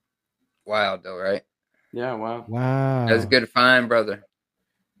wild though, right? Yeah, wow. Wow. That's a good find, brother.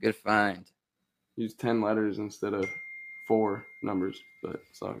 Good find. Use 10 letters instead of 4 numbers, but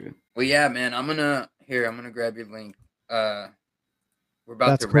it's all good. Well, yeah, man. I'm gonna grab your link. We're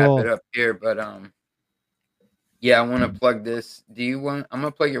about to wrap it up here, but yeah, I want to plug this. I'm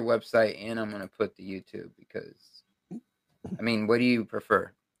gonna plug your website and I'm gonna put the YouTube because, I mean, what do you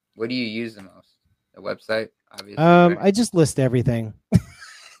prefer? What do you use the most? The website, obviously. Right? I just list everything.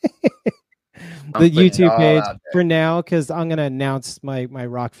 The YouTube page for now, because I'm gonna announce my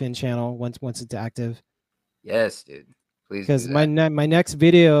Rockfin channel once it's active. Yes, dude. Please. Because my next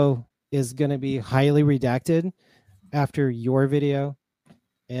video is gonna be highly redacted after your video,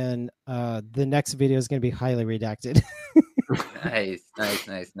 and the next video is gonna be highly redacted. Nice.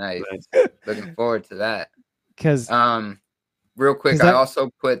 Looking forward to that. Because real quick, I also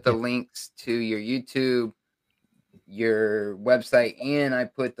put the links to your YouTube, your website, and I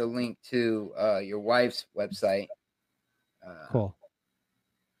put the link to your wife's website. Cool.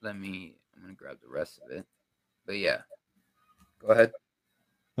 I'm gonna grab the rest of it. But yeah, go ahead.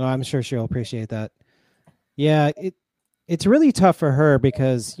 Oh, I'm sure she'll appreciate that. Yeah, it's really tough for her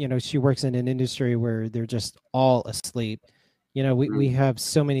because, you know, she works in an industry where they're just all asleep. You know, we have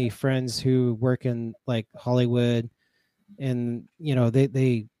so many friends who work in like Hollywood, and you know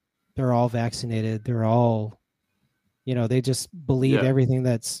they're all vaccinated. They're all, you know, they just believe everything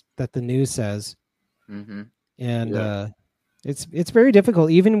that the news says. Mm-hmm. And it's very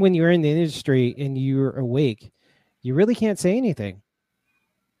difficult, even when you're in the industry and you're awake. You really can't say anything.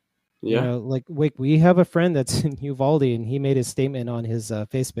 Yeah. You know, like we have a friend that's in Uvalde, and he made a statement on his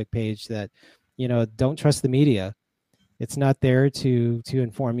Facebook page that, you know, don't trust the media. It's not there to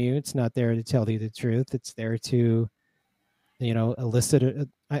inform you. It's not there to tell you the truth. It's there to, you know, elicit.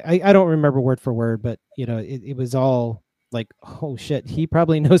 I don't remember word for word, but you know, it was all like, oh shit, he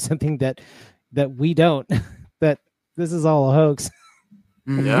probably knows something that we don't. That this is all a hoax.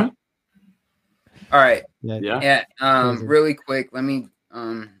 Mm-hmm. Yeah. All right. Yeah. Really quick, let me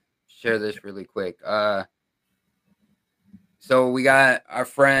share this really quick. So we got our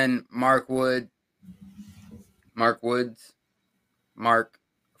friend Mark Woods.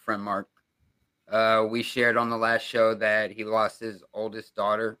 We shared on the last show that he lost his oldest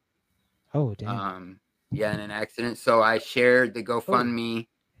daughter. Oh, damn. Yeah, in an accident. So I shared the GoFundMe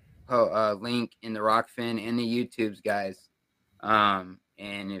link in the Rockfin and the YouTubes, guys.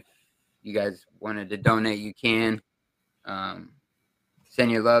 And if you guys wanted to donate, you can. Send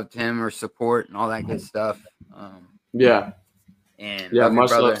your love to him or support and all that good stuff. Yeah. And yeah,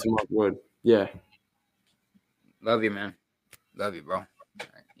 much love to Mark Wood. Yeah. Love you, man. Love you, bro.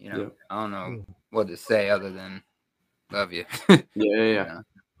 You know, I don't know what to say other than love you. Yeah.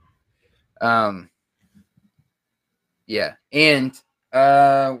 Yeah. And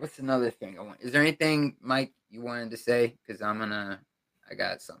what's another thing I want? Is there anything, Mike, you wanted to say? Because I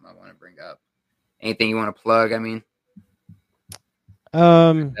got something I want to bring up. Anything you want to plug? I mean, is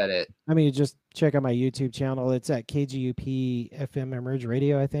that it? I mean, just check out my YouTube channel. It's at KGUP FM Emerge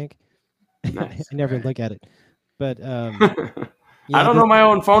Radio, I think. Nice. I never look at it, but I don't know my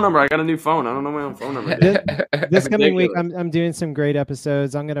own phone number. I got a new phone. I don't know my own phone number. This coming week, I'm doing some great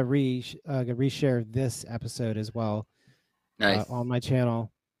episodes. I'm gonna reshare this episode as well. Nice. On my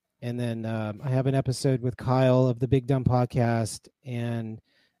channel, and then I have an episode with Kyle of the Big Dumb Podcast and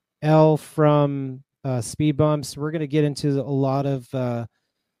Elle from Speed Bumps. We're gonna get into a lot of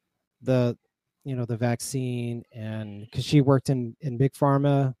the vaccine, and because she worked in Big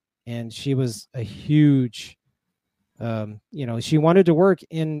Pharma, and she was a huge, she wanted to work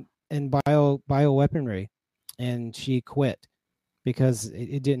in bioweaponry, and she quit because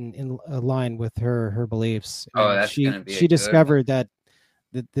it didn't align with her beliefs. Oh, that's she discovered that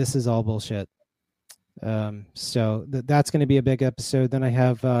this is all bullshit. So that's going to be a big episode. Then I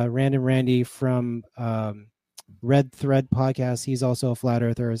have Random Randy from Red Thread Podcast. He's also a flat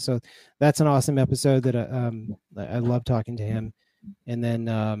earther, so that's an awesome episode that I love talking to him. And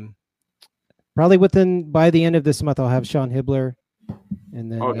then probably by the end of this month, I'll have Sean Hibbler.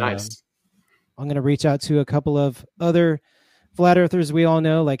 And then nice. I'm going to reach out to a couple of other flat earthers we all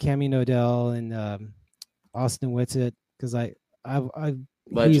know, like Cami Nodell and Austin Whitsitt, because he's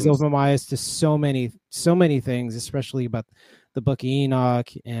opened my eyes to so many things, especially about the Book of Enoch,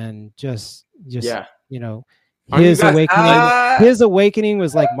 and just his awakening. His awakening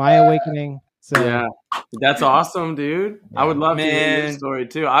was like my awakening. So yeah, that's awesome, dude. I would love to hear your story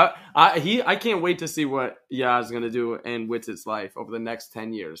too. I can't wait to see what Yaz gonna do in Witz's life over the next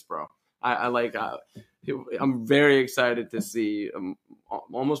 10 years, bro. I'm very excited to see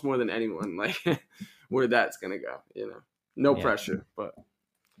almost more than anyone like where that's gonna go. You know, no pressure, but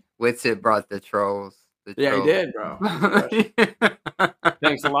Witzit brought the trolls. He did, bro.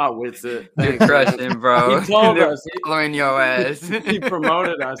 Thanks a lot, Witzit. Thanks, crushing, bro. He told us. Following your ass. He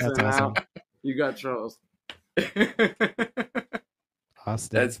promoted us, That's and awesome. now you got trolls.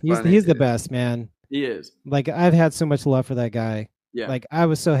 Austin, That's funny, he's the dude. best, man. He is. Like I've had so much love for that guy. Yeah. Like I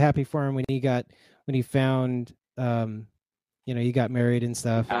was so happy for him when he found, he got married and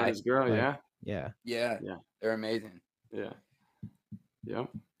stuff. His girl, Like, yeah. Yeah, they're amazing. Yeah. Yeah.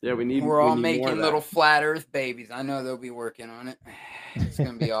 Yeah, we need. We're all we need more making of that. little flat Earth babies. I know they'll be working on it. It's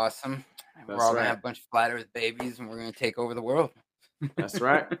gonna be awesome. We're all gonna have a bunch of flat Earth babies, and we're gonna take over the world. That's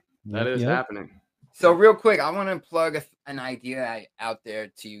right. That is happening. So real quick, I want to plug an idea out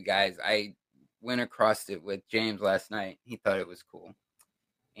there to you guys. I went across it with James last night. He thought it was cool,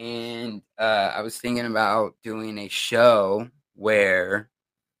 and I was thinking about doing a show where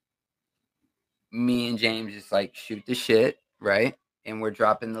me and James just like shoot the shit, right? And we're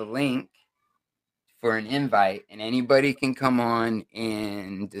dropping the link for an invite, and anybody can come on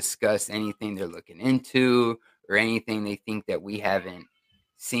and discuss anything they're looking into or anything they think that we haven't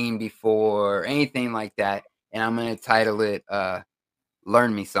seen before or anything like that. And I'm going to title it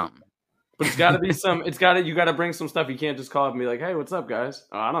Learn Me Something. But it's got to be you got to bring some stuff. You can't just call up and be like, hey, what's up, guys?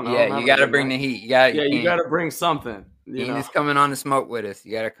 Oh, I don't know. Yeah, you got to bring the heat. You got to bring something. You just coming on to smoke with us.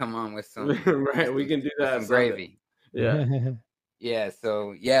 You got to come on with some. Right, we can do that. Some gravy. Yeah. Yeah,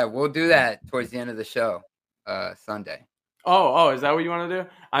 so we'll do that towards the end of the show, Sunday. Oh, is that what you want to do?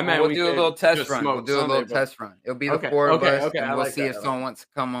 I meant we'll do a little test run. We'll do a little test run. It'll be the four of us, and we'll see if someone wants to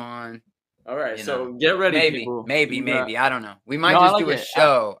come on. All right, so get ready, people. Maybe. I don't know. We might just do a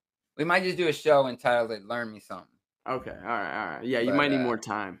show. We might just do a show entitled it "Learn Me Something." Okay, all right. Yeah, you might need more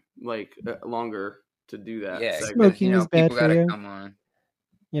time, like longer to do that. Yeah, smoking is bad for you. Come on.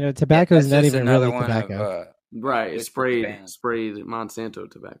 Tobacco is not even really tobacco. Right, it's sprayed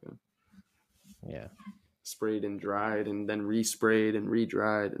Monsanto tobacco. Yeah. Sprayed and dried and then resprayed and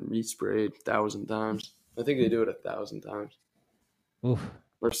redried and resprayed 1,000 times. I think they do it 1,000 times. Oof.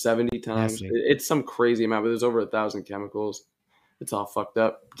 Or 70 times. It's some crazy amount, but there's over 1,000 chemicals. It's all fucked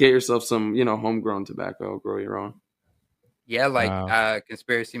up. Get yourself some, homegrown tobacco. Grow your own. Yeah, like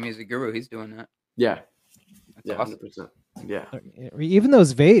Conspiracy Music Guru. He's doing that. Yeah. That's awesome. 100%. Yeah. Even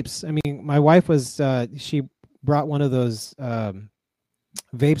those vapes. I mean, my wife was, she brought one of those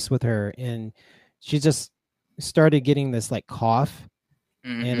vapes with her, and she just started getting this like cough,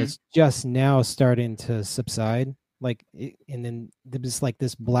 and it's just now starting to subside. And then there was like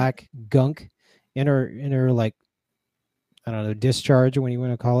this black gunk in her like, I don't know, discharge, when you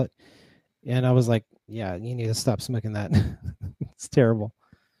want to call it. And I was like, yeah, you need to stop smoking that. It's terrible.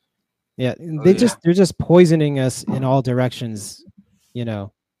 Yeah, they're just poisoning us in all directions.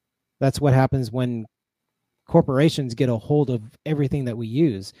 That's what happens when corporations get a hold of everything that we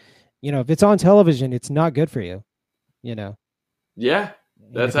use. If it's on television, it's not good for you. Yeah,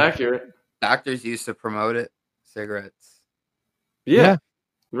 that's accurate. Doctors used to promote it. Cigarettes. Yeah.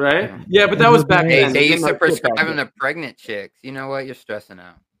 Right. Yeah, but that was back then. They used to prescribe them to pregnant chicks. You know what? You're stressing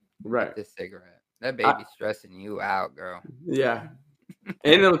out. Right. This cigarette. That baby's stressing you out, girl. Yeah.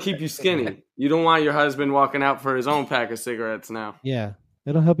 And it'll keep you skinny. You don't want your husband walking out for his own pack of cigarettes now. Yeah.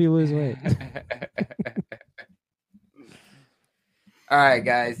 It'll help you lose weight. All right,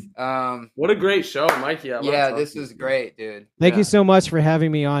 guys. What a great show, Mikey. This was great, dude. Thank you so much for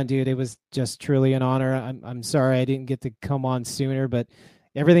having me on, dude. It was just truly an honor. I'm sorry I didn't get to come on sooner, but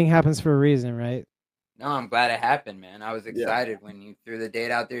everything happens for a reason, right? No, I'm glad it happened, man. I was excited when you threw the date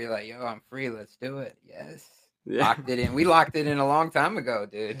out there. You're like, yo, I'm free. Let's do it. Yes. Yeah. Locked it in. We locked it in a long time ago,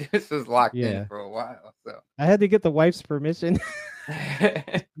 dude. This was locked in for a while. So I had to get the wife's permission.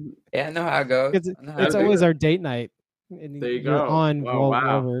 Yeah, I know how it goes. It's always our date night. And there you go. On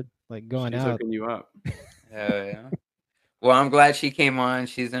while we're like going She's out. hooking you up. Hell yeah. Well, I'm glad she came on.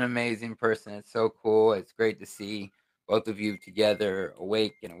 She's an amazing person. It's so cool. It's great to see both of you together,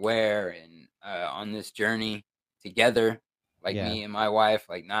 awake and aware, and on this journey together, like me and my wife,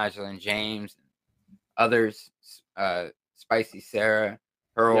 like Najla and James, and others, Spicy Sarah,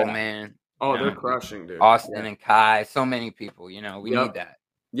 her old man. Oh, they're crushing, dude. Austin and Kai, so many people. We need that.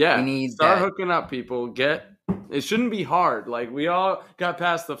 Yeah, we need start that. hooking up, people. It shouldn't be hard. Like, we all got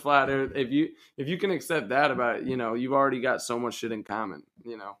past the flat earth. If you can accept that about it, you've already got so much shit in common.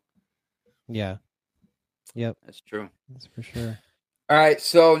 Yeah. Yep. That's true. That's for sure. All right,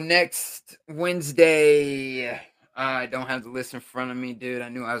 so next Wednesday, I don't have the list in front of me, dude. I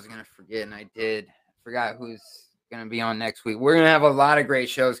knew I was gonna forget, and I did. Forgot who's gonna be on next week. We're gonna have a lot of great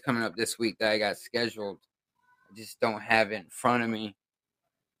shows coming up this week that I got scheduled. I just don't have it in front of me.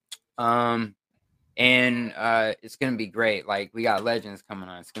 And it's gonna be great. Like, we got legends coming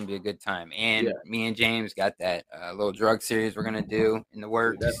on. It's gonna be a good time. And me and James got that little drug series we're gonna do in the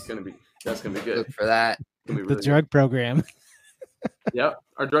works. That's gonna be good. Look for that. Really the drug program. Yep,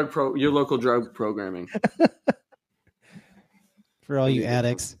 your local drug programming. For all you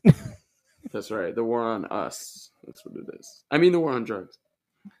addicts. That's right. The war on us. That's what it is. I mean, the war on drugs.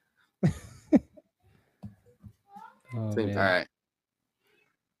 All right.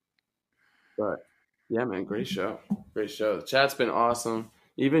 But yeah, man, great show. Great show. The chat's been awesome.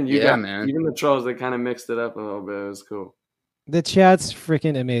 Even even the trolls, they kind of mixed it up a little bit. It was cool. The chat's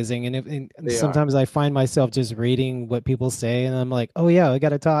freaking amazing, and sometimes I find myself just reading what people say, and I'm like, "Oh yeah, I got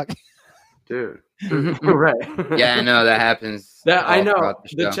to talk." Dude, right? Yeah, I know that happens. That I know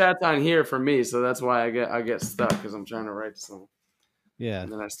the chat's on here for me, so that's why I get stuck because I'm trying to write some. Yeah,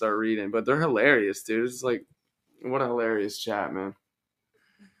 and then I start reading, but they're hilarious, dude. It's like, what a hilarious chat, man.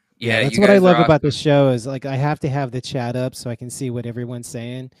 Yeah, that's what I love about the show is like I have to have the chat up so I can see what everyone's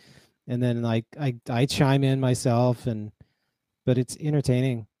saying, and then like I chime in myself but it's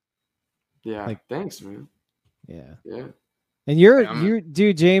entertaining. Yeah. Like, thanks, man. Yeah. Yeah. And you're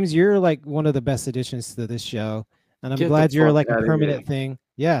dude, James, you're like one of the best additions to this show. And I'm glad you're like a permanent thing.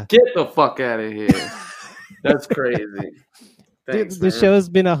 Yeah. Get the fuck out of here. That's crazy. Thanks, dude, the show's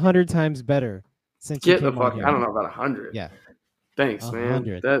been 100 times better since you came the fuck. on here. I don't know about 100. Yeah. Thanks,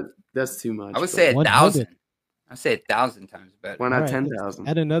 100. man. That's too much. I would say 1,000. I'd say 1,000 times better. Why not 10,000?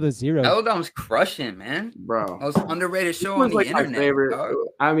 Add another zero. Melodome's crushing, man. Bro. Most underrated show on the internet. My favorite. Dog.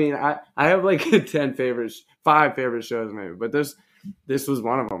 I mean, I have like 5 favorite shows maybe, but this was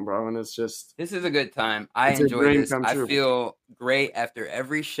one of them, bro. And it's just. This is a good time. I enjoy this. I feel great after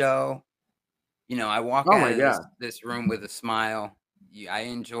every show. You know, I walk out of this room with a smile. I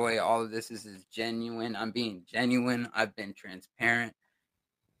enjoy all of this. This is genuine. I'm being genuine. I've been transparent.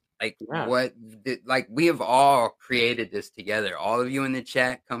 Like we have all created this together. All of you in the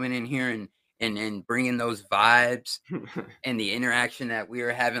chat coming in here and bringing those vibes and the interaction that we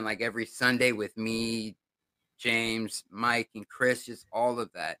are having like every Sunday with me, James, Mike, and Chris, just all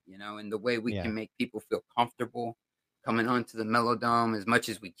of that, you know, and the way we can make people feel comfortable coming onto the Melodome as much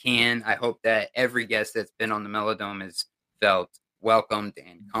as we can. I hope that every guest that's been on the Melodome has felt welcomed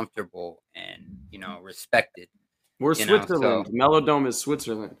and comfortable and, you know, respected. We're Switzerland. Melodome is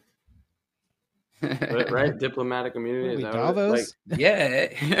Switzerland. Right? Diplomatic immunity. Davos?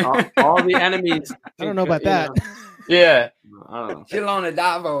 All the enemies. I don't know about that. Yeah. I don't know. Chill on the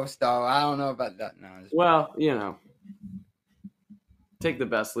Davos, though. I don't know about that. No. Well, you know. Take the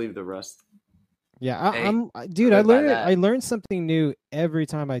best, leave the rest. Yeah, dude, I learned something new every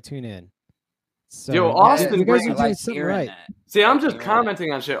time I tune in. So, yo, Austin, you guys are doing something right. See, I'm just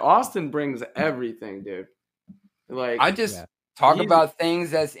commenting on shit. Austin brings everything, dude. Like, I just talk about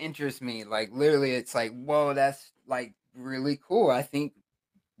things that interest me. Like, literally, it's like, whoa, that's like really cool. I think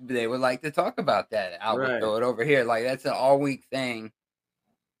they would like to talk about that. I would throw it over here. Like, that's an all week thing.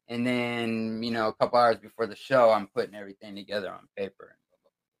 And then, you know, a couple hours before the show, I'm putting everything together on paper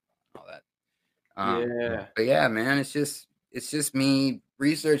and all that. But yeah, man, it's just me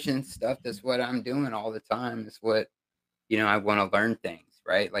researching stuff. That's what I'm doing all the time. It's what, you know, I want to learn things,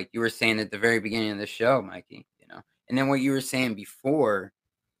 right? Like you were saying at the very beginning of the show, Mikey, you know, and then what you were saying before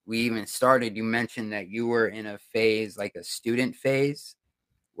we even started, you mentioned that you were in a phase, like a student phase,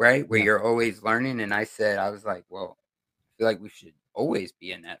 right? Where you're always learning. And I was like, well, I feel like we should always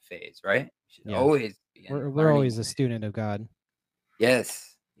be in that phase, right? We should always be we're always a student of God.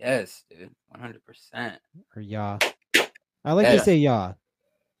 Yes, dude, 100%. Or Yah. I like to say Yah.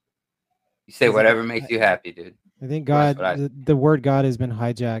 You say whatever makes you happy, dude. I think God, the word God has been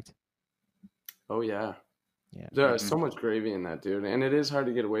hijacked. Oh, yeah. There's so much gravy in that, dude. And it is hard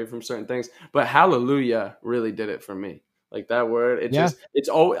to get away from certain things. But hallelujah really did it for me. Like that word,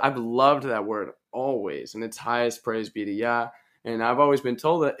 I've loved that word always. And it's highest praise be to Yah. And I've always been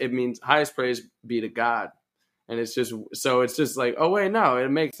told that it means highest praise be to God. And it's just like, oh, wait, no, it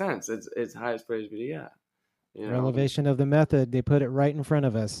makes sense. It's highest praise be to Yah. You know? Elevation of the method. They put it right in front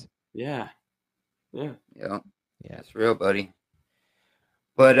of us. Yeah. It's real, buddy.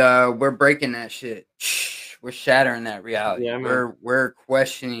 But we're breaking that shit. We're shattering that reality. Yeah, we're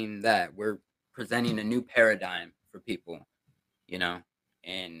questioning that. We're presenting a new paradigm for people, you know,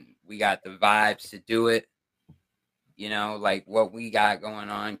 and we got the vibes to do it. You know, like what we got going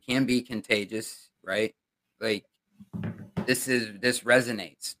on can be contagious, right? Like this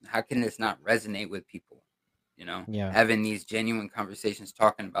resonates. How can this not resonate with people? You know, having these genuine conversations,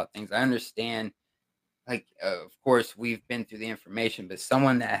 talking about things. I understand, like, of course, we've been through the information, but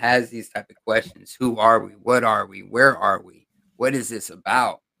someone that has these type of questions: who are we? What are we? Where are we? What is this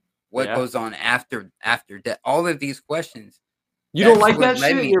about? What goes on after death? All of these questions. You don't like that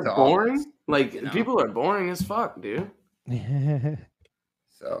shit? You're boring? Like, people are boring as fuck, dude.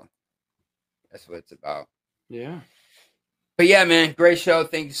 So that's what it's about. Yeah. But yeah, man, great show.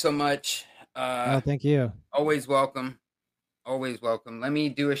 Thank you so much. Thank you. Always welcome. Always welcome. Let me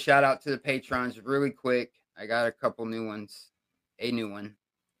do a shout out to the patrons really quick. I got a couple new ones. A new one.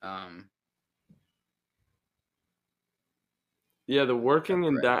 Yeah, the working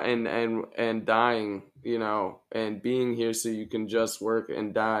and dying, you know, and being here so you can just work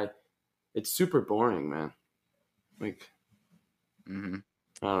and die. It's super boring, man. Like, I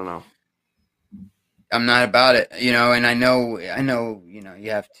don't know. I'm not about it, you know, and I know, you know,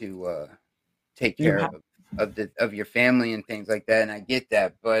 you have to take care of your family and things like that, and I get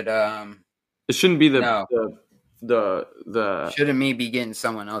that, but it shouldn't be the shouldn't me be getting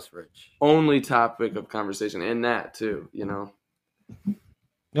someone else rich only topic of conversation, and that too, you know.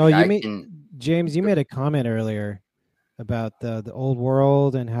 No, James, you made a comment earlier about the old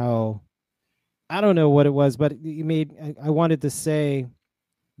world and how, I don't know what it was, but you made. I wanted to say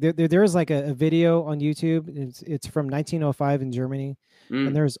there's like a video on YouTube. It's from 1905 in Germany,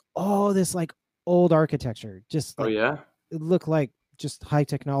 and there's all this like old architecture. Just like, it looked like just high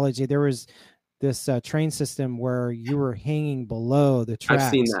technology. There was this train system where you were hanging below the tracks.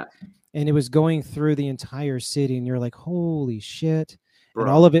 I've seen that. And it was going through the entire city, and you're like, holy shit. Bro.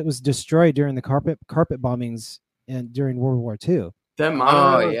 And all of it was destroyed during the carpet bombings and during World War II. That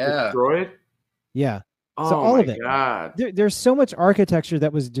monorail was destroyed? Yeah. Oh, so all my of it. God. There's so much architecture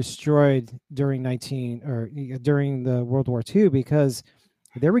that was destroyed during during the World War II because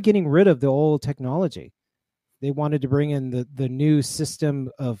they were getting rid of the old technology. They wanted to bring in the new system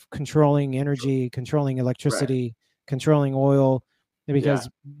of controlling energy, controlling electricity, controlling oil, because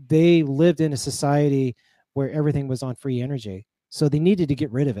they lived in a society where everything was on free energy. So they needed to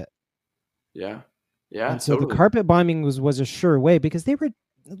get rid of it. Yeah. Yeah. And so the carpet bombing was a sure way, because they were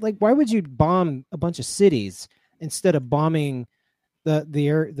like, why would you bomb a bunch of cities instead of bombing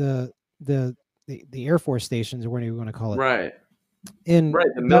the Air Force stations, or whatever you want to call it? Right. And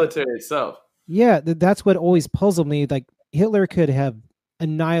the military itself. Yeah, that's what always puzzled me. Like, Hitler could have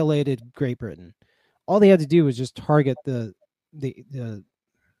annihilated Great Britain. All they had to do was just target the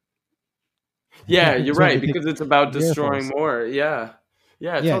Yeah, you're right, because it's about destroying more. Yeah,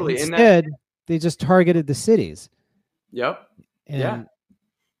 totally. Instead, they just targeted the cities. Yep.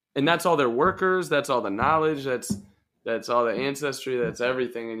 And that's all their workers. That's all the knowledge. That's all the ancestry. That's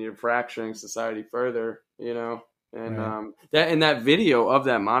everything. And you're fracturing society further. You know. And that video of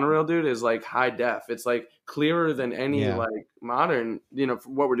that monorail, dude, is like high def. It's like clearer than any like modern, you know,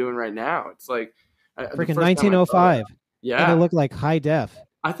 what we're doing right now. It's like freaking 1905. Yeah, and it looked like high def.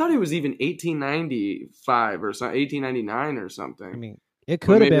 I thought it was even 1895 or something, 1899 or something. I mean, it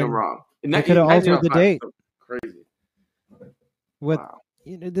could have been. I'm wrong. They could have altered the date. So crazy.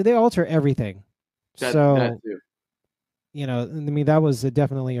 Did they alter everything? That too. You know, I mean, that was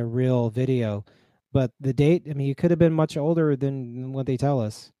definitely a real video. But the date, I mean, it could have been much older than what they tell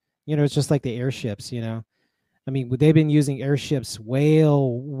us. You know, it's just like the airships, you know. I mean, they've been using airships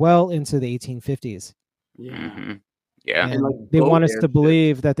well into the 1850s. Yeah. Mm-hmm. Yeah. And like they want us to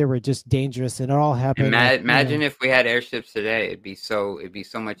believe that they were just dangerous, and it all happened. Imagine if we had airships today. It'd be so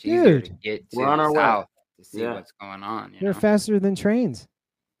much easier to get to the south to see what's going on. They're faster than trains.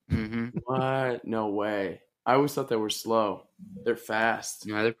 Mm-hmm. What? No way. I always thought they were slow. They're fast.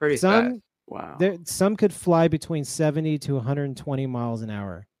 No, they're pretty fast. Wow. Some could fly between 70 to 120 miles an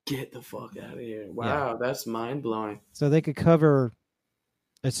hour. Get the fuck out of here. Wow, that's mind-blowing. So they could cover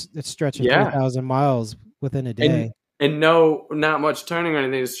a stretch of 3,000 miles within a day. And not much turning or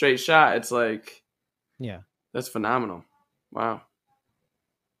anything, a straight shot. It's like, that's phenomenal. Wow.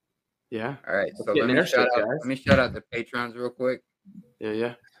 Yeah. All right, so let me shout out the patrons real quick.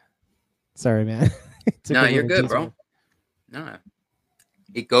 Yeah. Sorry, man. No, you're good, bro. No.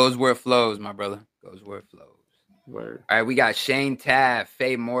 It goes where it flows, my brother. Goes where it flows. Word. All right, we got Shane Taff,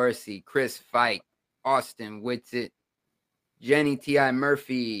 Faye Morrissey, Chris Fike, Austin Whitsitt, Jenny T.I.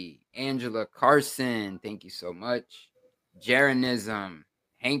 Murphy, Angela Carson. Thank you so much. Jeranism,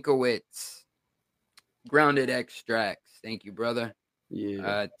 Hankowitz, Grounded Extracts. Thank you, brother.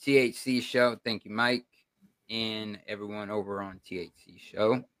 Yeah. THC Show. Thank you, Mike. And everyone over on THC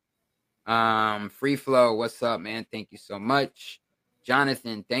Show. Free Flow. What's up, man? Thank you so much.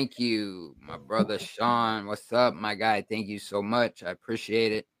 Jonathan, thank you. My brother Sean, what's up, my guy? Thank you so much. I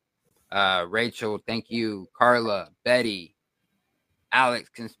appreciate it. Rachel, thank you. Carla, Betty, Alex,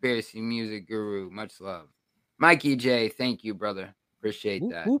 Conspiracy Music Guru, much love. Mikey J, thank you, brother. Appreciate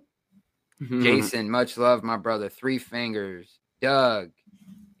that. Whoop. Jason, much love, my brother. Three Fingers, Doug,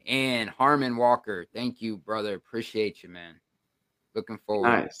 and Harmon Walker. Thank you, brother. Appreciate you, man. Looking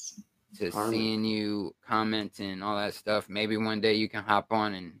forward to seeing you commenting, all that stuff. Maybe one day you can hop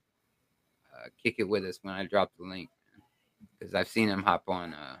on and kick it with us when I drop the link. Because I've seen him hop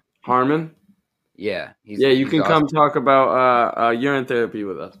on. Harmon? Yeah. You can awesome. Come talk about urine therapy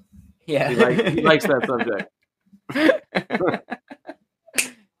with us. Yeah. He likes that subject.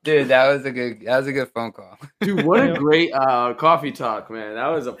 Dude, that was a good phone call. Dude, what a great coffee talk, man. That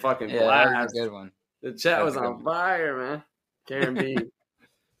was a fucking blast. That was a good one. The chat was on fire, man. Karen B.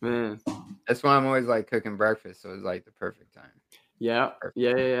 Man. That's why I'm always like cooking breakfast, so it's like the perfect time. Yeah.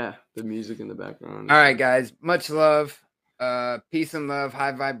 Yeah. The music in the background. All right, guys. Much love. Peace and love.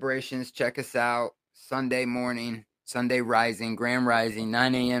 High vibrations. Check us out. Sunday morning. Sunday Rising. Grand Rising.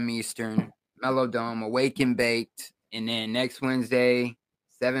 9 a.m. Eastern. Mellow Dome. Awake and Baked. And then next Wednesday,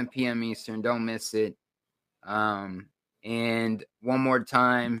 7 p.m. Eastern. Don't miss it. And one more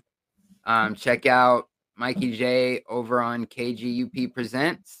time, check out Mikey J over on KGUP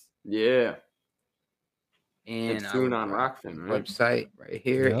Presents. Yeah. And soon on Rockfin, right? Website right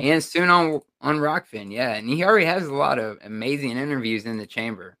here. Yep. And soon on Rockfin, yeah. And he already has a lot of amazing interviews in the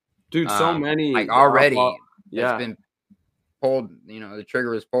chamber. Dude, so many. Like already. It's been pulled, the trigger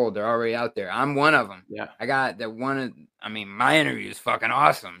was pulled. They're already out there. I'm one of them. Yeah. I got that one. My interview is fucking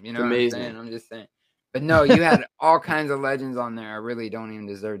awesome. You know amazing. What I'm saying? I'm just saying. But no, you had all kinds of legends on there. I really don't even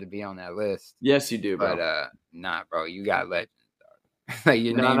deserve to be on that list. Yes, you do, bro. But nah, bro, you got legends, dog.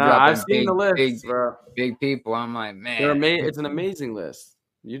 You name dropping I've seen the list, bro. Big people. I'm like, man, it's an amazing list.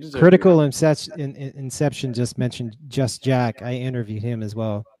 You deserve Critical Inception just mentioned Just Jack. I interviewed him as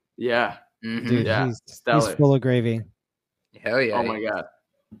well. Yeah. Dude, he's full of gravy. Hell yeah. Oh my god.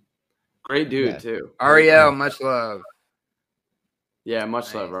 Great dude too. Ariel, much love. Yeah,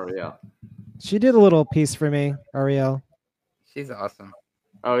 much love, Ariel. She did a little piece for me, Ariel. She's awesome.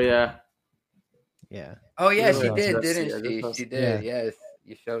 Oh yeah. Yeah. Oh yeah, she did, didn't she? She did. Yeah. Yes,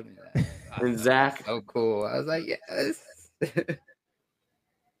 you showed me that. And Zach. So cool. I was like, yes.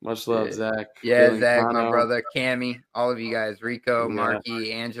 Much love, Zach. Yeah, Feeling Zach, my brother, Cammy, all of you guys, Rico,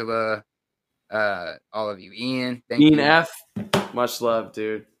 Marky, Angela, all of you, Ian. Thank you. F. Much love,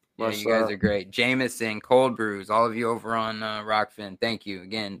 dude. Much you guys are great. Jameson, Cold Brews, all of you over on Rockfin. Thank you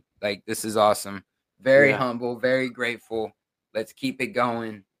again. Like, this is awesome. Very humble, very grateful. Let's keep it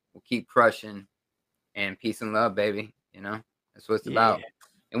going. We'll keep crushing. And peace and love, baby. That's what it's about.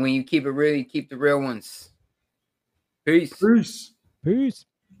 And when you keep it real, you keep the real ones. Peace. Peace. Peace.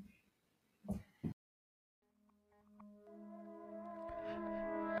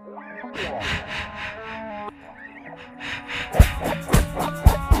 Yeah.